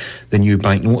notes. The new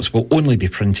banknotes will only be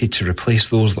printed to replace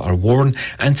those that are worn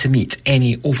and to meet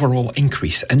any overall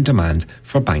increase in demand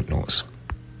for banknotes.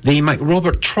 The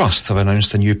MacRobert Trust have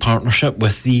announced a new partnership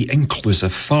with the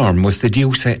Inclusive Farm, with the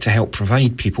deal set to help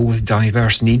provide people with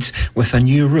diverse needs with a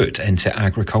new route into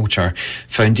agriculture.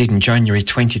 Founded in January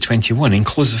 2021,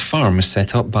 Inclusive Farm was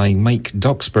set up by Mike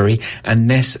Duxbury and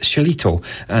Ness Shalito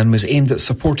and was aimed at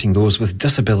supporting those with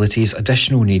disabilities,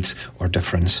 additional needs or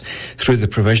difference. Through the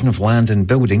provision of land and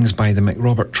buildings by the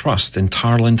MacRobert Trust in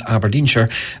Tarland, Aberdeenshire,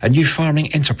 a new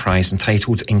farming enterprise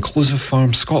entitled Inclusive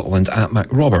Farm Scotland at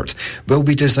MacRobert will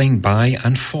be designed by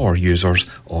and for users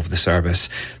of the service.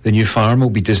 The new farm will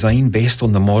be designed based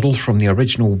on the model from the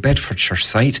original Bedfordshire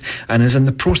site and is in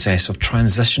the process of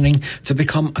transitioning to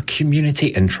become a community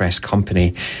interest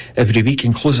company. Every week,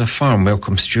 Inclusive Farm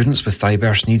welcomes students with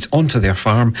diverse needs onto their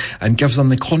farm and gives them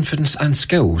the confidence and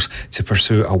skills to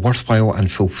pursue a worthwhile and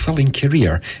fulfilling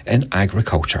career in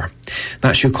agriculture.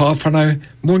 That's your call for now.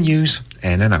 More news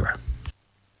in an hour.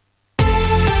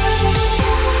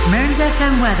 Mearns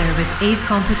FM weather with Ace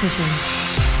Competitions.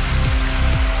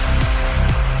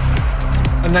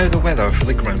 And now the weather for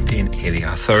the Grampian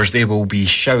area. Thursday will be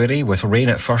showery with rain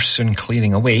at first, soon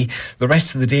clearing away. The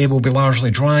rest of the day will be largely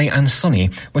dry and sunny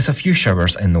with a few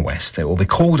showers in the west. It will be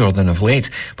colder than of late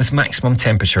with maximum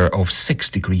temperature of 6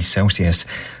 degrees Celsius.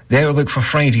 The outlook for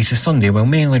Friday to Sunday will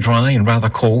mainly dry and rather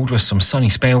cold with some sunny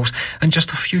spells and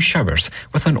just a few showers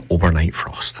with an overnight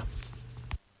frost.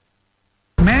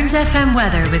 Mearns FM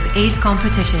weather with Ace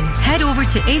Competitions. Head over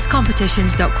to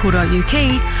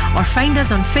acecompetitions.co.uk or find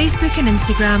us on Facebook and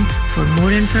Instagram for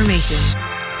more information.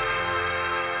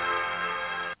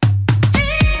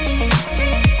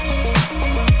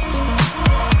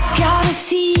 Got a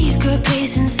secret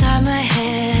place inside my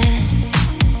head.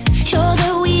 You're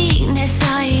the weakness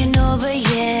I ain't over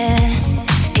yet.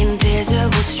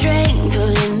 Invisible strength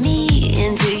pulling me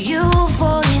into you,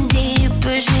 falling deep,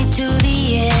 push me to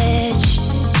the edge.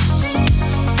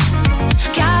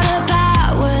 Got a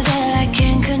power that I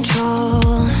can't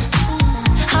control.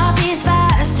 Heartbeats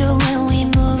fast.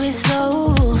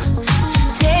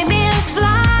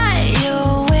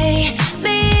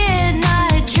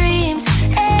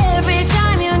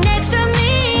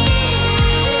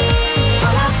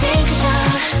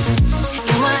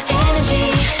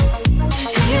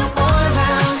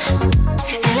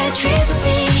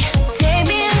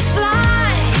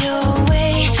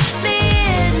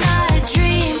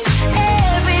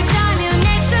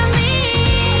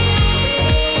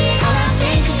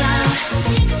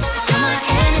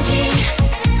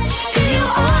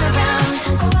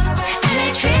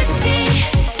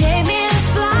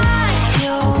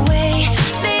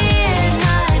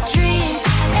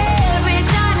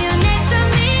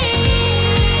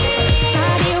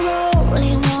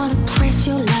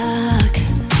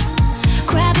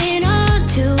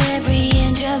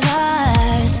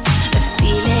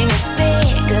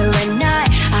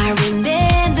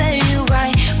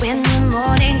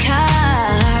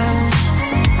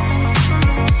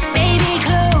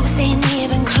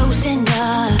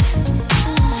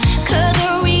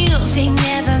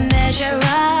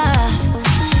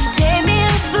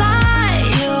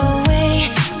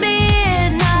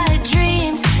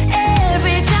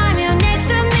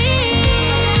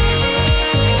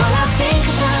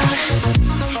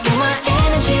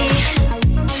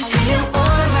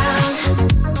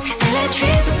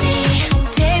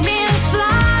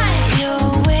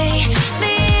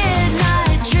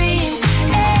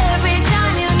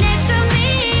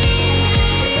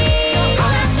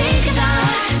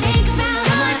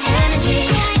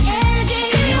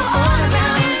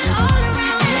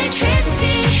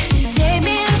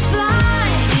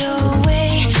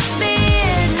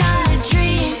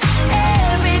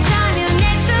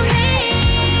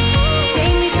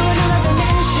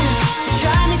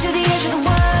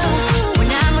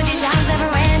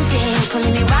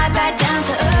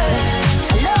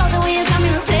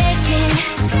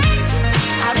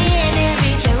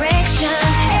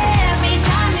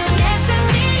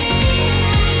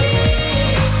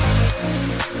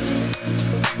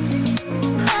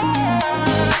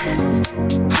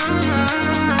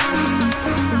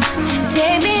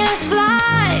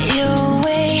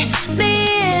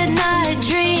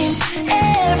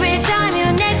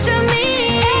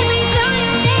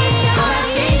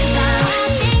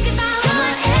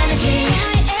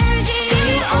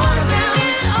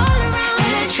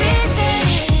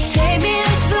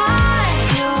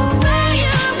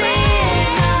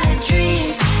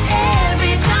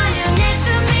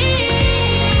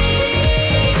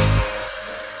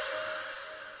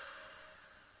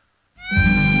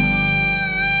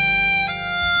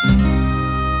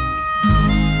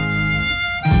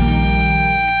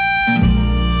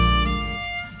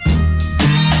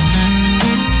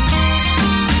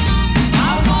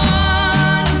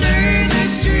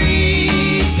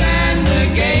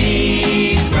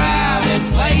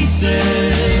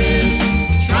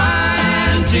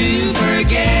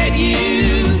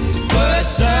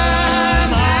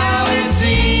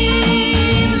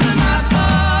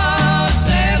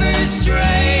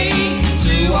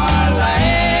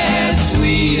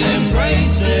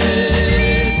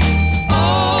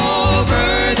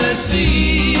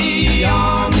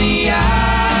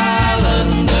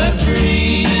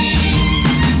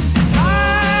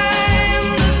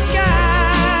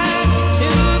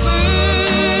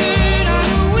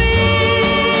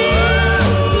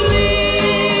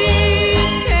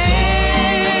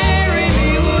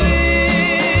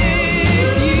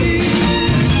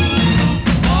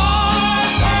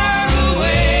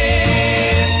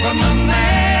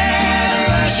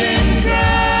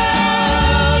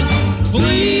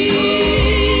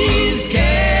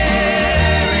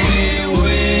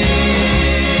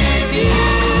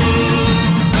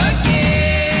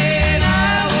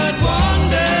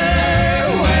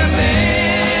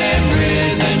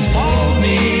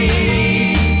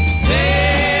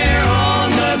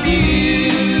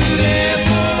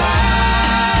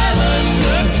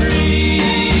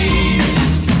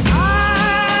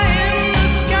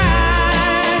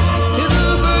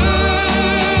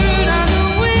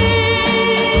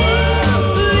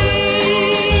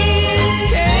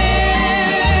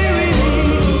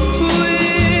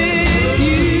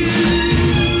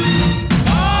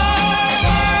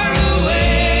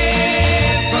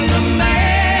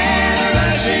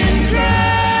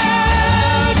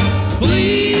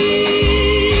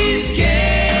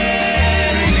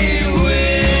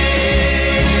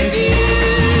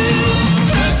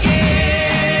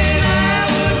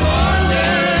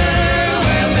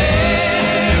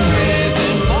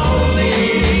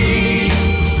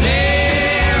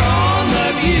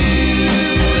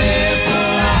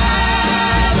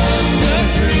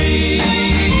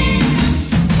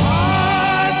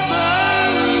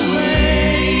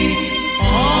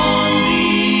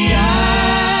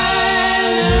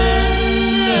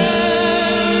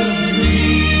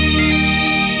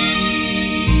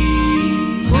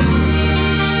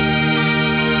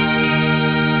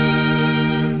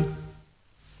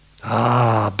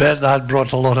 bet that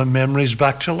brought a lot of memories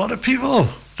back to a lot of people.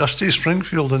 Dusty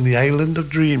Springfield and the Island of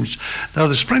Dreams. Now,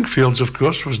 the Springfields, of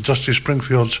course, was Dusty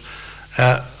Springfield's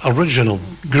original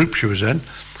group she was in,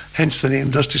 hence the name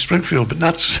Dusty Springfield, but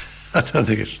that's, I don't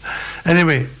think it's...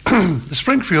 Anyway, the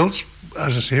Springfields,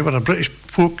 as I say, were a British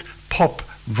folk pop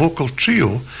vocal trio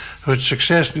who had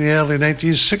success in the early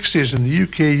 1960s in the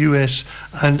UK, US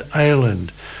and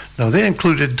Ireland. Now, they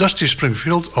included Dusty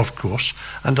Springfield, of course,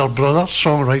 and her brother,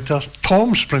 songwriter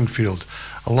Tom Springfield,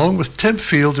 along with Tim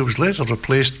Field, who was later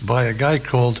replaced by a guy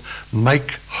called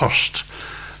Mike Hurst.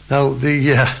 Now,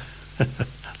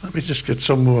 let me just get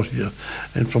some more here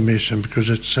information, because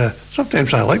it's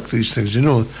sometimes I like these things, you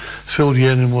know, fill you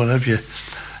in and what have you.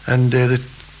 And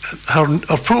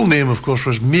her full name, of course,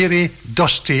 was Mary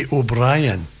Dusty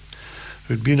O'Brien,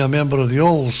 who'd been a member of the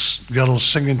all-girls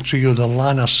singing trio, the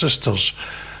Lana Sisters.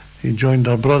 He joined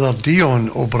her brother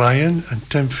Dion O'Brien and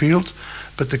Tim Field,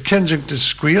 but the Kensington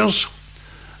Squares,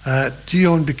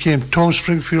 Dion became Tom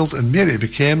Springfield and Mary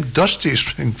became Dusty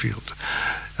Springfield.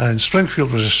 And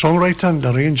Springfield was a songwriter and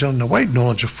arranger and a wide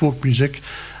knowledge of folk music,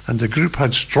 and the group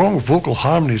had strong vocal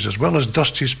harmonies as well as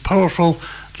Dusty's powerful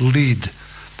lead,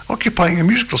 occupying a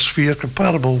musical sphere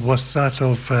comparable with that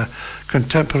of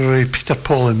contemporary Peter,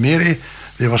 Paul and Mary.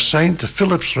 They were signed to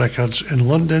Philips Records in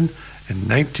London in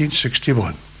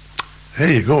 1961. There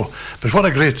you go. But what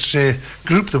a great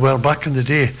group they were back in the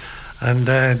day. And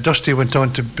Dusty went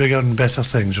on to bigger and better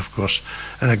things, of course.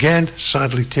 And again,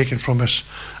 sadly taken from us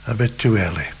a bit too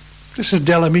early. This is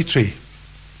Del Amitri.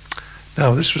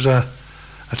 Now, this was a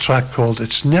track called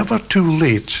It's Never Too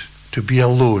Late to Be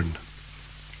Alone.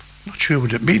 Not sure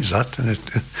what it means, that,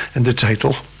 in the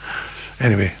title.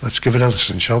 Anyway, let's give it a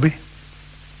listen, shall we?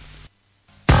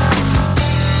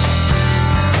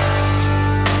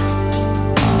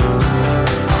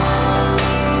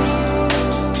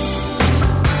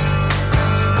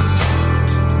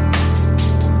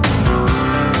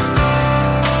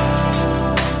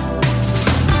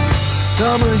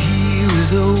 Summer here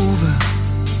is over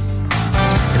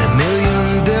in a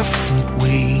million different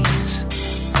ways.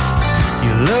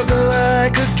 You look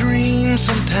like a dream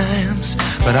sometimes,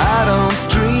 but I don't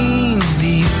dream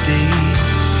these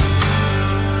days.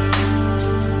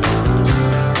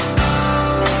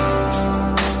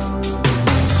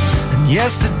 And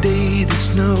yesterday the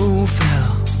snow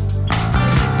fell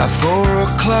by 4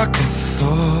 o'clock, it's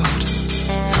thought.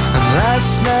 And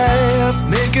last night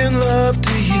making love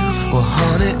to you, well,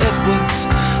 honey, it was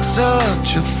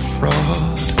such a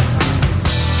fraud.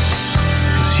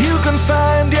 'Cause you can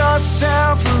find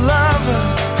yourself a lover,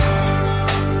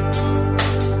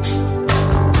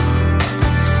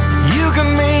 you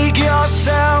can make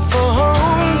yourself a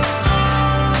home,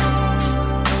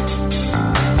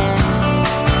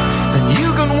 and you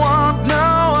can want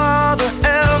no other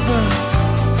ever,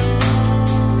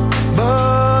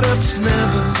 but it's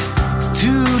never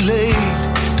too late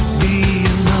to be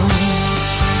alone.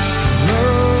 No,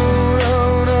 no,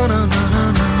 no, no, no, no,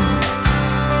 no.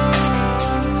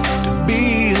 To be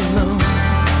alone.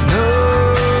 No,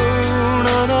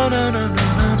 no, no, no, no, no,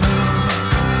 no, no.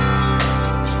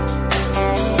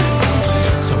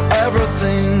 So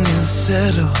everything is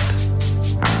settled,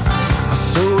 or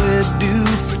so we do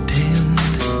pretend.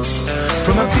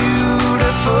 From a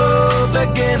beautiful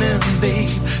beginning,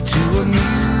 babe, to a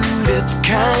muted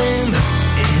kind of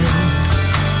end.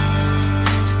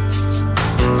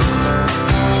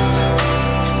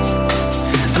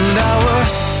 And our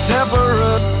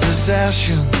separate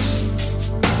possessions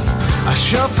are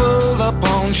shuffled up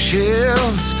on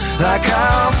shelves, like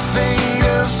our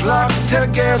fingers locked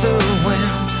together when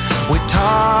we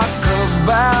talk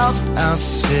about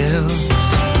ourselves.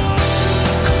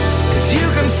 'Cause you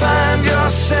can find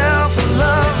yourself a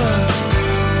lover,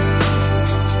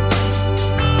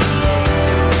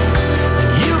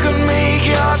 make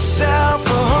yourself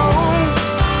a home,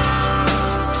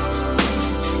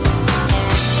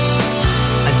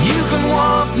 and you can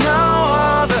want no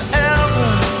other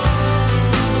ever,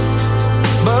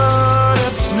 but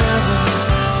it's never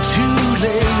too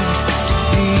late to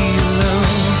be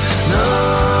alone. No,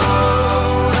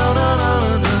 no, no, no,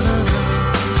 no, no, no.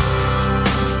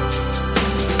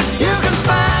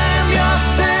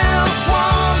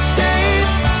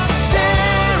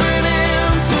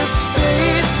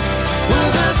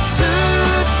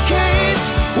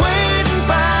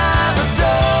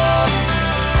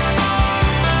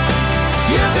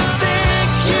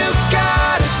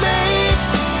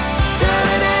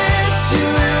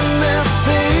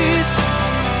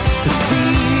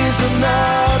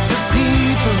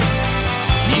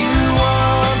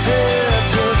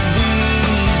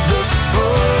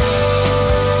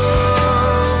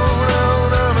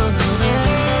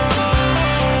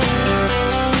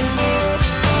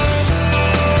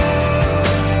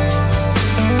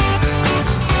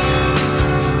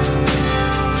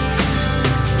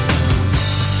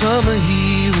 summer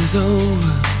here is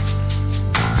over.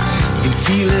 You can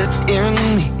feel it in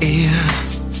the air.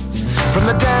 From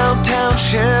the downtown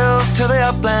shells to the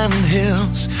upland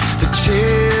hills, the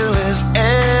chill is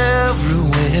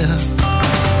everywhere.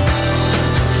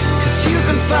 'Cause you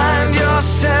can find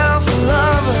yourself a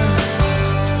lover,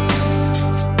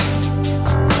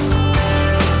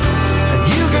 and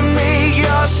you can make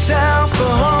yourself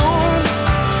a home.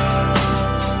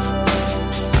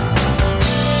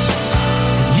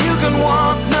 You can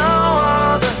want no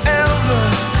other ever,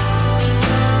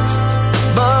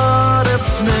 but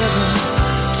it's never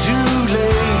too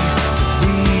late to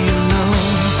be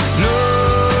alone. No,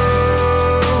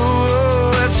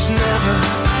 it's never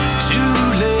too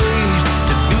late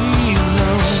to be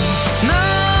alone. No,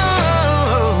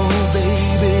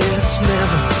 baby, it's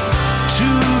never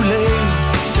too late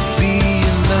to be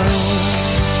alone.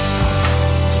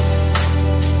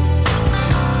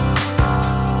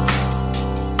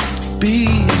 Be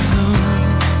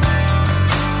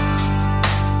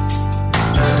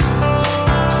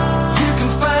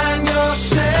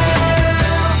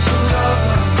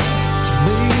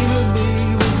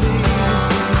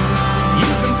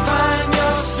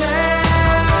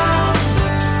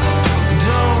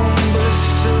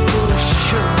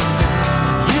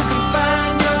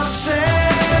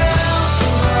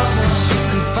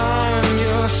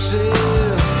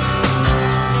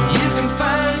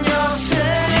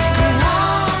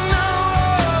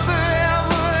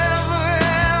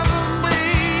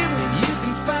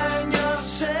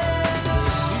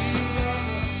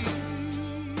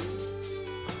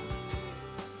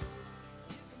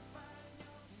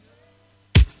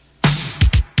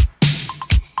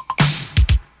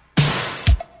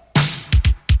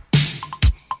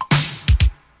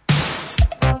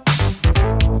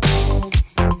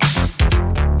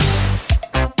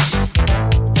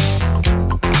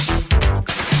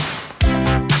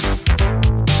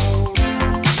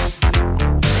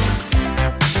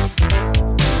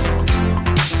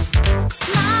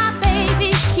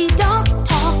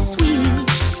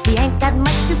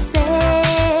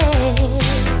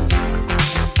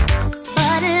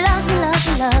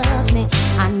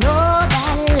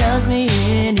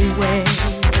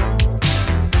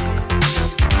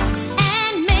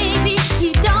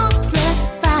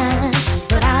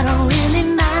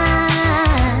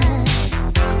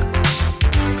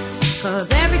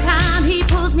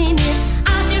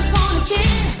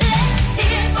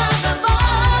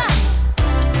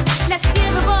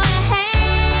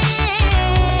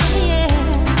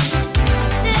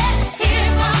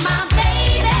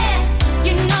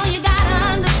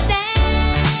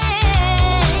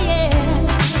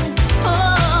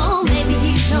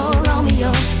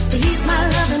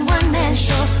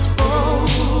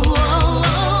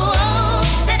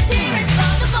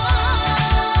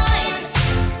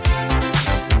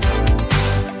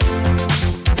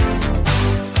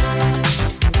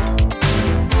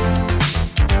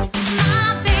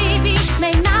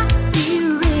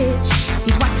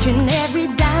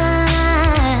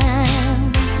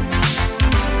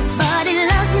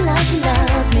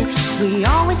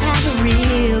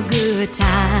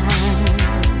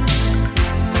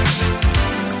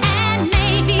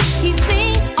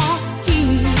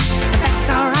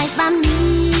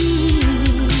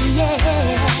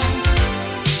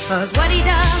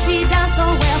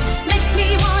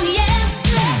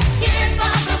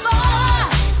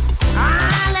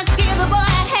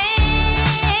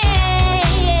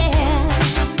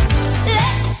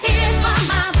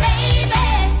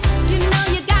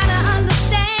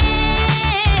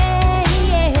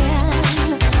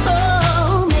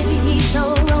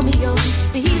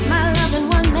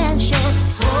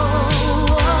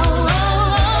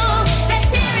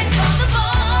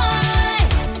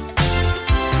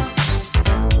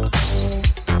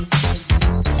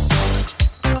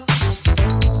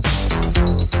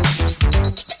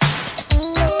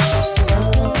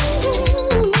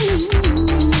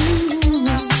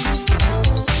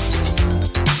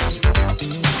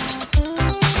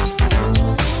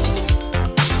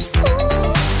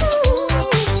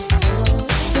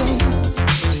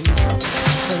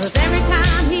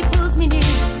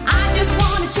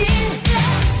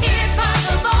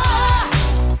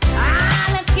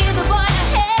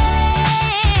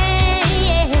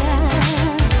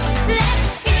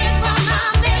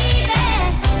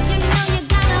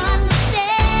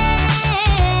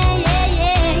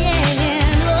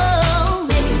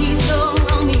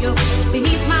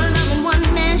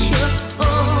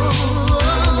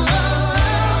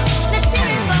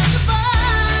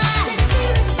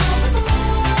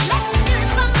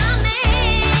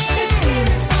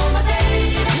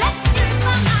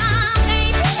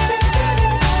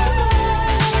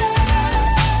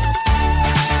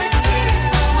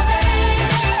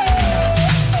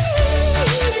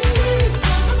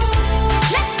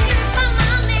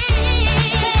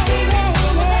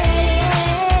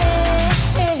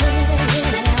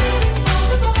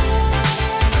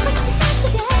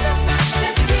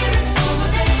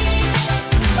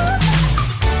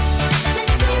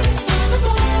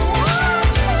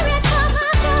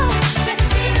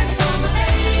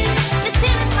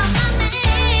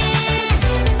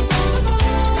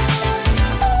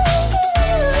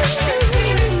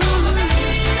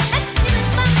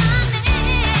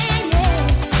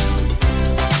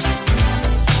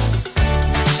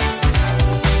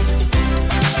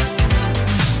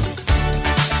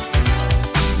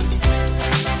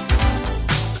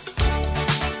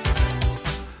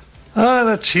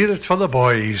let's hear it for the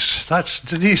boys. That's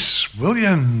Denise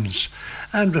Williams.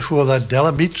 And before that,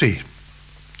 Della Mitri.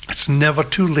 It's never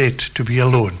too late to be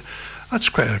alone. That's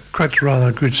quite a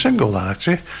rather good single, that,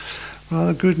 actually.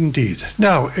 Rather good indeed.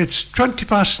 Now, it's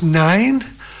 9:20,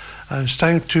 and it's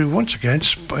time to once again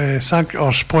thank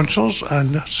our sponsors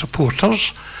and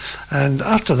supporters. And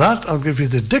after that, I'll give you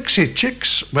the Dixie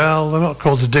Chicks. Well, they're not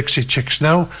called the Dixie Chicks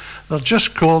now. They're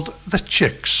just called the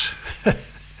Chicks.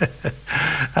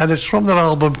 And it's from their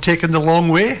album Taking the Long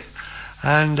Way.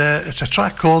 And it's a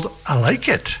track called I Like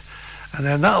It. And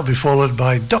then that'll be followed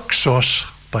by Duck Sauce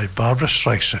by Barbra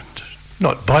Streisand.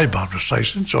 Not by Barbra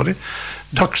Streisand, sorry.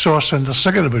 Duck Sauce, and they're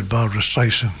singing about Barbra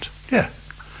Streisand. Yeah.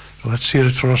 So let's hear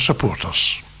it for our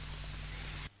supporters.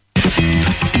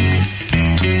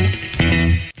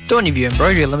 Stoneyview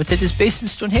Embroidery Limited is based in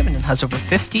Stonehaven and has over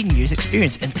 15 years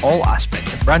experience in all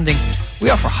aspects of branding. We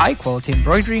offer high quality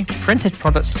embroidery, printed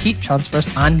products, heat transfers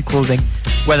and clothing.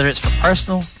 Whether it's for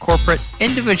personal, corporate,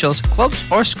 individuals, clubs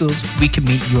or schools, we can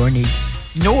meet your needs.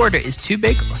 No order is too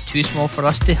big or too small for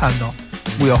us to handle.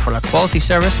 We offer a quality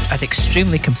service at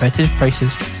extremely competitive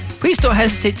prices. Please don't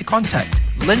hesitate to contact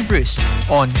Lynn Bruce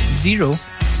on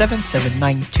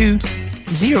 07792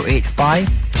 085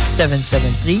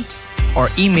 773 or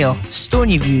email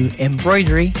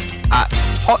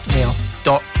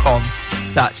stonyviewembroidery@hotmail.com.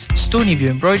 That's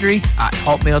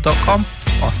stonyviewembroidery@hotmail.com,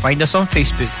 or find us on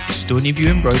Facebook, Stonyview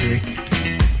Embroidery.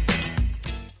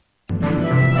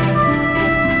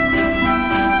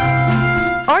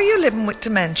 Are you living with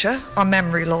dementia or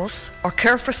memory loss, or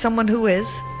care for someone who is?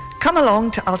 Come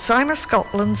along to Alzheimer's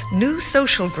Scotland's new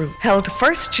social group, held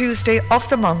first Tuesday of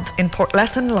the month in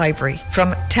Portlethen Library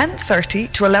from 10:30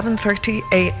 to 11:30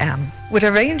 a.m. With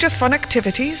a range of fun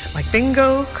activities like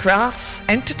bingo, crafts,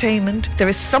 entertainment, there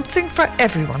is something for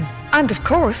everyone. And of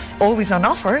course, always on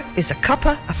offer is a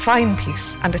cuppa, a fine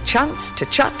piece, and a chance to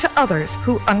chat to others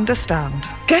who understand.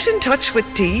 Get in touch with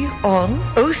Dee on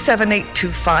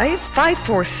 07825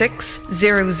 546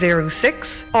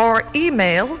 006 or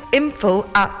email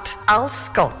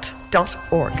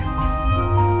info@alscot.org.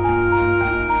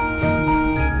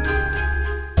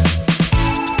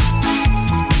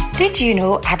 Did you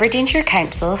know Aberdeenshire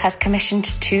Council has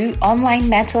commissioned 2 online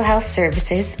mental health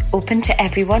services open to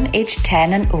everyone aged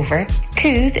 10 and over?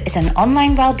 Cooth is an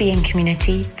online wellbeing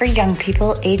community for young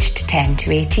people aged 10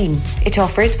 to 18. It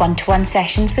offers one-to-one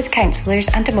sessions with counsellors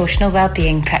and emotional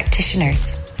wellbeing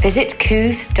practitioners. Visit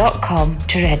cooth.com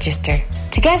to register.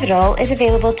 Togetherall is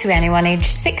available to anyone aged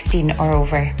 16 or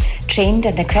over. Trained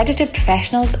and accredited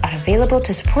professionals are available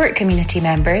to support community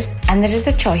members, and there is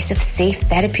a choice of safe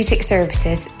therapeutic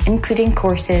services, including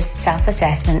courses,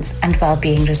 self-assessments and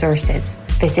wellbeing resources.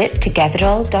 Visit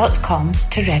togetherall.com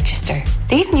to register.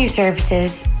 These new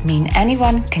services mean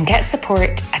anyone can get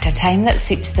support at a time that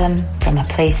suits them from a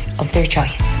place of their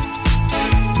choice.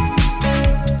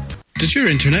 Does your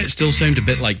internet still sound a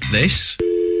bit like this?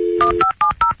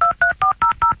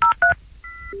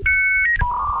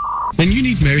 Then you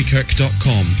need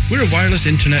Marykirk.com. We're a wireless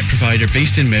internet provider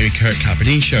based in Marykirk,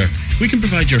 Aberdeenshire. We can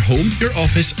provide your home, your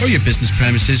office or your business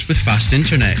premises with fast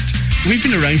internet. We've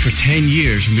been around for 10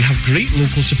 years and we have great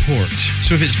local support.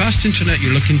 So if it's fast internet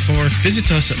you're looking for,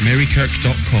 visit us at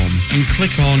Marykirk.com and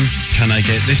click on Can I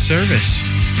Get This Service?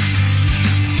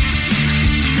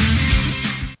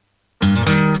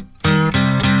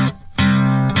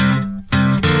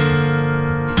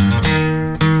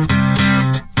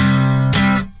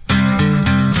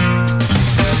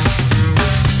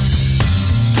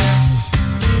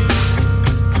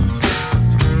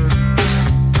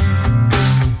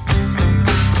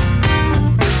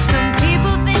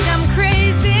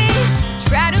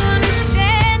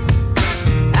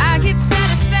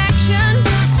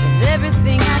 Everything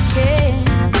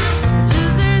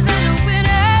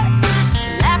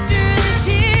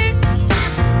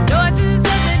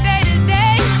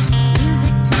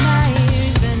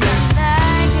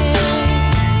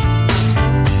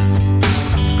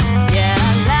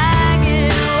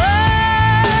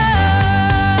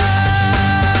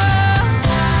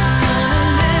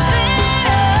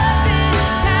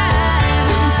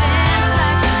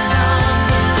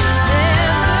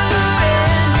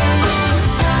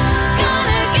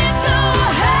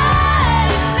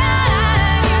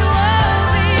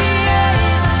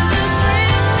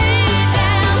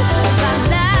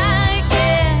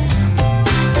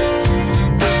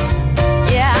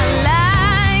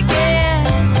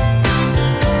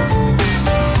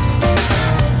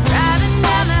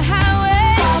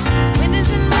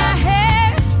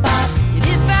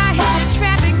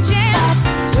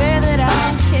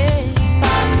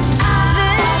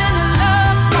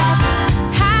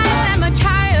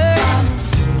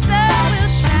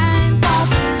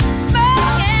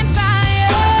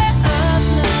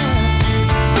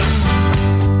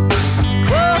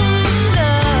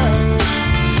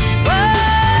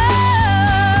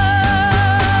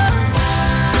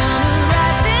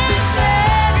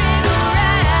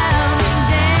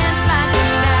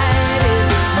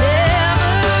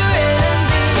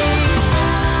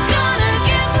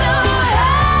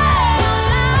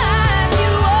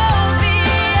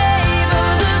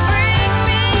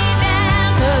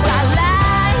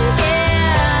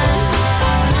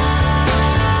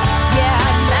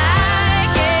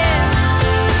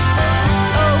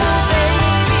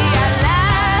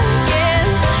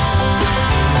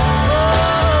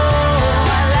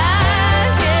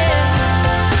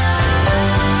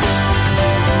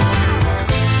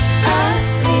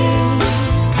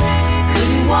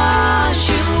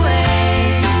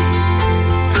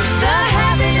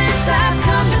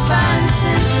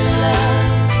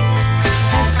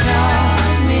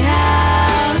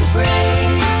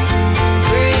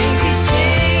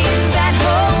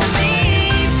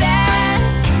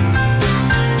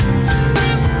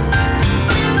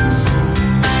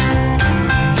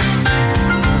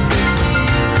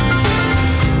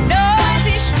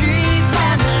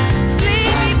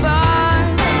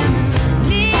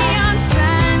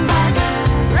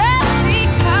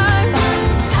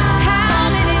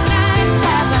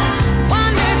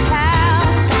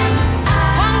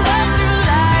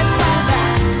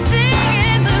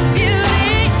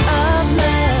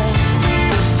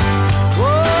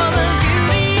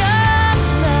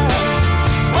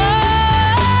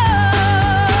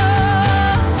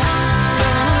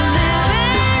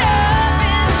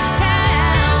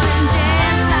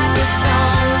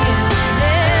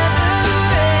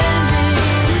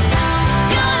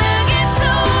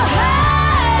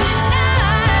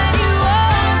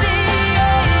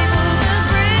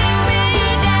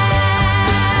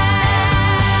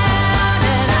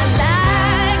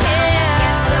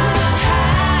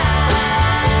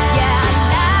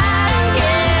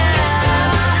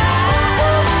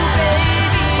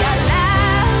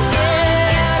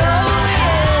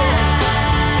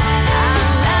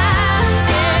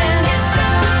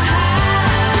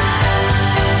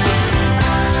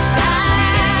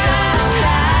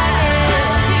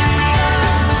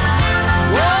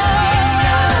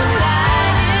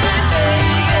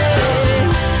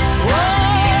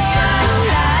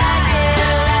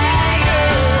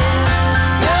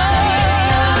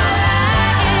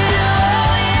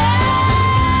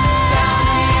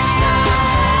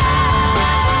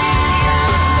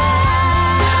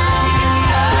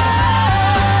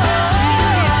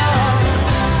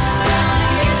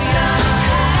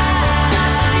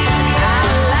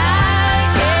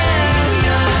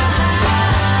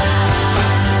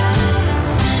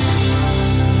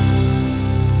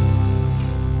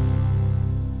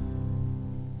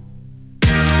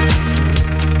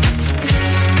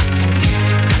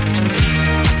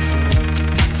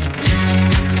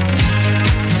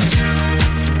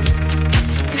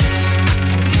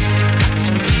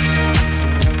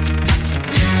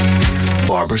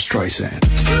Barbra Streisand.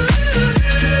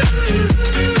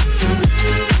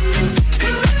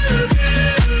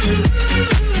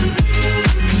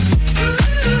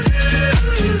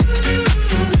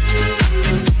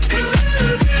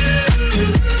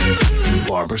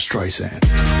 Barbra Streisand.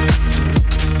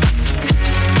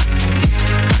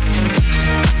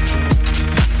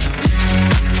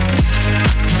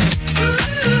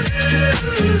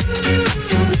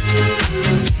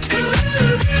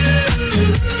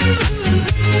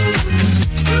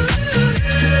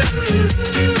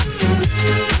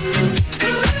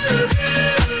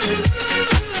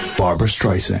 Barbra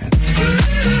Streisand.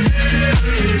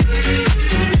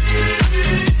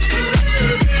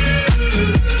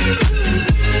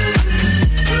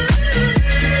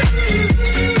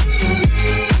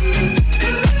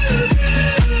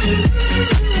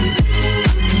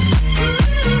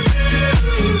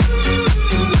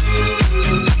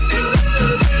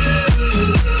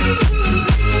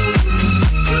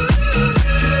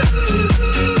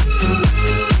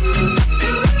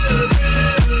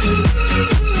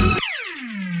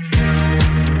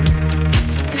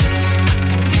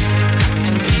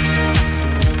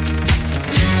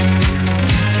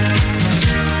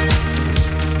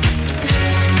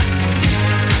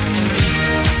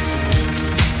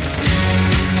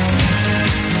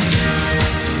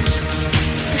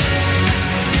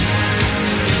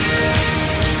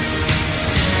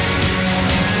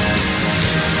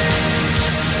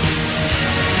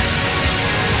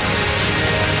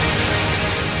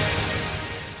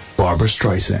 Barbra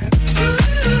Streisand.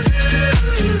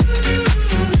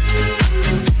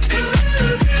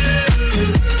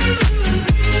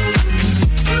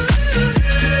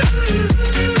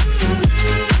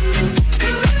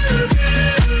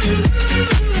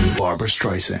 Barbra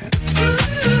Streisand.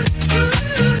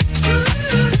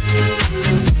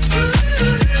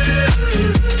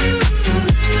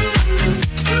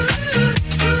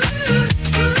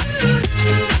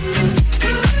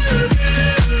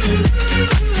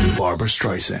 Barbra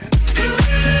Streisand.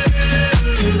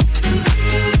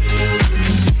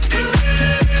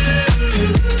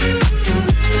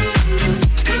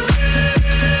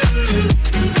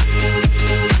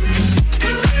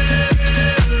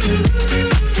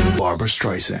 Barbra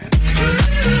Streisand.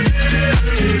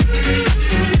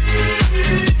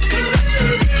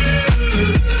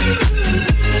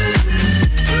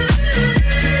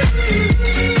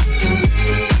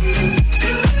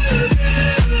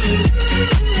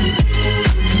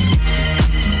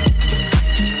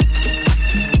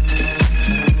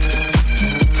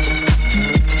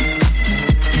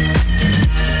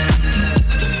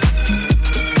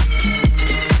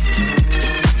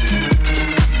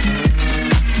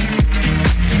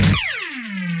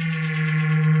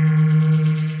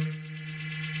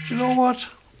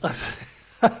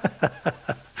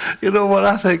 You know what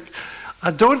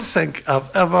I don't think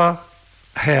I've ever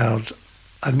heard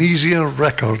an easier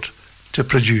record to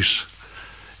produce.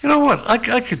 You know what? I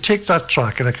could take that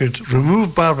track and I could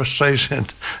remove Barbra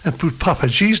Streisand and put Papa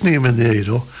G's name in there, you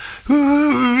know.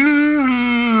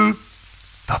 Ooh,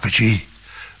 Papa G.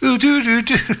 Ooh, doo, doo,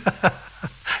 doo.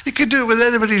 You could do it with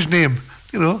anybody's name,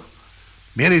 you know.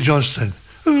 Mary Johnston.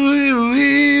 Ooh, ooh,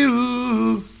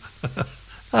 ooh.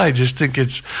 I just think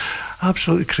it's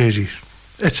absolutely crazy.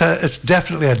 It's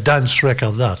definitely a dance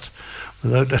record, that,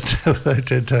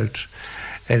 without a doubt.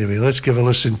 Anyway, let's give a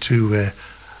listen to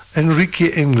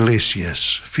Enrique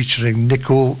Iglesias featuring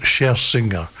Nicole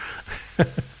Scherzinger.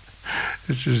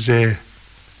 This is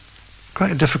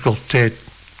quite a difficult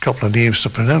couple of names to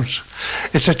pronounce.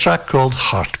 It's a track called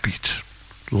Heartbeat.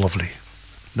 Lovely.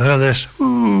 Now this,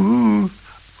 ooh,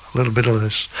 a little bit of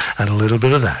this and a little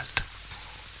bit of that.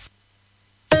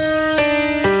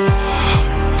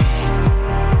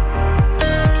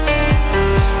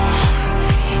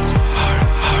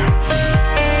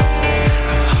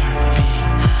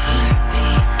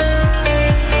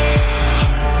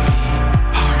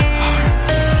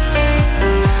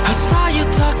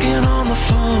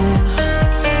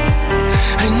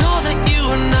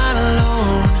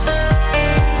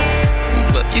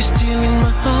 Stealing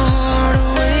my heart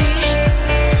away.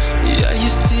 Yeah, you're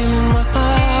stealing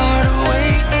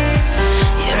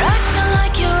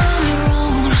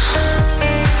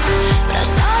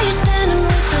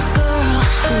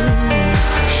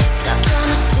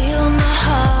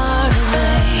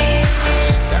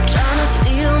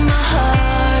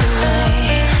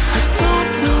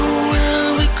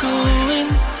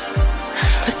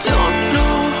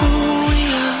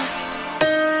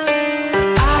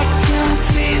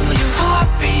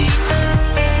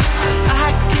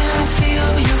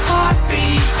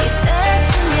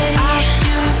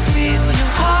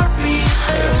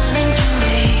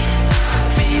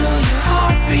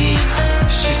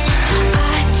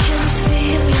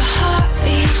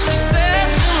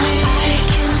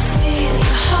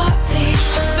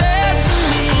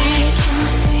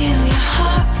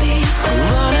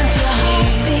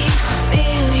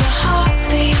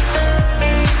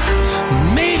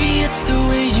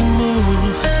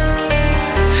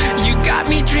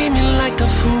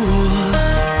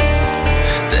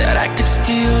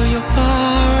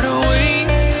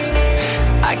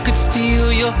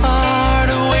steal your heart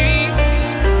away.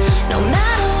 No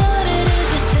matter what it is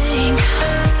you think,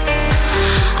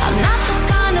 I'm not the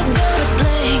kind to go to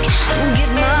blink and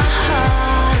give my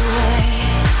heart away.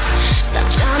 Stop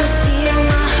trying to steal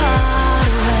my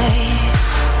heart away.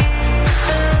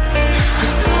 I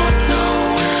don't know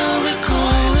where we're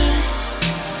going,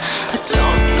 I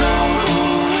don't know who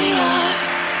we are.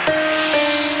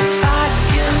 I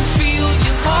can feel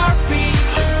your heartbeat.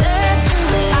 He said to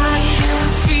me, I can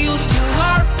feel your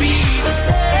heartbeat. he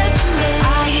said to me, I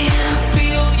can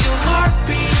feel your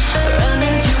heartbeat.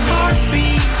 running through me.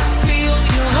 Heartbeat, feel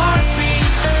your heartbeat.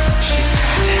 She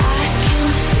said it. I can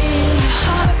feel your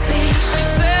heartbeat. She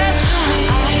said to me, I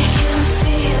can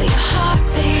feel your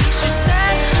heartbeat. she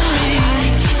said to me, I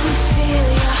can feel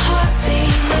your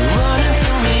heartbeat. running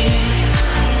through me.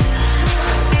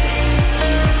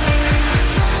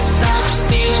 Stop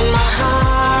stealing my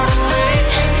heart away.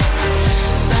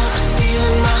 Stop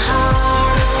stealing my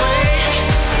heart away.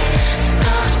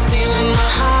 Stop stealing my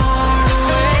heart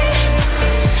away.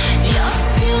 You're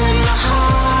stealing my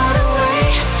heart away.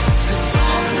 I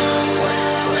don't know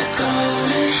where we're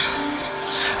going,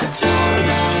 I don't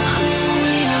know who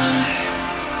we are.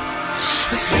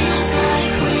 It feels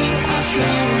like we are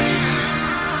floating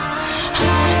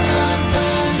high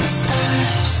above the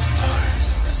stars.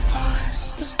 The stars,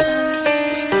 the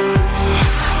stars, the I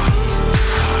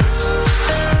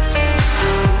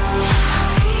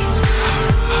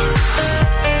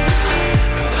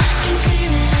can feel it, I can feel it, I can feel it.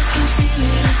 I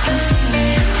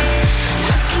can feel it, I can. I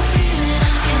can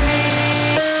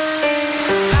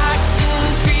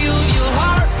feel your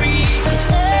heartbeat. He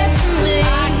said to me, I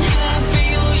can feel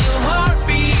your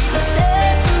heartbeat. he said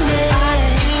to me, I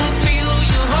can feel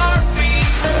your heartbeat.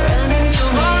 running Your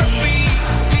through me. heartbeat,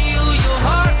 feel your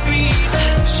heartbeat.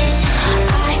 She said,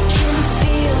 I can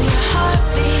feel your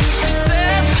heartbeat. she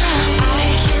said to me, I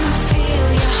can feel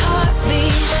your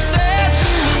heartbeat. she said to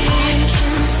me, I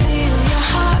can feel your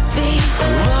heartbeat.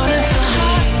 running through me.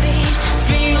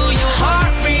 Feel your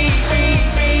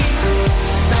heartbeat.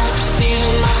 Stop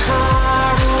stealing my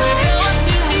heart away. Tell it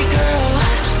to me, girl.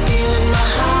 Stop stealing my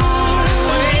heart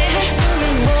away. Stop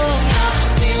stealing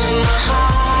my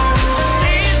heart away.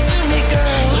 Say it to me,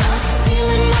 girl. You're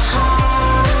stealing my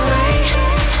heart away.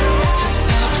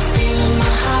 Stop stealing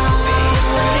my heart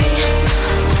away.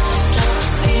 Stop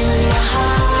stealing my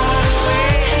heart away.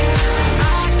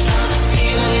 Stop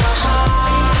stealing my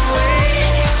heart away.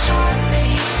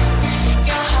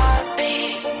 Your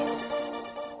heartbeat.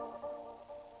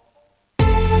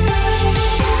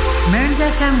 Mearns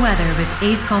FM weather with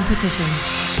Ace Competitions.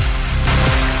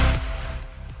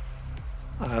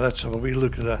 Let's have a wee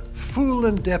look at the full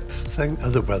in-depth thing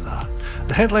of the weather.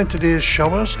 The headline today is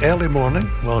showers early morning,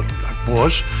 well, it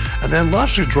was, and then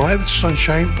largely dry with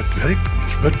sunshine, but a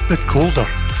bit colder.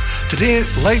 Today,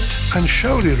 light and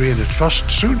showery rain at first,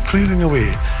 soon clearing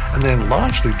away, and then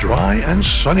largely dry and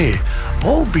sunny,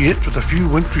 albeit with a few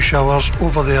wintry showers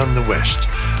over there in the west.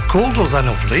 Colder than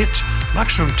of late,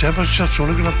 maximum temperature's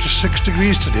only going up to 6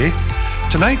 degrees today.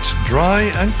 Tonight, dry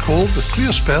and cold with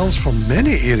clear spells from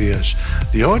many areas.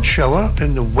 The odd shower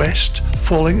in the west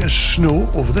falling as snow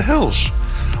over the hills.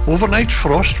 Overnight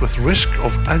frost with risk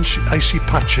of icy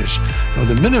patches. Now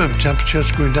the minimum temperature is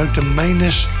going down to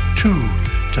 -2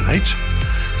 tonight.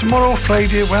 Tomorrow,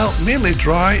 Friday, well, mainly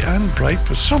dry and bright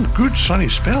with some good sunny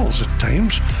spells at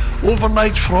times.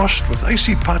 Overnight frost with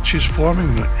icy patches forming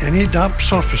on any damp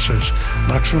surfaces.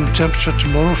 Maximum temperature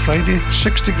tomorrow, Friday,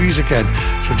 6 degrees again.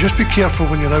 So just be careful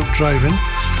when you're out driving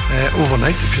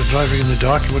overnight. If you're driving in the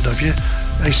dark and what have you,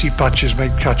 icy patches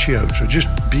might catch you out. So just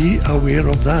be aware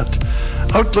of that.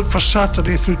 Outlook for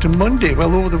Saturday through to Monday.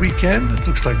 Well, over the weekend, it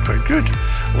looks like quite good.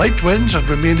 Light winds and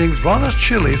remaining rather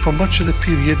chilly for much of the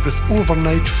period with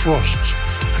overnight frosts.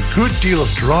 A good deal of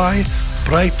dry,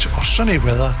 bright or sunny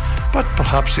weather, but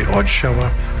perhaps the odd shower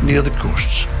near the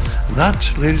coasts. And that,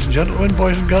 ladies and gentlemen,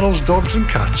 boys and girls, dogs and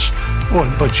cats. Oh,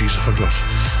 and budgies, I forgot.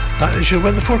 That is your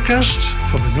weather forecast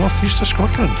for the northeast of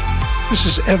Scotland. This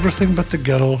is Everything But the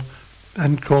Girl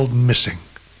and called Missing.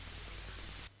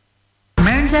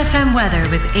 Mearns FM weather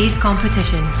with Ace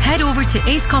Competitions. Head over to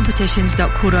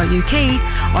acecompetitions.co.uk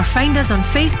or find us on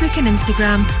Facebook and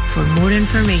Instagram for more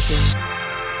information.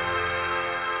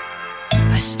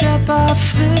 I step off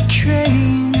the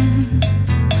train,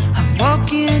 I'm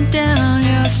walking down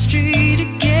your street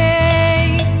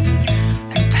again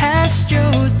and past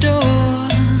your door,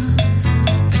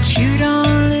 but you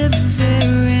don't live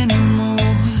there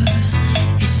anymore.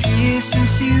 It's years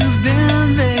since you've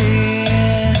been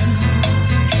there,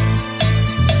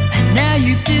 and now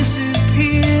you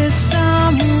disappeared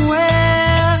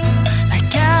somewhere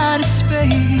like out of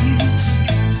space.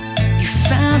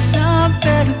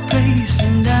 better place,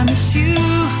 and I miss you.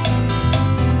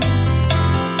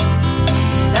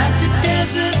 Like the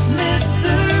deserts miss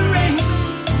the rain,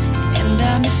 and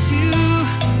I miss you.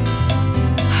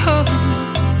 Oh,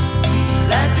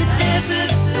 like the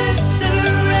deserts miss the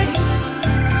rain.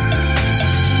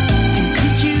 And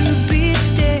could you be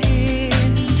dead?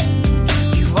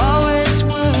 You always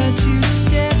were 2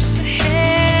 steps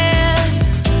ahead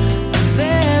of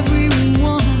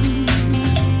everyone.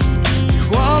 You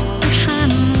walk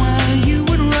behind while you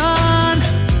would run.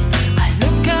 I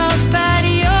look up at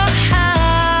your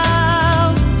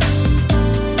house,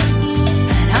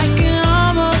 and I can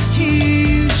almost hear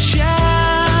you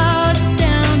shout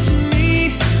down to me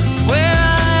where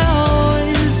I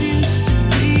always used to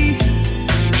be.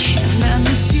 And I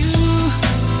miss you.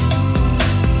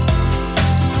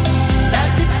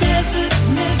 Like the deserts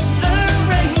miss the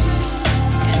rain,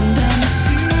 and I miss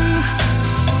you.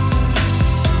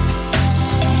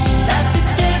 Like the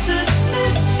deserts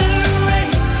miss the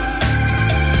rain.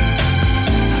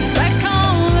 Back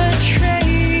on the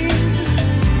train,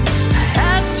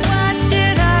 that's why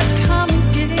did I come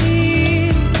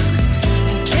again?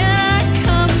 Can I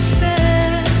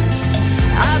confess,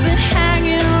 I've been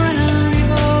hanging around the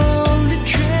old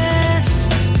address,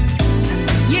 and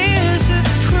the years have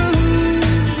proved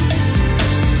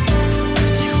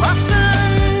to offer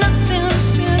nothing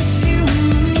since you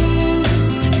moved.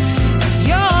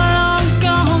 You're long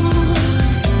gone,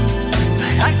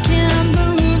 but I can't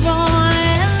move on,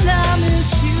 and I miss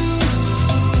you.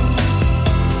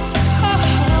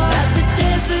 Like the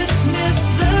deserts miss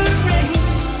the rain,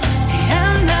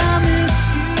 and I miss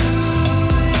you.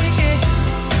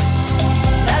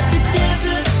 Like the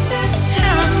deserts miss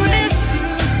the rain.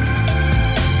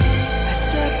 I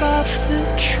step off the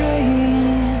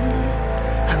train,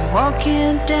 I'm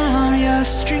walking down your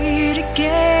street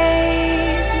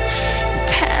again,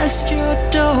 past your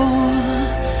door.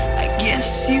 I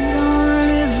guess you don't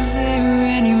live there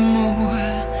anymore.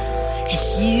 It's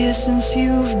years since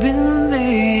you've been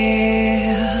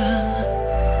there,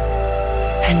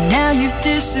 and now you've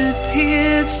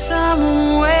disappeared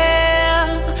somewhere,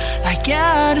 like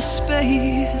out of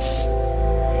space.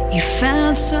 You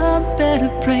found some better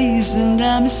place, and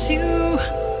I miss you.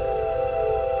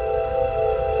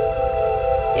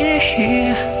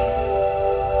 Yeah,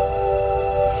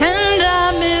 and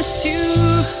I miss you.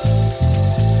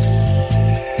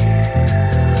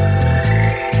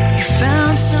 You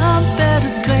found some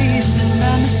better place, and I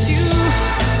miss you.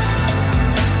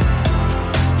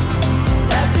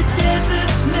 Like the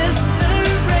deserts miss the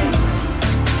rain,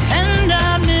 and I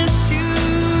miss you.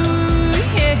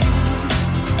 Yeah,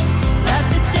 like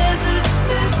the deserts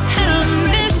miss the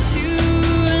rain,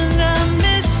 and I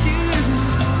miss you.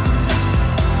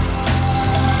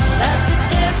 Like the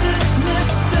deserts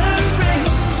miss the rain,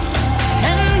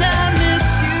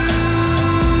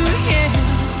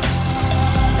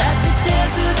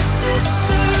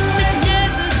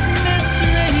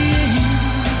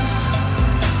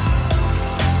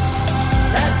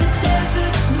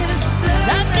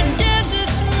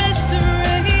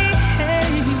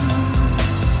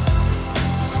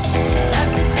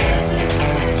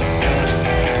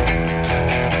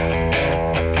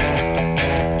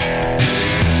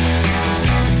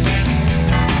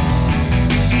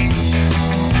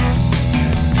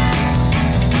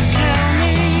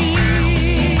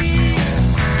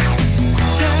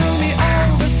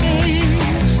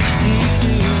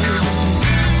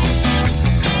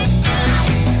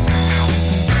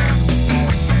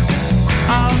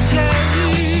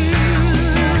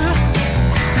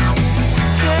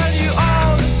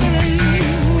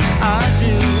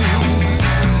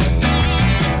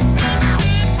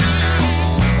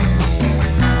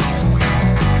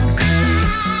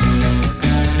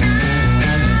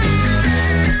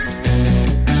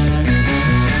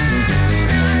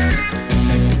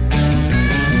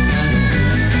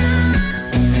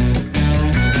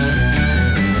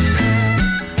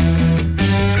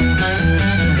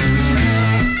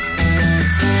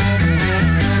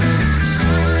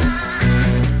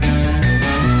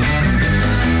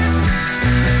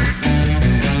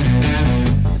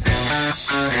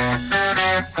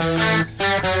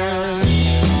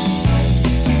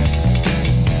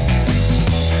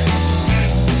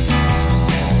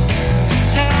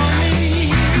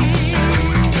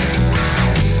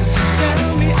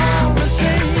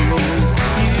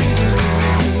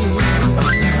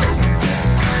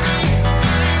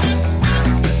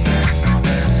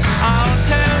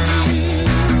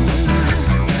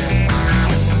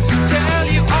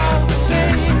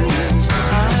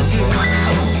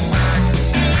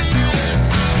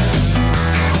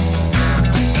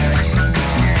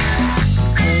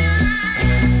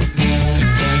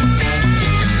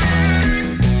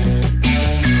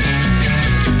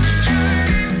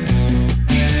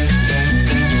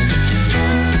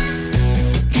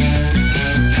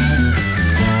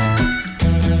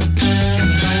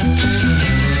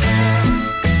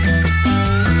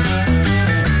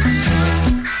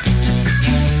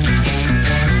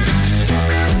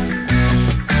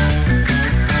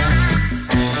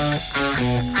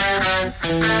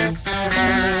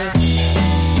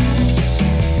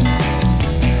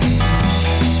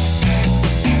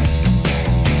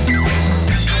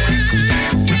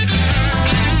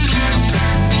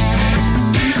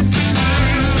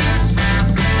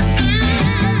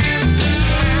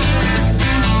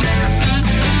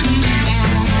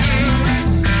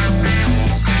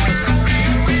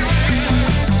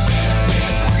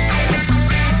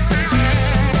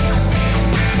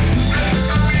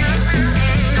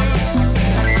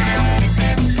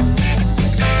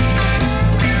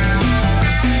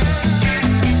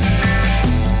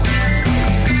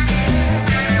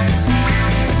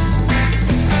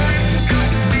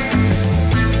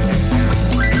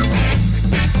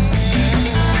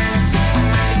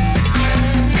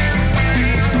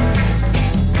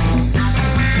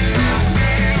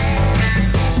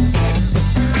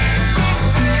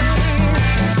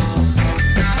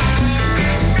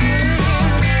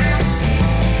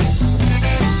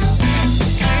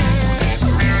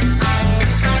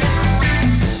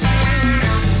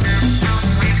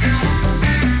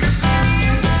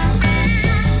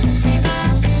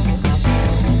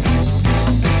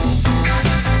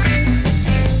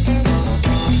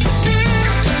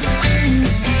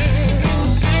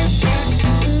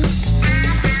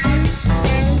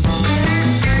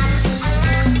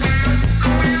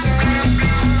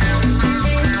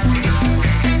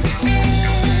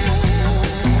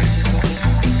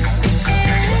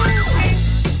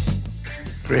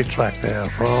 Great track there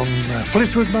from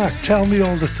Fleetwood Mac, Tell Me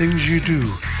All the Things You Do.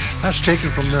 That's taken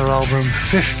from their album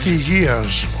 50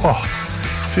 Years. Oh,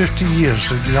 50 years.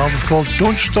 The album's called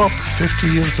Don't Stop, 50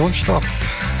 Years Don't Stop.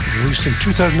 Released in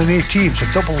 2018. It's a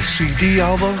double CD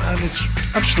album and it's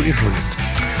absolutely brilliant.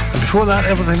 And before that,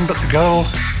 Everything But the Girl,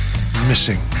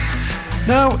 Missing.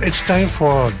 Now it's time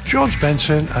for George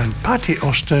Benson and Patty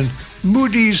Austin,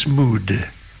 Moody's Mood.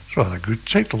 It's rather a good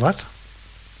title, that.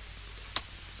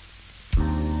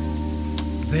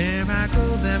 There I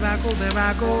go, there I go, there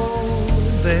I go,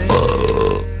 there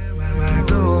I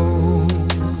go.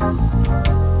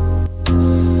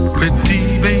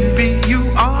 Pretty baby, you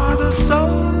are the soul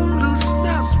who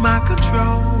snaps my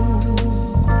control.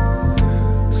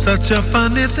 Such a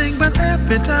funny thing, but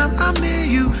every time I'm near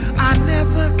you, I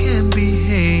never can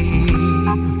behave.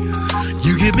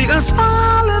 You give me a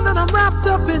smile and then I'm wrapped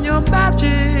up in your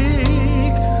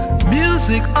magic.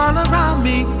 Music all around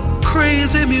me.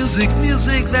 Crazy music,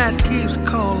 music that keeps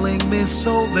calling me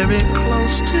so very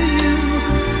close to you.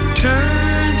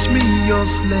 Turns me your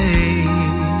slave.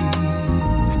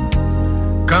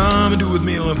 Come and do with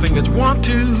me anything that you want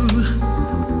to.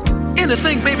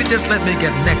 Anything, baby, just let me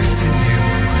get next to you.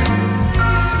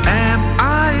 Am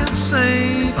I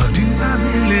insane, or do I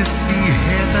really see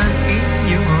heaven in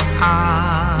your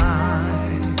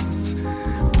eyes?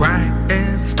 Bright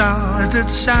as stars that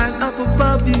shine up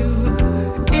above you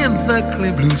in the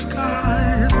clear blue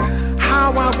skies.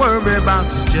 How I worry about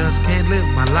you, just can't live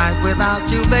my life without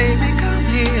you, baby. Come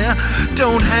here,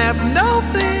 don't have no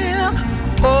fear.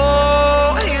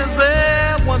 Oh, is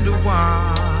there wonder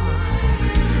why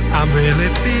I'm really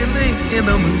feeling in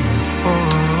the mood for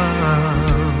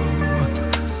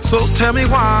love? So tell me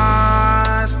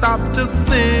why stop to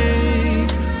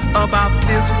think about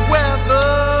this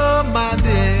weather, my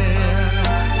dear.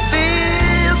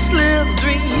 This little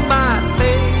dream might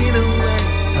fade away.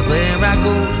 There I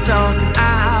go, talking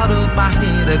out of my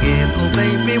head again. Oh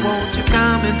baby, won't you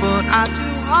come and put our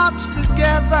two hearts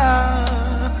together?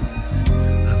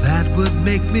 That would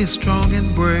make me strong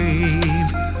and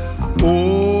brave.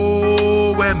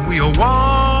 Oh, when we are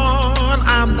one,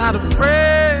 I'm not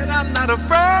afraid, I'm not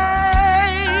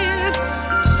afraid.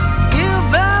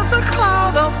 If there's a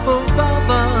cloud up above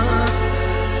us,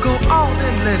 go on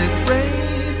and let it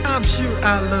rain. I'm sure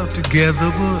our love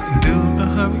together wouldn't do a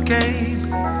hurricane.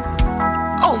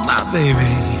 Oh, my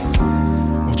baby,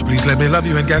 won't you please let me love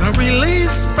you and get a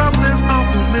release from this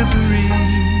awful misery?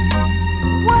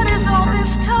 What is all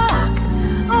this talk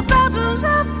about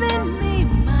loving me,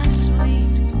 my sweet?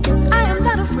 I am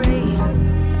not afraid,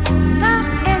 not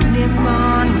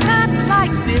anymore, not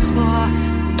like before.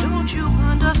 Don't you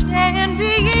understand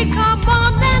me? Come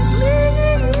on and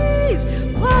please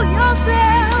pull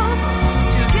yourself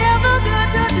together, got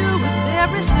to do it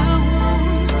very soon.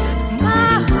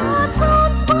 My heart's on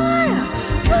fire,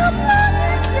 come on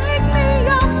and take me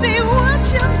up, be what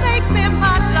you make me,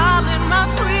 my darling, my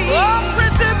sweet. Oh,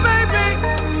 pretty baby,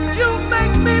 you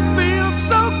make me feel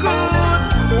so good.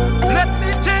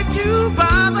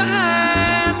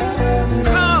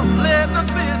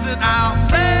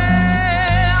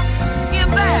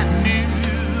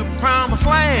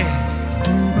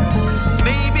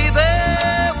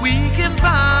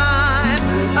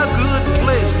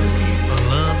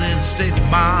 state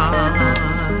of mind.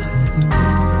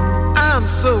 I'm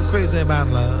so crazy about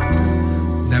love,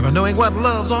 never knowing what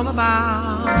love's all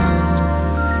about.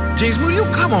 James Moody, you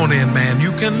come on in, man.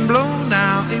 You can blow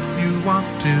now if you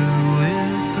want to.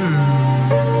 It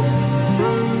through.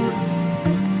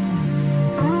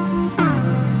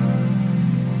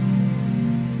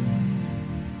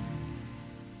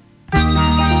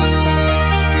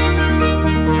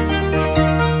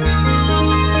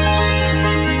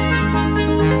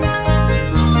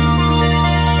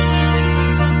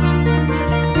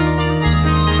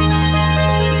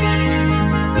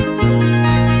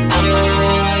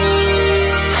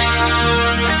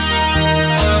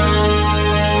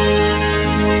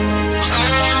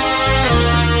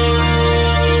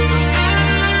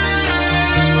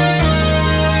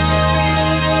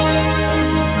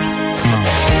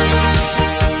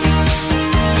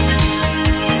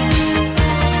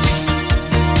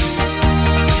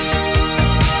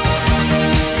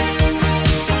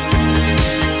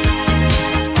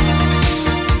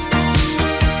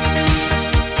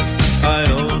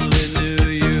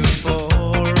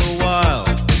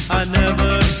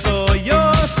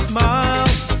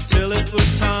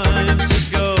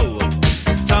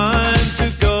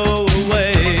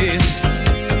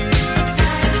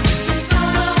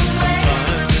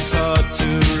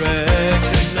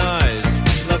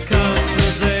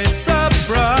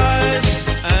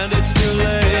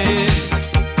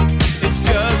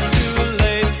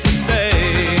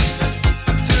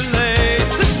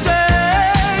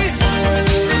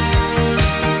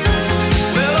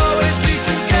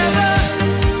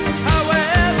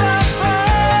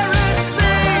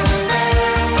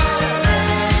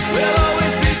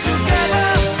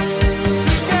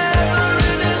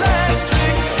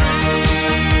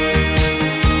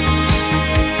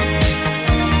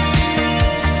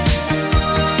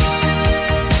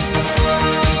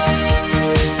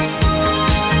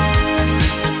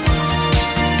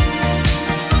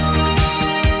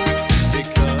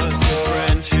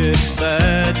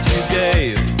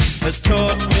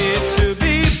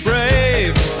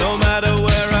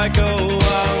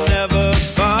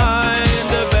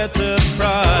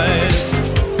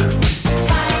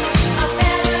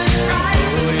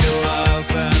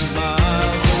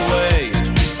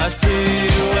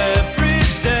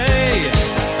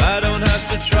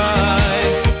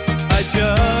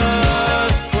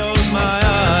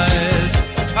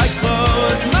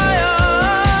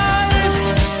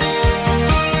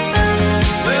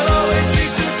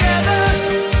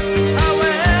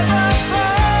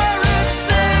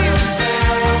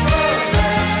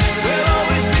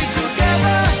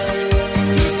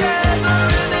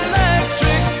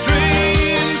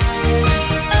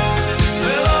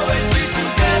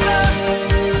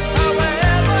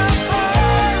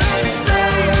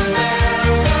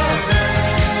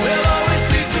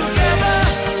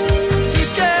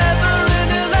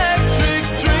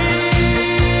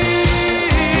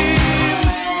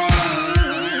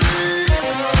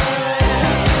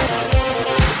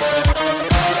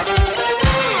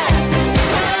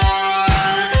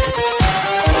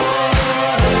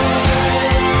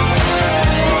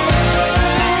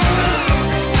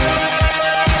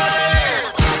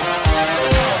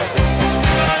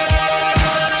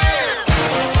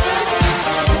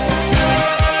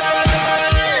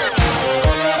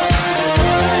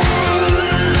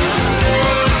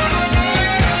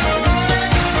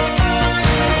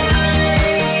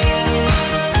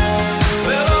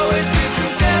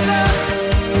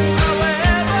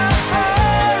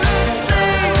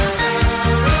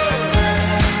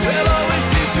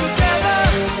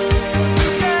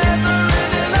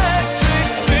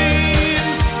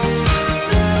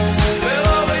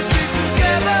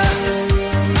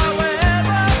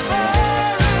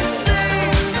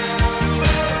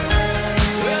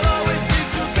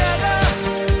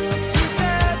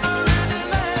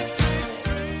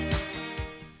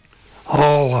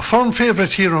 Firm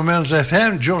favourite here on Mel's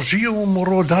FM, Giorgio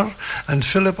Moroder and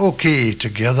Philip O'Kay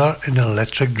together in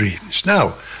Electric Dreams.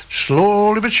 Now,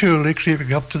 slowly but surely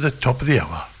creeping up to the top of the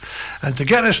hour. And to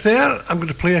get us there, I'm going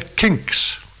to play a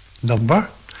Kinks number.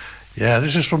 Yeah,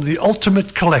 this is from the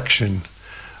Ultimate Collection,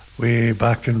 way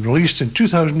back and released in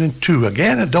 2002.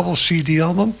 Again, a double CD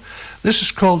album. This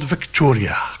is called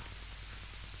Victoria.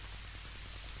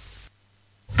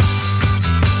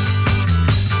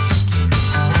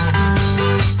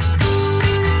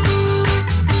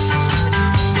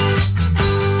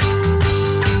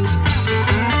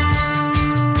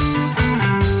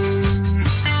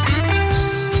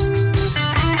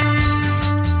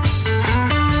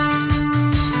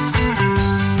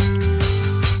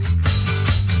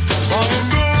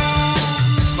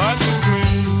 My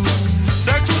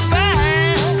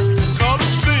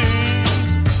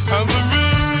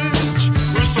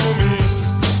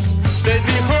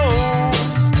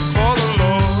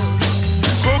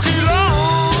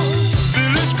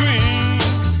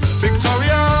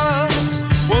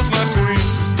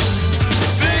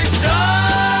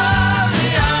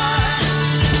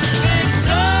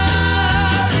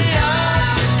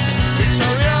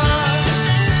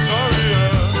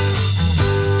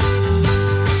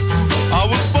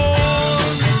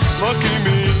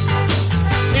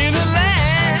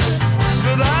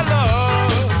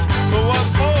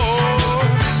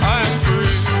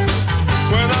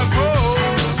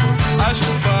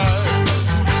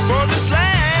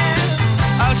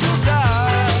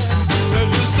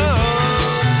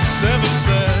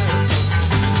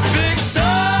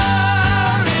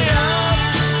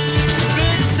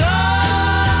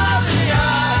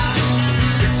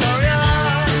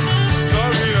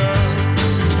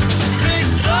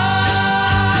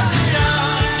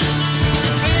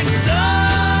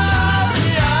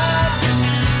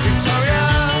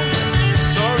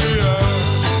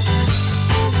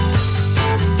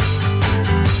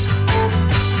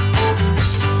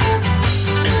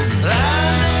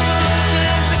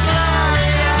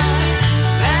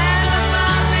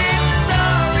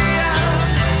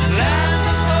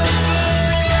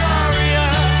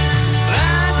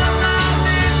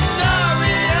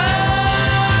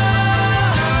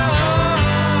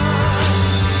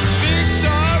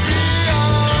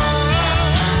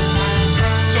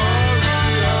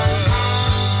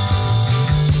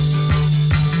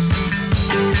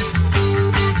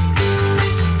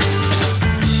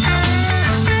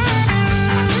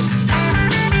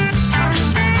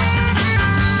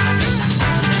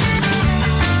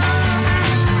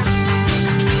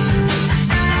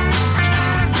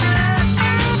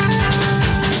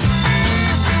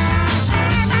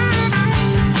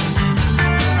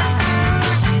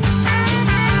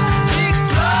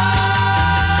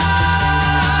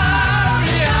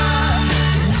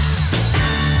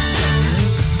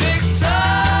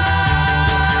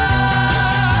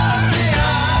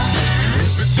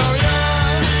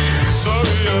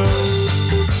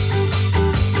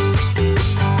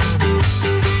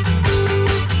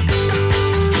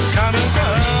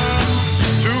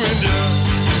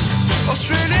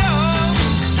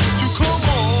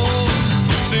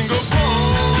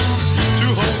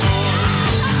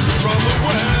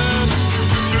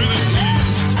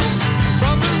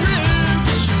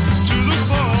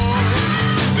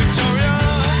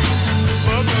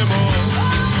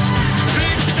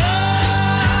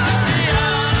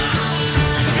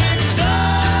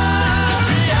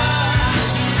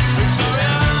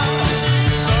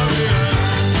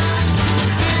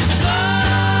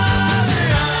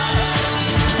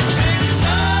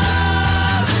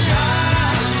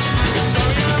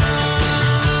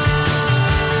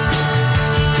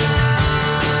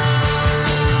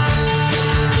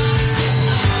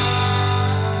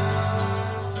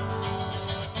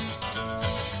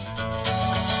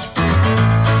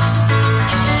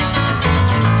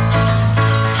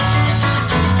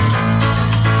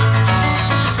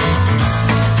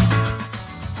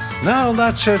Well,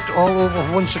 that's it all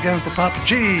over once again for Papa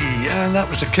G. And that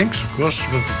was the Kinks, of course,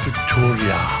 with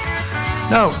Victoria.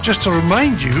 Now, just to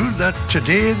remind you that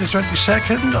today, the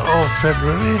 22nd of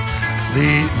February,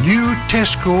 the new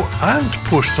Tesco and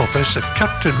Post Office at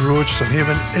Captain Road,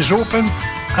 Stonehaven, is open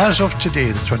as of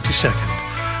today, the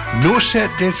 22nd. No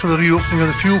set date for the reopening of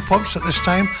the fuel pumps at this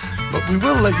time, but we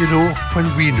will let you know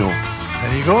when we know.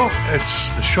 There you go.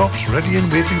 It's the shop's ready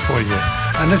and waiting for you.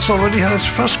 And it's already had its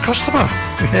first customer.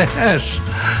 Yes.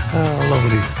 Oh,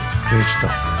 lovely. Great stuff.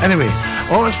 Anyway,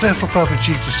 all that's left for Papa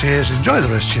G to say is enjoy the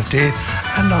rest of your day,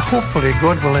 and hopefully,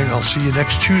 God willing, I'll see you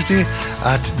next Tuesday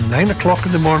at 9 o'clock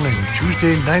in the morning.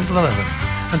 Tuesday, 9 to 11.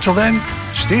 Until then,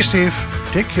 stay safe,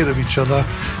 take care of each other.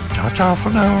 Ta-ta for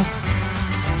now.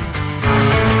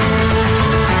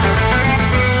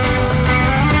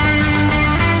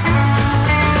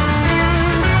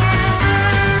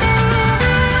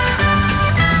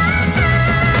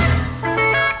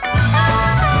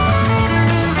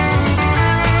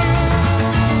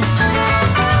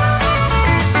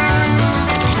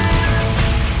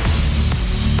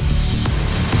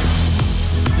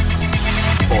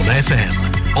 FM,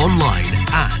 online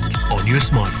and on your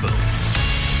smartphone.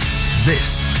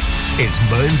 This is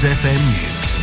Mearns FM News.